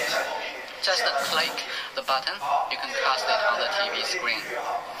 Just click the button, you can cast it on the TV screen.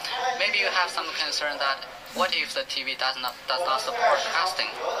 Maybe you have some concern that what if the TV does not support casting?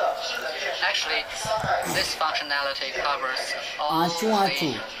 Actually, this functionality covers all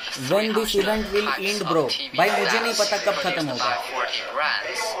the when this event will end, bro? भाई मुझे नहीं पता कब खत्म होगा। 40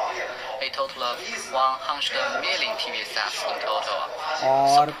 brands, a total of 100 million TV sets in total.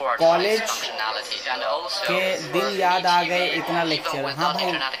 और college functionality and also के दिन याद आ गए इतना लेक्चर। हाँ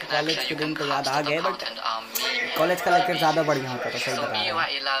भाई, कॉलेज के दिन तो याद आ गए, बट कॉलेज का लेक्चर ज़्यादा बढ़िया होता था, सही बता रहा हूँ। MIUI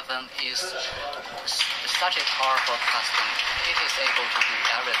 11 is such a powerful custom. It is able to do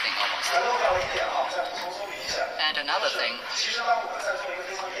everything almost. And another thing,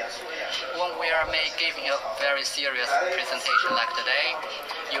 when we are giving a very serious presentation like today,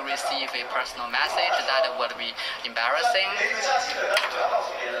 you receive a personal message that would be embarrassing.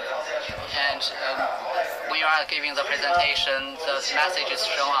 And when you are giving the presentation, the message is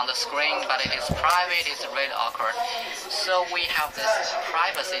shown on the screen, but it is private, it's really awkward. So we have this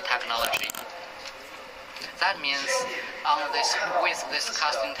privacy technology. That means with this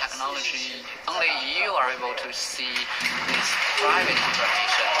casting technology, only you are able to see this private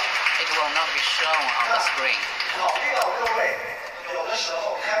information. It will not be shown on the screen.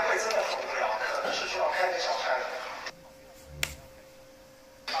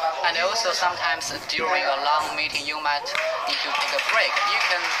 And also sometimes during a long meeting you might need to take a break. You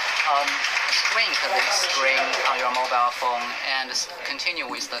can shrink the screen on your mobile phone and continue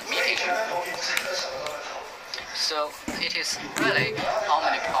with the meeting. So it is really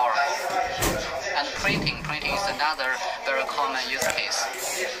omnipowerful. And printing is another very common use case.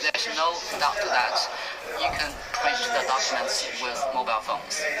 There's no doubt that you can print the documents with mobile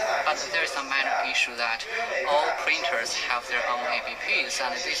phones. But there is a minor issue that all printers have their own apps,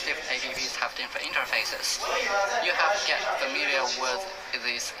 and these different apps have different interfaces. You have to get familiar with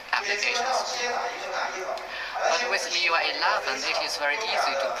these applications. But with MIUI 11, it is very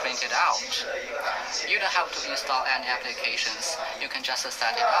easy to print it out. You don't have to install any applications. You can just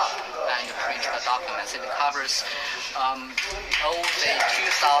set it up and print the documents. It covers all the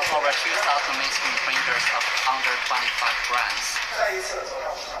over 2,000 mainstream printers of under 25 brands.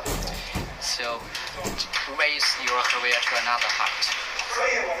 So raise your career to another height.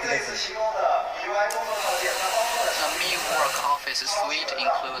 The MIUI Work Office suite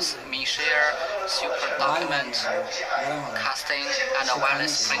includes MIShare, Super Document, casting, and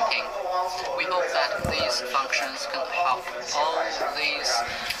wireless printing. We hope that these functions can help all these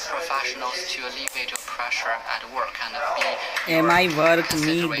professionals to alleviate your pressure at work and be MIUI Work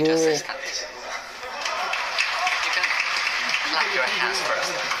Me great Go. assistant. You can clap your hands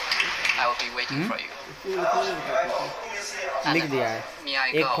first. I will be waiting for you. लिख दिया है,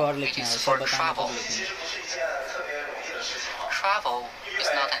 एक और लिखना है, सब बताना कब लिखना है. Travel is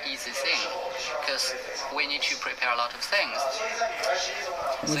not an easy thing because we need to prepare a lot of things.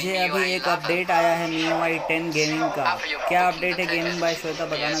 मुझे अभी एक अपडेट आया है MIUI 10 गेमिंग का. क्या अपडेट है गेमिंग बाय श्वेता,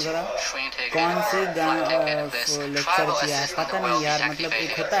 बताना जरा. कौन सी लेक्चर किया है पता नहीं यार. मतलब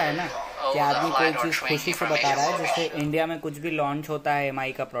एक होता है ना कि आदमी कोई चीज़ खुशी से बता रहा है. जैसे इंडिया में कुछ भी लॉन्च होता है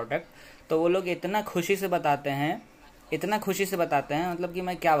MI का प्रोडक्ट, तो वो लोग इतना खुशी से बताते हैं, मतलब कि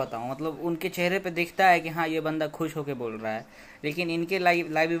मैं क्या बताऊं. मतलब उनके चेहरे पे दिखता है कि हाँ ये बंदा खुश होके बोल रहा है, लेकिन इनके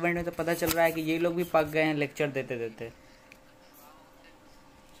लाइव इवेंट में तो पता चल रहा है कि ये लोग भी पक गए हैं लेक्चर देते देते.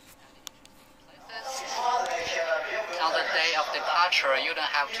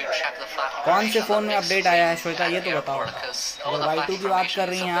 कौन से फ़ोन में अपडेट आया है श्वेता, ये तो बताओ. अगर Y2 की बात कर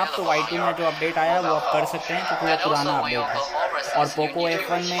रही हैं आप, तो Y2 में जो अपडेट आया है वो आप कर सकते हैं क्योंकि वो पुराना अपडेट है. और पोको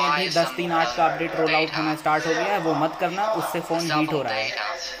F1 में भी 10.3.8 का अपडेट रोल आउट होना स्टार्ट हो गया है. वो मत करना, उससे फ़ोन हीट हो रहा है.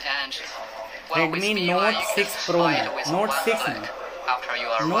 Redmi Note 6 Pro में, Note 6 में,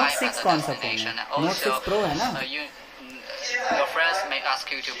 Note 6 कौन सा फ़ोन है? Note 6 Pro है ना. Your friends may ask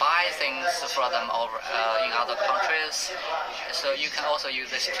you to buy things for them over in other countries, so you can also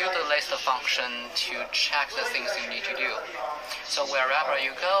use this to-do list function to check the things you need to do. So wherever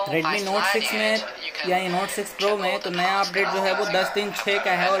you go, Redmi Note 6 में या ये Note 6 Pro में तो नया update जो है वो 10.3.6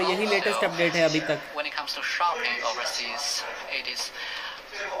 का है और यही लेटेस्ट अपडेट है अभी तक. When it comes to shopping overseas, it is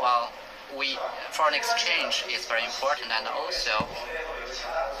foreign exchange is very important, and also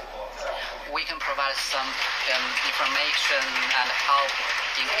we can provide some information and help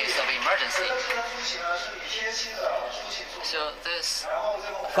in case of emergency. So this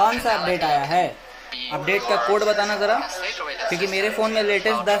कौन सा अपडेट आया है? Update का code बताना जरा, क्योंकि मेरे phone में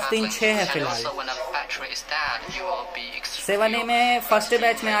लेटेस्ट 10.3.6 है फिलहाल. 7A में फर्स्ट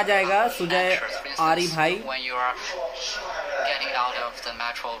बैच में आ जाएगा. सुजय आरी भाई. Getting out of the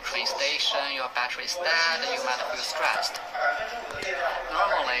metro train station, your battery is dead, you might feel stressed.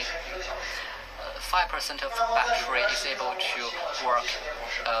 Normally, 5% of battery is able to work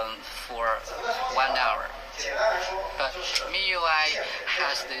for 1 hour. But MIUI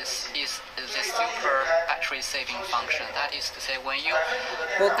has this super battery saving function. That is to say, when you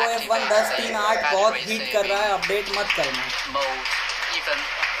Poco F1 10.3.8 बहुत heat कर रहा है, update मत करना. Mode, even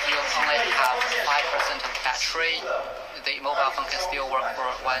you only have 5% of battery, the mobile phone can still work for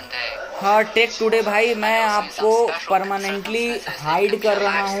 1 day. हाँ, take today भाई, मैं आपको परमानेंटली हाइड कर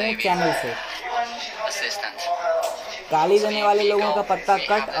रहा हूँ चैनल से. गाली देने वाले लोगों का पत्ता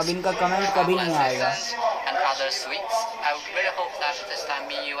कट. अब इनका कमेंट कभी नहीं आएगा. I really hope that this time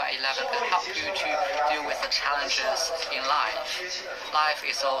MIUI 11 can help you to deal with the challenges in life. Life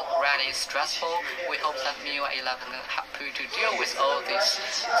is already stressful. We hope that MIUI 11 can help you to deal with all these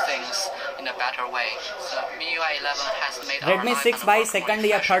things in a better way. So MIUI 11 has made Redmi 6 भाई second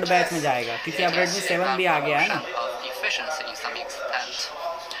या third batch में जाएगा, क्योंकि अब Redmi 7 भी आ गया है ना. Efficiency in some extent.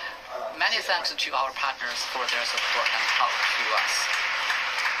 Many thanks to our partners for their support and help to us.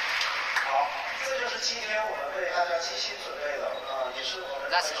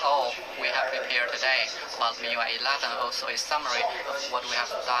 That's all we have prepared today. While MIUI 11 also a summary of what we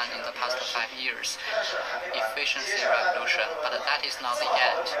have done in the past 5 years. Efficiency revolution, but that is not the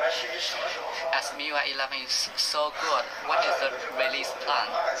end. As MIUI 11 is so good, what is the release plan?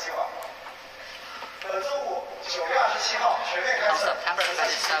 On September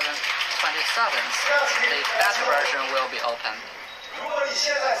 27th, the beta version will be open.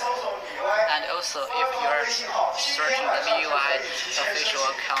 And also, if you're searching the MIUI official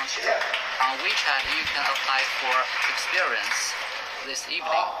account on WeChat, you can apply for experience this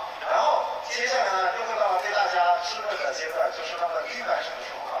evening. 然后接下来呢，又会到对大家质问的阶段，就是那么预版什么情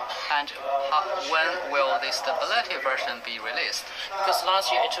况。 And when will the stability version be released? Because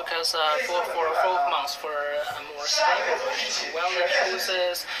last year it took us 4 months for a more stable version. Well, the truth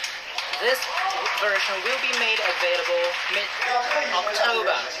is, this version will be made available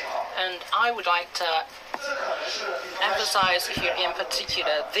mid-October, and I would like to emphasize here in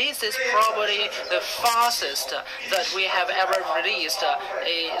particular, this is probably the fastest that we have ever released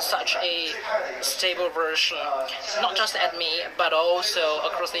such a stable version, not just at me, but also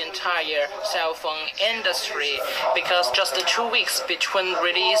across the entire cell phone industry, because just 2 weeks between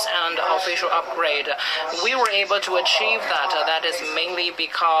release and official upgrade, we were able to achieve that. That is mainly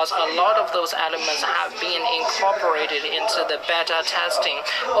because a lot of those elements have been incorporated into the beta testing,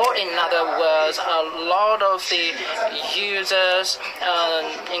 or in other words, a lot of the users,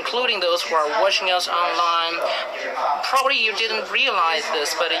 including those who are watching us online, probably you didn't realize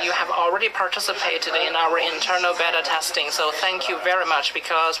this, but you have already participated in our internal beta testing. So thank you very much,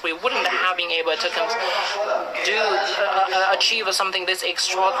 because we wouldn't have been able to achieve something this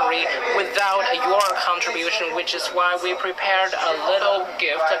extraordinary without your contribution, which is why we prepared a little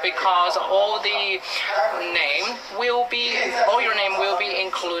gift, because all your name will be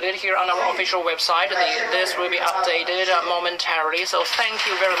included here on our official website. This will be updated momentarily, so thank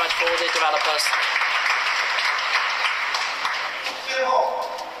you very much for the developers.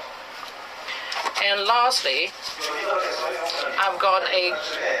 And lastly, I've got a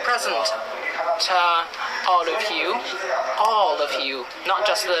present to all of you, not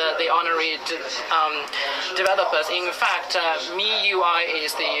just the honorary developers. In fact, MIUI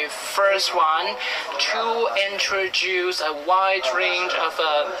is the first one to introduce a wide range of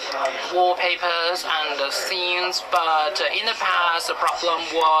wallpapers and themes, but in the past the problem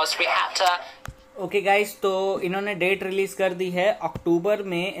was we had to okay guys, तो इन्होंने date release कर दी है, अक्टूबर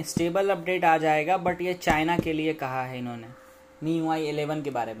में stable update आ जाएगा, but ये China के लिए कहा है इन्होंने MIUI 11 के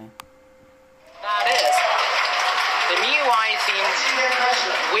बारे में. That is, the MIUI theme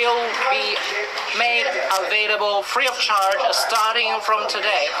will be made available free of charge starting from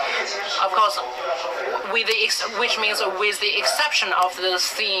today. Of course, which means with the exception of the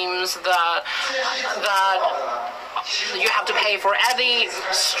themes that you have to pay for any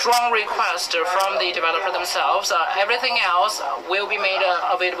strong request from the developer themselves. Everything else will be made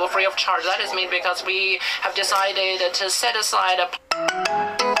available free of charge. That is made because we have decided to set aside a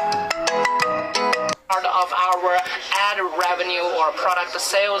part of our ad revenue or product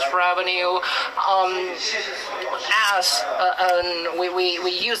sales revenue as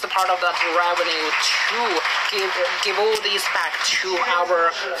we use the part of that revenue to give all these back to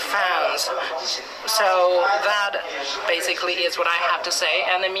our fans. So that basically is what I have to say,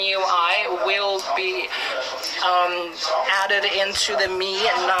 and the MIUI will be added into the Mi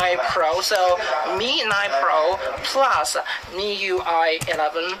 9 Pro. So Mi 9 Pro plus MIUI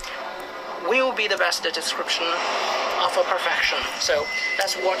 11 will be the best description of a perfection. So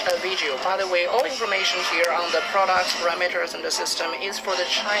let's watch a video. By the way, all information here on the products, parameters, and the system is for the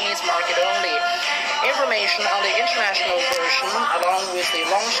Chinese market only. Information on the international version, along with the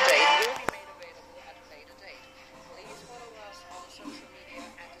launch date, will be made available at a later date. Please follow us on social media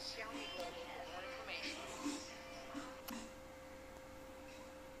at Xiaomi Global for more information.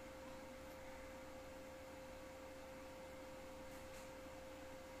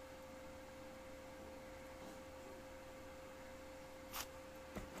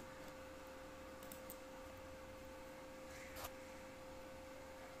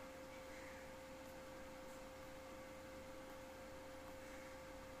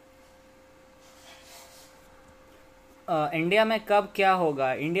 India में कब क्या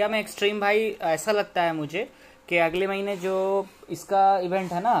होगा? India में extreme भाई ऐसा लगता है मुझे कि अगले महीने जो इसका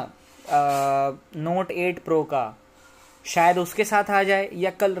इवेंट है ना नोट 8 प्रो का, शायद उसके साथ आ जाए,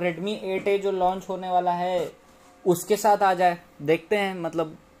 या कल रेडमी 8A जो लॉन्च होने वाला है उसके साथ आ जाए. देखते हैं,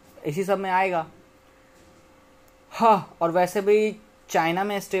 मतलब इसी सब में आएगा. हाँ, और वैसे भी चाइना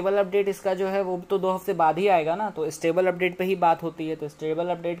में स्टेबल अपडेट इसका जो है वो तो 2 हफ्ते बाद ही आएगा ना, तो स्टेबल अपडेट पे ही बात होती है. तो स्टेबल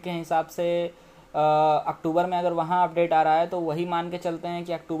अपडेट के हिसाब से अक्टूबर में अगर वहाँ अपडेट आ रहा है तो वही मान के चलते हैं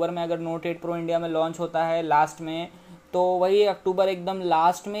कि अक्टूबर में अगर नोट 8 प्रो इंडिया में लॉन्च होता है लास्ट में, तो वही अक्टूबर एकदम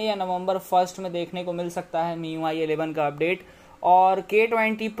लास्ट में या नवंबर 1 में देखने को मिल सकता है MIUI 11 का अपडेट. और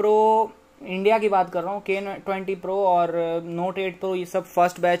K20 प्रो इंडिया की बात कर रहा हूँ, K20 प्रो और नोट 8 प्रो ये सब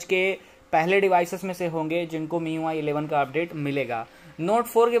फर्स्ट बैच के पहले डिवाइसेस में से होंगे जिनको MIUI 11 का अपडेट मिलेगा. नोट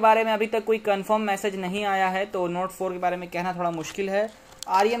 4 के बारे में अभी तक कोई कंफर्म मैसेज नहीं आया है, तो नोट 4 के बारे में कहना थोड़ा मुश्किल है।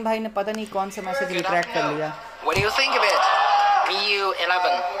 आर्यन भाई ने पता नहीं कौन सा मैसेज रिट्रैक्ट कर लिया। What do you think of it? MIUI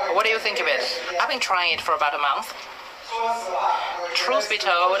 11. What do you think of it? I've been trying it for about a month. Truth be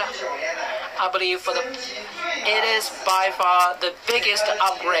told, I believe it is by far the biggest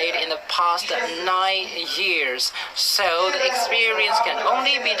upgrade in the past 9 years. So the experience can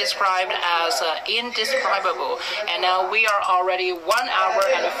only be described as indescribable. And now we are already 1 hour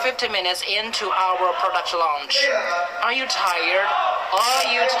and 50 minutes into our product launch. Are you tired? Are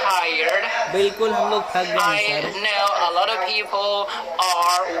you tired? बिल्कुल हम लोग थक गए हैं sir. I know a lot of people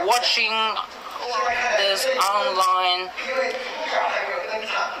are watching this online,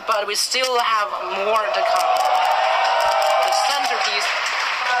 but we still have more to come. The centerpiece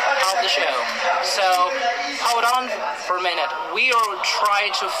of the show. So hold on for a minute. We will try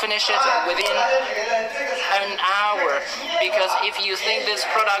to finish it within an hour, because if you think this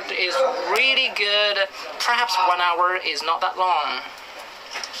product is really good, perhaps 1 hour is not that long.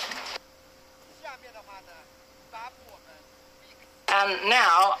 And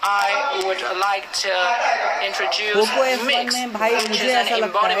now I would like to introduce Poco F1 Mix, में भाई which मुझे is an ऐसा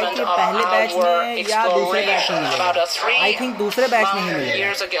लगता है embodiment कि of पहले batch our में या दूसरे बैच में exploration. मिलेगा। About I think दूसरे बैच में ही 3 मिलेगा।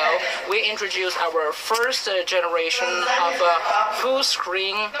 years ago, we introduced our first generation of a full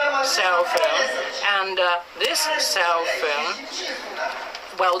screen cell phone, and this cell phone.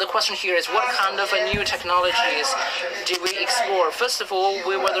 Well, the question here is, what kind of new technologies do we explore? First of all,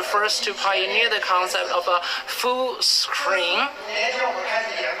 we were the first to pioneer the concept of a full screen.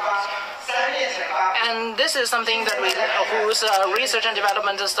 And this is something that whose research and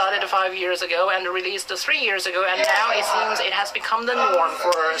development started 5 years ago and released 3 years ago, and now it seems it has become the norm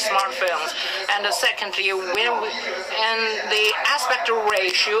for smartphones. And secondly, and the aspect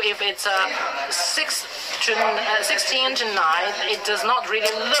ratio, if it's 16 to 9, it does not really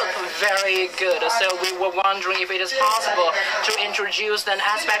look very good. So we were wondering if it is possible to introduce an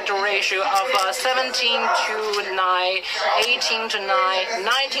aspect ratio of 17 to 9, 18 to 9,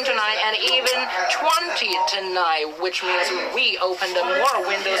 19 to 9, and even 20 to 9, which means we opened more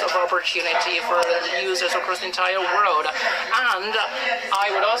windows of opportunity for users across the entire world. And I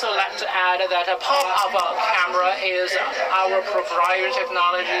would also like to add that a pop-up camera is our proprietary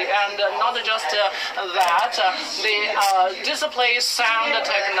technology, and not just that, the display sound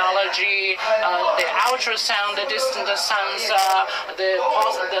technology, the ultrasound distant sensor,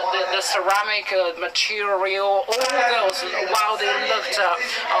 the ceramic material, all those, while they looked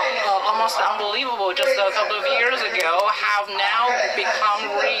almost unbelievable just a couple of years ago, have now become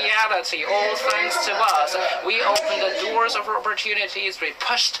reality, all thanks to us. We opened the doors of opportunities.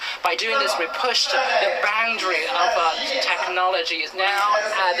 By doing this, we pushed the boundary of technologies. Now,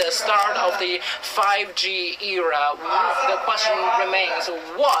 at the start of the 5G era, the question remains,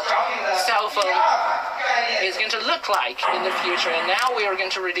 what cell phone is going to look like in the future? And now we are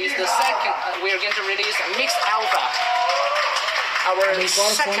going to release Mix Alpha, our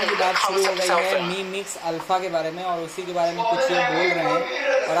second concept cell phone. Me mix alpha के बारे में, और उसी के बारे में कुछ ये बोल रहे हैं,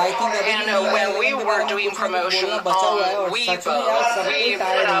 और I think And when we were doing promotion on Weibo, we put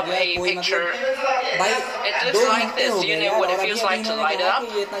up a picture. It looks like this. You know what it feels like to light up?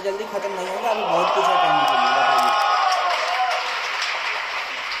 ये इतना जल्दी खत्म नहीं होगा, अभी बहुत कुछ है कहने के लिए। बताइए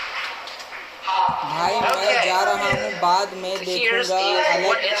भाई, मैं जा रहा हूँ, बाद में देखूंगा,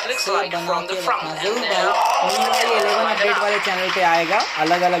 अलग से बना के रखना जरूर भाई। MIUI 11 अपडेट वाले चैनल पे आएगा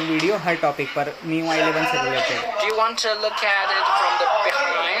अलग अलग वीडियो हर टॉपिक पर MIUI 11 से related. Do you want to look at it from the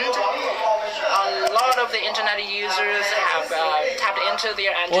behind? A lot of the internet users have tapped into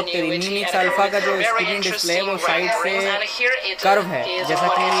their ingenuity mix and alpha का जो very screen display है वो interesting side renderings, and here से it curve है, is जैसा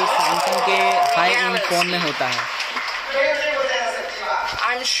what कि it is. Samsung के high and phone में होता है।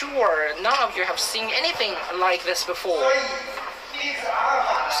 I'm sure none of you have seen anything like this before.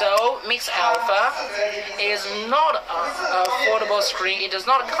 So, Mix Alpha is not a foldable screen. It does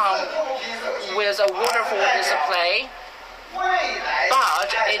not come with a waterfall display,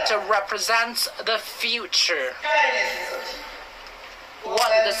 but it represents the future.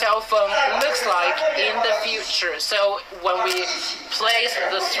 What the cell phone looks like in the future. So when we place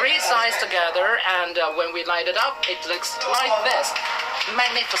the 3 sides together and when we light it up, it looks like this.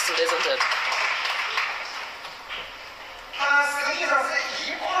 Magnificent, isn't it?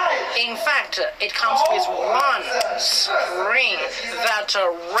 In fact, it comes with one screen that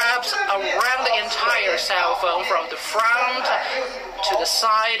wraps around the entire cell phone from the front to the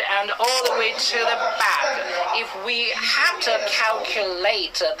side and all the way to the back. If we have to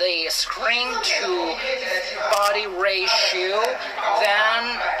calculate the screen to body ratio,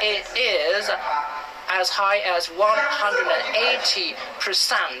 then it is as high as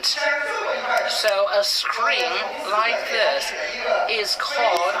 180%. So a screen like this is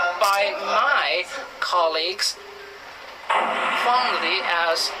called by my colleagues fondly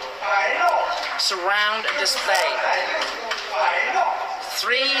as surround display.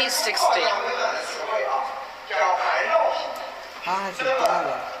 360.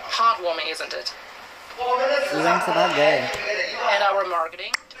 Heartwarming, isn't it? And our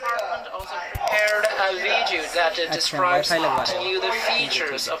marketing department also prepared a video that describes to you the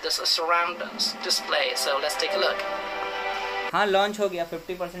features of this surround display. So let's take a look. हाँ launch हो गया,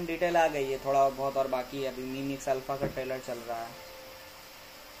 50% detail आ गई है, थोड़ा बहुत और बाकी है, अभी MIUI अल्फा का ट्रेलर चल रहा है।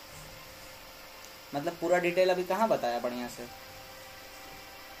 मतलब पूरा डिटेल अभी कहाँ बताया बढ़िया से,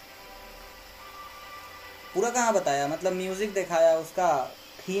 पूरा कहाँ बताया, मतलब म्यूजिक दिखाया, उसका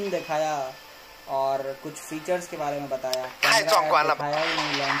थीम दिखाया और कुछ फीचर्स के बारे में बताया, दिखाया ही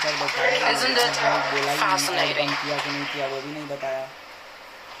नहीं, लॉन्चर बताया, बोला ही नहीं, किया कि नहीं किया वो भी नहीं बताया।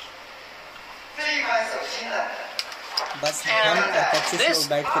 बस हम 25 लोग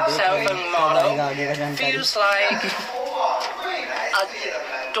बैठ के देख रहे हैं, कब आएगा आगे का जानकारी। Feels like a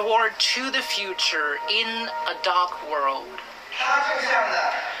door to the future in a dark world.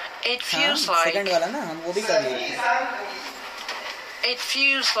 It feels like second वाला ना हम वो भी कर लिए। It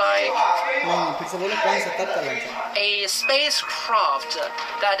feels like नहीं फिर से बोलो कौन सा कब का लॉन्च है? A spacecraft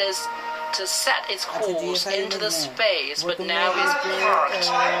that is to set its course into the space, but now is parked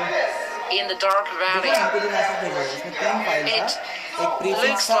in the dark valley. It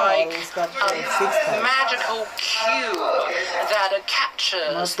looks like a magical cube that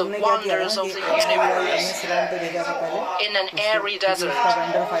captures the wonders of the universe in an airy desert.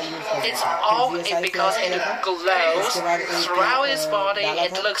 It's all because it glows throughout its body.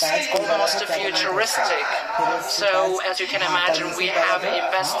 It looks almost futuristic. So as you can imagine, we have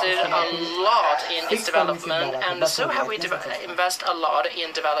invested a lot in its development, and so have we invested a lot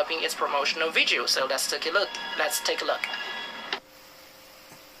in developing its promotional video. So let's take a look.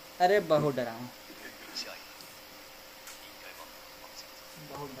 अरे बहुत डरावना,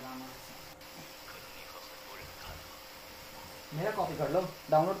 बहुत डरावना। मेरा copy कर लो,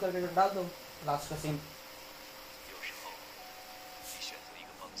 download करके डाल दो लास्ट का सीन।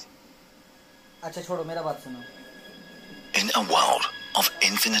 अच्छा छोड़ो, मेरा बात सुनो। In a world of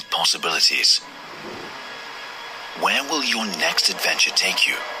infinite possibilities, where will your next adventure take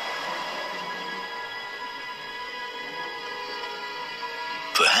you?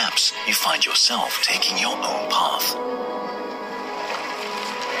 Perhaps you find yourself taking your own path.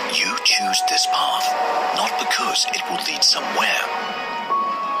 You choose this path, not because it will lead somewhere,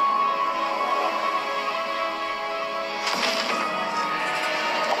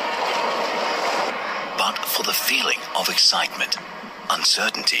 but for the feeling of excitement,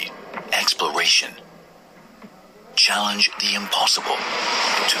 uncertainty, exploration. Challenge the impossible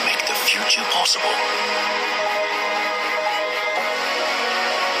to make the future possible.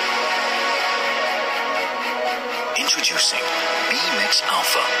 Introducing B-Mix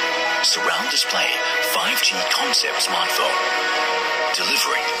Alpha, surround display 5G concept smartphone,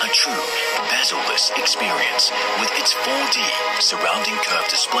 delivering a true bezel-less experience with its 4D surrounding curved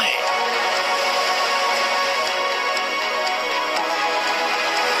display.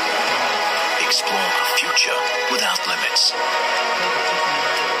 Explore a future without limits.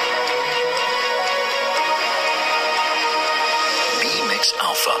 B-Mix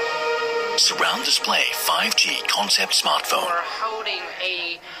Alpha, surround display 5G concept smartphone. You are holding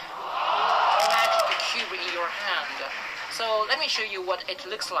a magic cube in your hand. So let me show you what it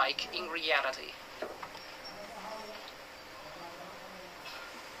looks like in reality.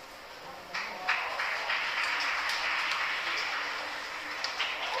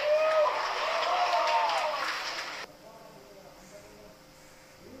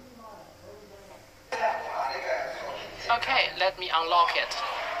 Okay, let me unlock it.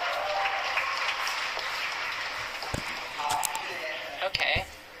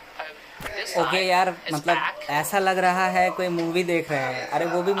 Okay यार, मतलब ऐसा लग रहा है कोई movie देख रहे हैं। अरे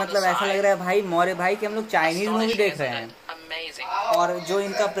वो भी मतलब ऐसा लग रहा है भाई मौर्य भाई कि हम लोग चाइनीज मूवी देख रहे हैं। और जो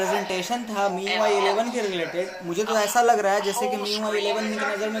इनका प्रेजेंटेशन था MIUI 11 के रिलेटेड, मुझे तो ऐसा लग रहा है जैसे कि MIUI 11 की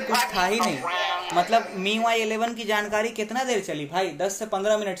नज़र में कुछ था ही नहीं। मतलब MIUI 11 की जानकारी कितना देर चली भाई, 10 से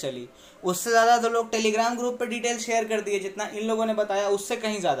 15 मिनट चली। उससे ज़्यादा तो लोग टेलीग्राम ग्रुप पे डिटेल शेयर कर दिए, जितना इन लोगों ने बताया उससे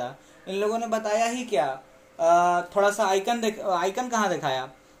कहीं ज़्यादा। इन लोगों ने बताया ही क्या, थोड़ा सा आइकन कहाँ दिखाया,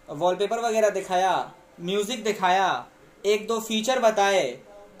 वॉलपेपर वगैरह दिखाया, म्यूजिक दिखाया, एक दो फीचर बताए,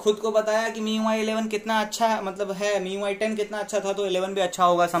 खुद को बताया कि MIUI 11 कितना अच्छा मतलब है, MIUI 10 कितना अच्छा था तो 11 भी अच्छा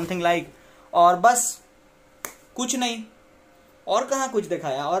होगा, समथिंग लाइक। और बस कुछ नहीं, और कहाँ कुछ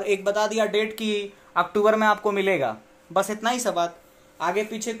दिखाया। और एक बता दिया डेट की अक्टूबर में आपको मिलेगा। बस इतना ही सा बात, आगे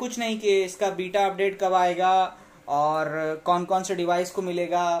पीछे कुछ नहीं कि इसका बीटा अपडेट कब आएगा और कौन कौन से डिवाइस को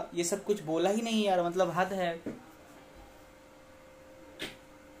मिलेगा, ये सब कुछ बोला ही नहीं यार, मतलब हद है।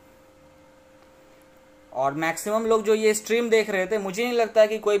 और मैक्सिमम लोग जो ये स्ट्रीम देख रहे थे, मुझे नहीं लगता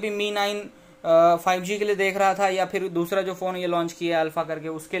कि कोई भी मी 9 5G के लिए देख रहा था, या फिर दूसरा जो फ़ोन ये लॉन्च किया अल्फा करके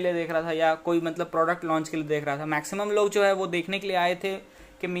उसके लिए देख रहा था, या कोई मतलब प्रोडक्ट लॉन्च के लिए देख रहा था। मैक्सिमम लोग जो है वो देखने के लिए आए थे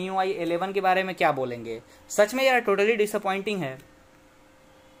कि MIUI 11 के बारे में क्या बोलेंगे। सच में यार टोटली डिसअपॉइंटिंग है।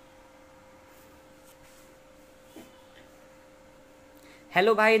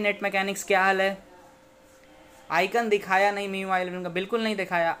 हेलो भाई नेट मैकेनिक्स, क्या हाल है? आइकन दिखाया नहीं MIUI 11 का, बिल्कुल नहीं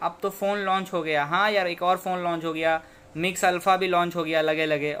दिखाया। अब तो फ़ोन लॉन्च हो गया। हाँ यार, एक और फ़ोन लॉन्च हो गया, मिक्स अल्फ़ा भी लॉन्च हो गया लगे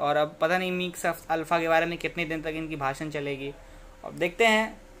लगे। और अब पता नहीं मिक्स अल्फ़ा के बारे में कितने दिन तक इनकी भाषण चलेगी। अब देखते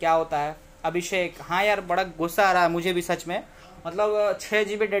हैं क्या होता है। अभिषेक, हाँ यार बड़ा गुस्सा आ रहा है मुझे भी सच में। मतलब 6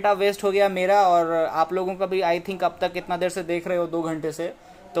 GB डेटा वेस्ट हो गया मेरा, और आप लोगों का भी आई थिंक अब तक इतना देर से देख रहे हो 2 घंटे से,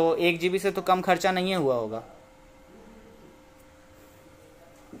 तो 1 GB से तो कम खर्चा नहीं हुआ होगा।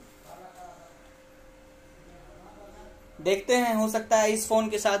 देखते हैं, हो सकता है इस फ़ोन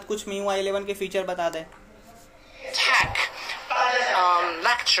के साथ कुछ MIUI 11 के फीचर बता दें। Tech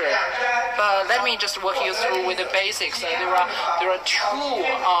lecture, but let me just walk you through with the basics. There are two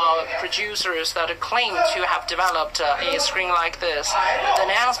producers that claim to have developed a screen like this. The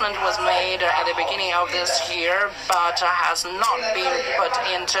announcement was made at the beginning of this year, but has not been put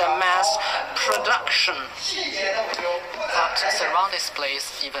into mass production. But surround display is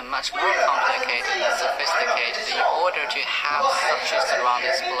even much more complicated and sophisticated. In order to have such a surround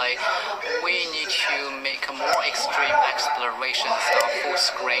display, we need to make more extreme explorations of full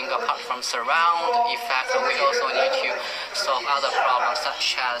screen. Apart from surround effect, we also need to solve other problems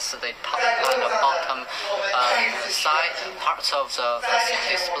such as the top and the bottom side parts of the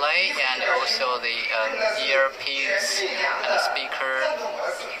display, and also the earpiece and the speaker.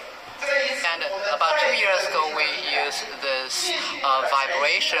 And about 2 years ago, we used this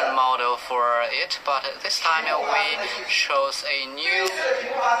vibration model for it, but this time we chose a new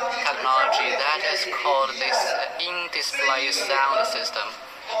technology that is called this in-display sound system.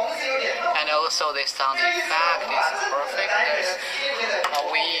 And also the sound effect is perfect.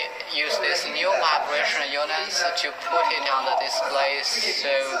 We use this new vibration units to put it on the display,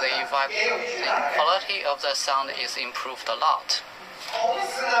 so the quality of the sound is improved a lot.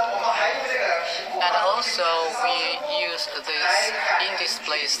 And also we use this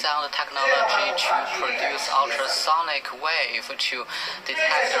in-display sound technology to produce ultrasonic wave to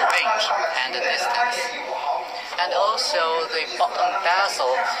detect the range and the distance. And also the bottom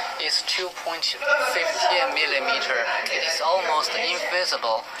bezel is 2.15 millimeter. It is almost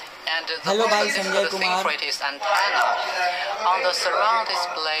invisible. And the Hello, most difficult thing for it is antenna. On the surround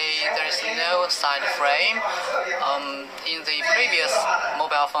display, there is no side frame. In the previous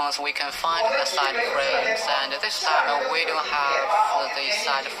mobile phones, we can find the side frames, and this time we don't have the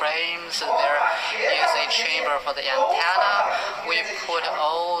side frames. There is a chamber for the antenna. We put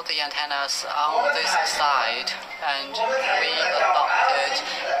all the antennas on this side, and we adopted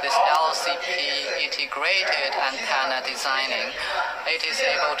this LCP integrated antenna designing. It is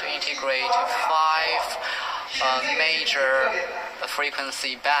able to integrate 5 major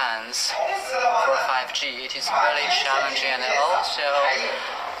frequency bands for 5G. It is really challenging, and also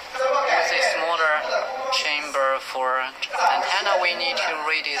with a smaller chamber for antenna, we need to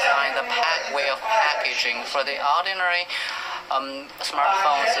redesign the way of packaging. For the ordinary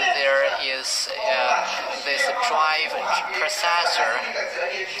smartphones, there is this drive processor,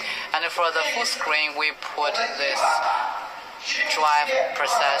 and for the full screen, we put this drive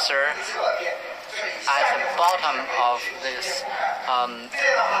processor at the bottom of this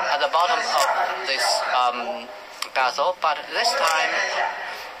bezel, but this time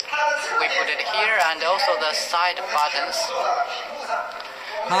we put it here, and also the side buttons.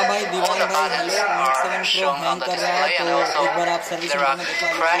 हाँ भाई, All the buttons are shown on the display, and also there are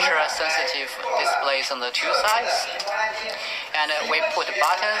pressure sensitive displays on the two sides, and we put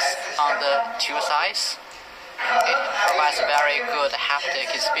buttons on the two sides. It provides a very good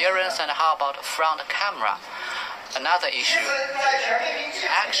haptic experience. And how about front camera? Another issue.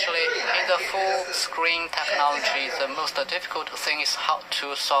 Actually, in the full screen technology, the most difficult thing is how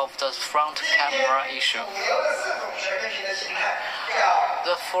to solve the front camera issue.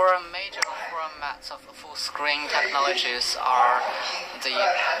 The 4 major formats of full screen technologies are the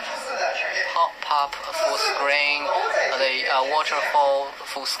pop-up full screen, the waterfall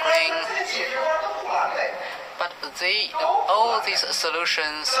full screen. But all these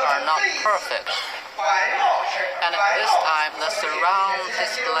solutions are not perfect. And this time, the surround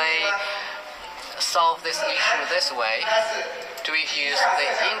display solve this issue this way. Do we use the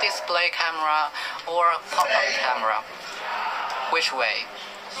in-display camera or pop-up camera? Which way?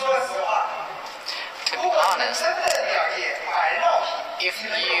 To be honest, if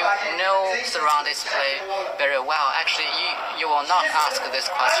you know surround display very well, actually you will not ask this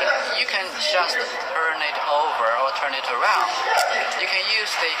question. You can just turn it over or turn it around. You can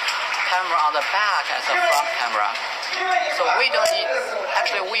use the camera on the back as a front camera. So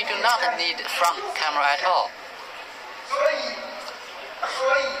we do not need front camera at all.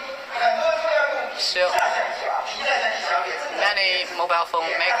 So many mobile phone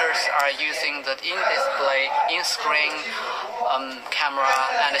makers are using the in-display, in-screen camera,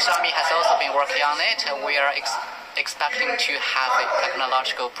 and Xiaomi has also been working on it. We are expecting to have a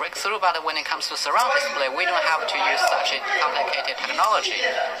technological breakthrough, but when it comes to surround display, we don't have to use such a complicated technology.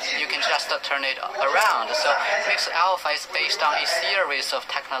 You can just turn it around. So Mix Alpha is based on a series of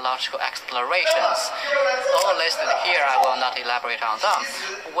technological explorations. All listed here, I will not elaborate on them.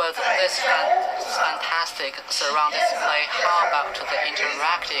 With this fantastic surround display, how about the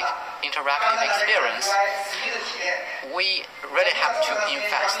interactive experience? We really have to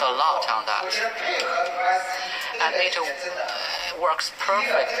invest a lot on that. And it works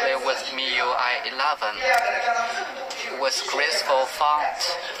perfectly with MIUI 11 with graceful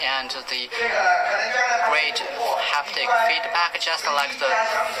font and the great haptic feedback, just like the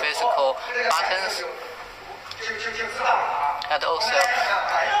physical buttons. And also,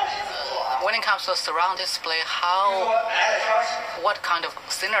 when it comes to surround display, what kind of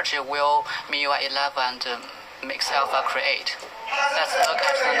synergy will MIUI 11 and Mix Alpha create? Let's look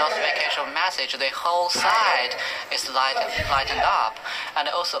at the notification message. The whole side is lightened up, and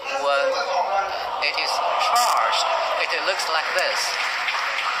also when it is charged, it looks like this.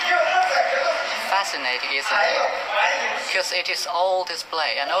 Fascinating, isn't it? Because it is all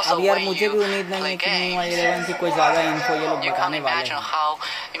display, and also when you play games, you can't imagine how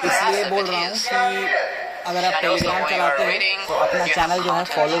impressive it is. अगर आप Telegram चलाते हैं तो अपना channel जो है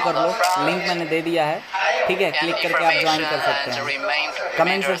follow कर लो, link मैंने दे दिया है, ठीक है, क्लिक करके आप ज्वाइन कर सकते हैं।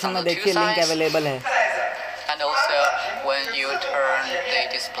 कमेंट सेक्शन में देखिए, लिंक अवेलेबल है। And also when you turn the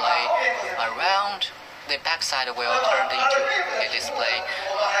display around, the back side will turn into a display.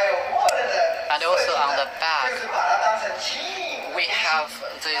 And also on the back, we have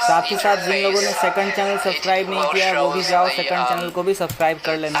this साथ ही साथ जिन लोगों ने सेकंड चैनल सब्सक्राइब नहीं किया वो भी जाओ, सेकंड चैनल को भी सब्सक्राइब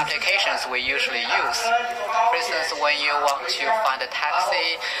कर लेना। Applications we usually use. For instance, when you want to find a taxi,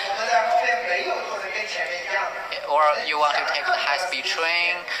 or you want to take the high-speed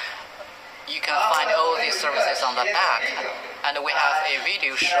train, you can find all these services on the back. And we have a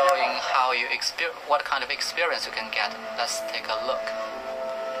video showing how you what kind of experience you can get. Let's take a look.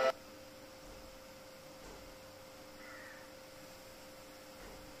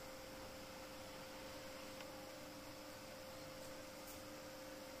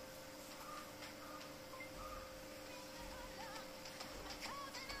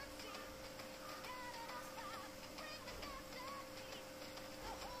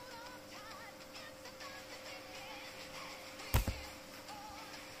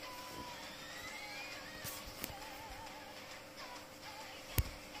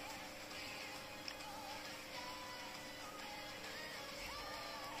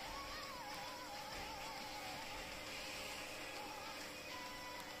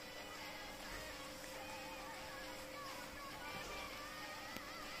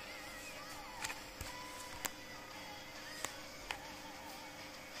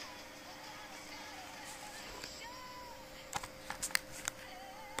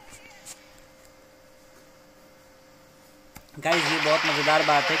 Guys ये बहुत मज़ेदार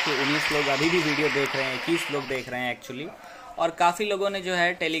बात है कि 19 लोग अभी भी video देख रहे हैं, 21 लोग देख रहे हैं एक्चुअली, और काफ़ी लोगों ने जो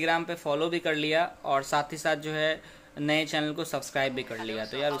है टेलीग्राम पे फॉलो भी कर लिया और साथ ही साथ जो है नए चैनल को सब्सक्राइब भी कर लिया।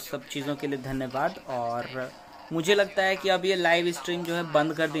 तो यार उस सब चीज़ों के लिए धन्यवाद। और मुझे लगता है कि अब ये लाइव स्ट्रीम जो है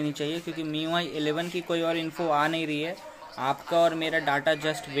बंद कर देनी चाहिए, क्योंकि MIUI 11 की कोई और इन्फो आ नहीं रही है। आपका और मेरा डाटा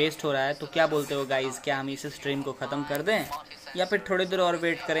जस्ट वेस्ट हो रहा है। तो क्या बोलते हो गाइज, क्या हम इस स्ट्रीम को ख़त्म कर दें या फिर थोड़ी देर और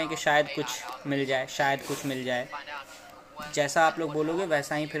वेट करें कि शायद कुछ मिल जाए, शायद कुछ मिल जाए। जैसा आप लोग बोलोगे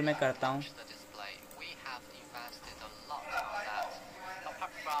वैसा ही फिर मैं करता हूँ।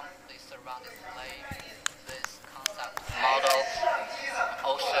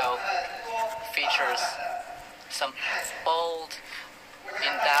 Some bold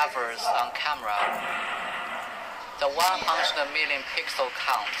endeavors on camera. The 100 million pixel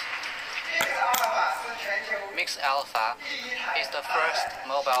count. Mix Alpha is the first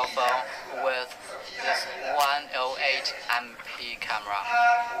mobile phone with this 108 MP camera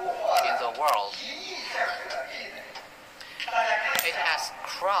in the world. it has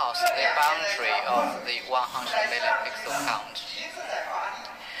crossed the boundary of the 100 million pixel count.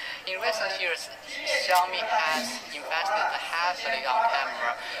 In recent years, Xiaomi has invested heavily on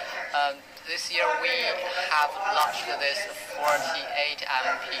camera. This year we have launched this 48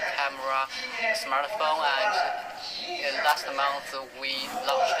 MP camera smartphone, and last month we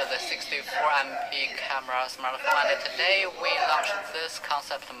launched the 64 MP camera smartphone, and today we launched this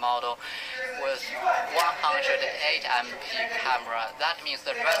concept model with 108 MP camera. That means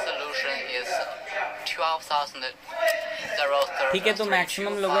the resolution is 12,000. ठीक है, तो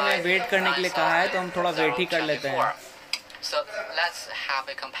maximum लोगों ने wait करने के लिए कहा है, तो हम थोड़ा वेट ही कर लेते हैं. So let's have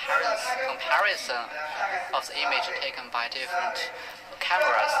a comparison of the image taken by different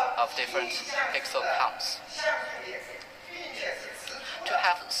cameras of different pixel counts. To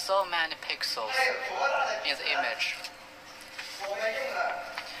have so many pixels in the image,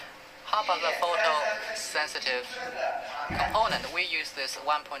 how about the photo-sensitive component? We use this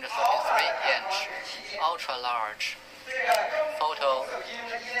 1.33-inch ultra-large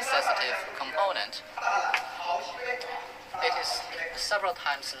photo-sensitive component. It is several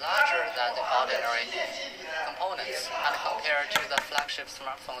times larger than the ordinary components, and compared to the flagship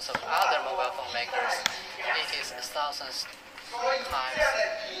smartphones of other mobile phone makers, it is thousands times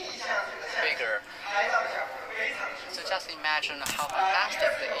bigger. So just imagine how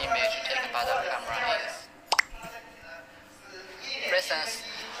fantastic the image taken by the camera is. For instance,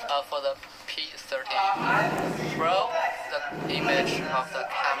 for the P13 Pro, the image of the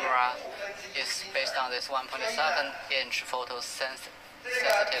camera is based on this 1.7-inch photosensitive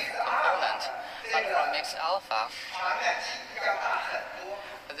component. But for Mix Alpha,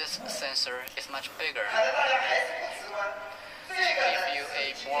 this sensor is much bigger. To give you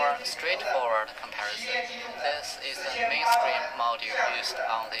a more straightforward comparison, this is the mainstream module used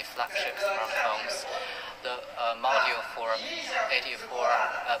on the flagship smartphones. The module for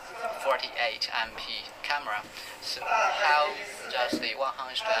 48 MP camera. So how does the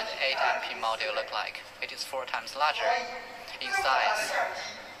 108 MP module look like? It is 4 times larger in size.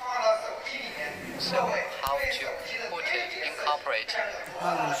 So how to put it, incorporate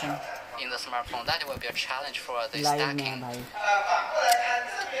in the smartphone, that will be a challenge for the stacking.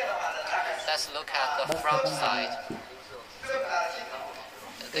 Let's look at the front side.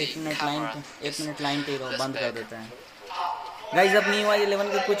 एक minute line पे रहो, बंद कर देते हैं. Guys, अब MIUI 11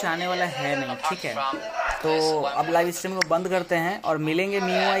 के कुछ आने वाला है नहीं, ठीक है. तो अब लाइव स्ट्रीम को बंद करते हैं और मिलेंगे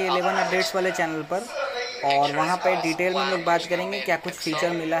MIUI 11 अपडेट्स वाले चैनल पर, और वहाँ पे डिटेल में हम लोग बात करेंगे क्या कुछ फीचर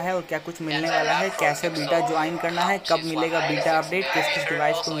मिला है और क्या कुछ मिलने वाला है, कैसे बीटा ज्वाइन करना है, कब मिलेगा बीटा अपडेट, किस किस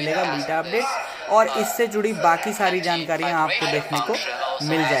डिवाइस को मिलेगा बीटा अपडेट, और इससे जुड़ी बाकी सारी जानकारियाँ आपको देखने को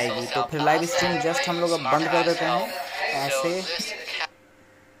मिल जाएगी. तो फिर लाइव स्ट्रीम जस्ट हम लोग अब बंद कर देते हैं ऐसे,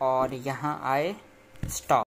 और यहाँ आए स्टॉप.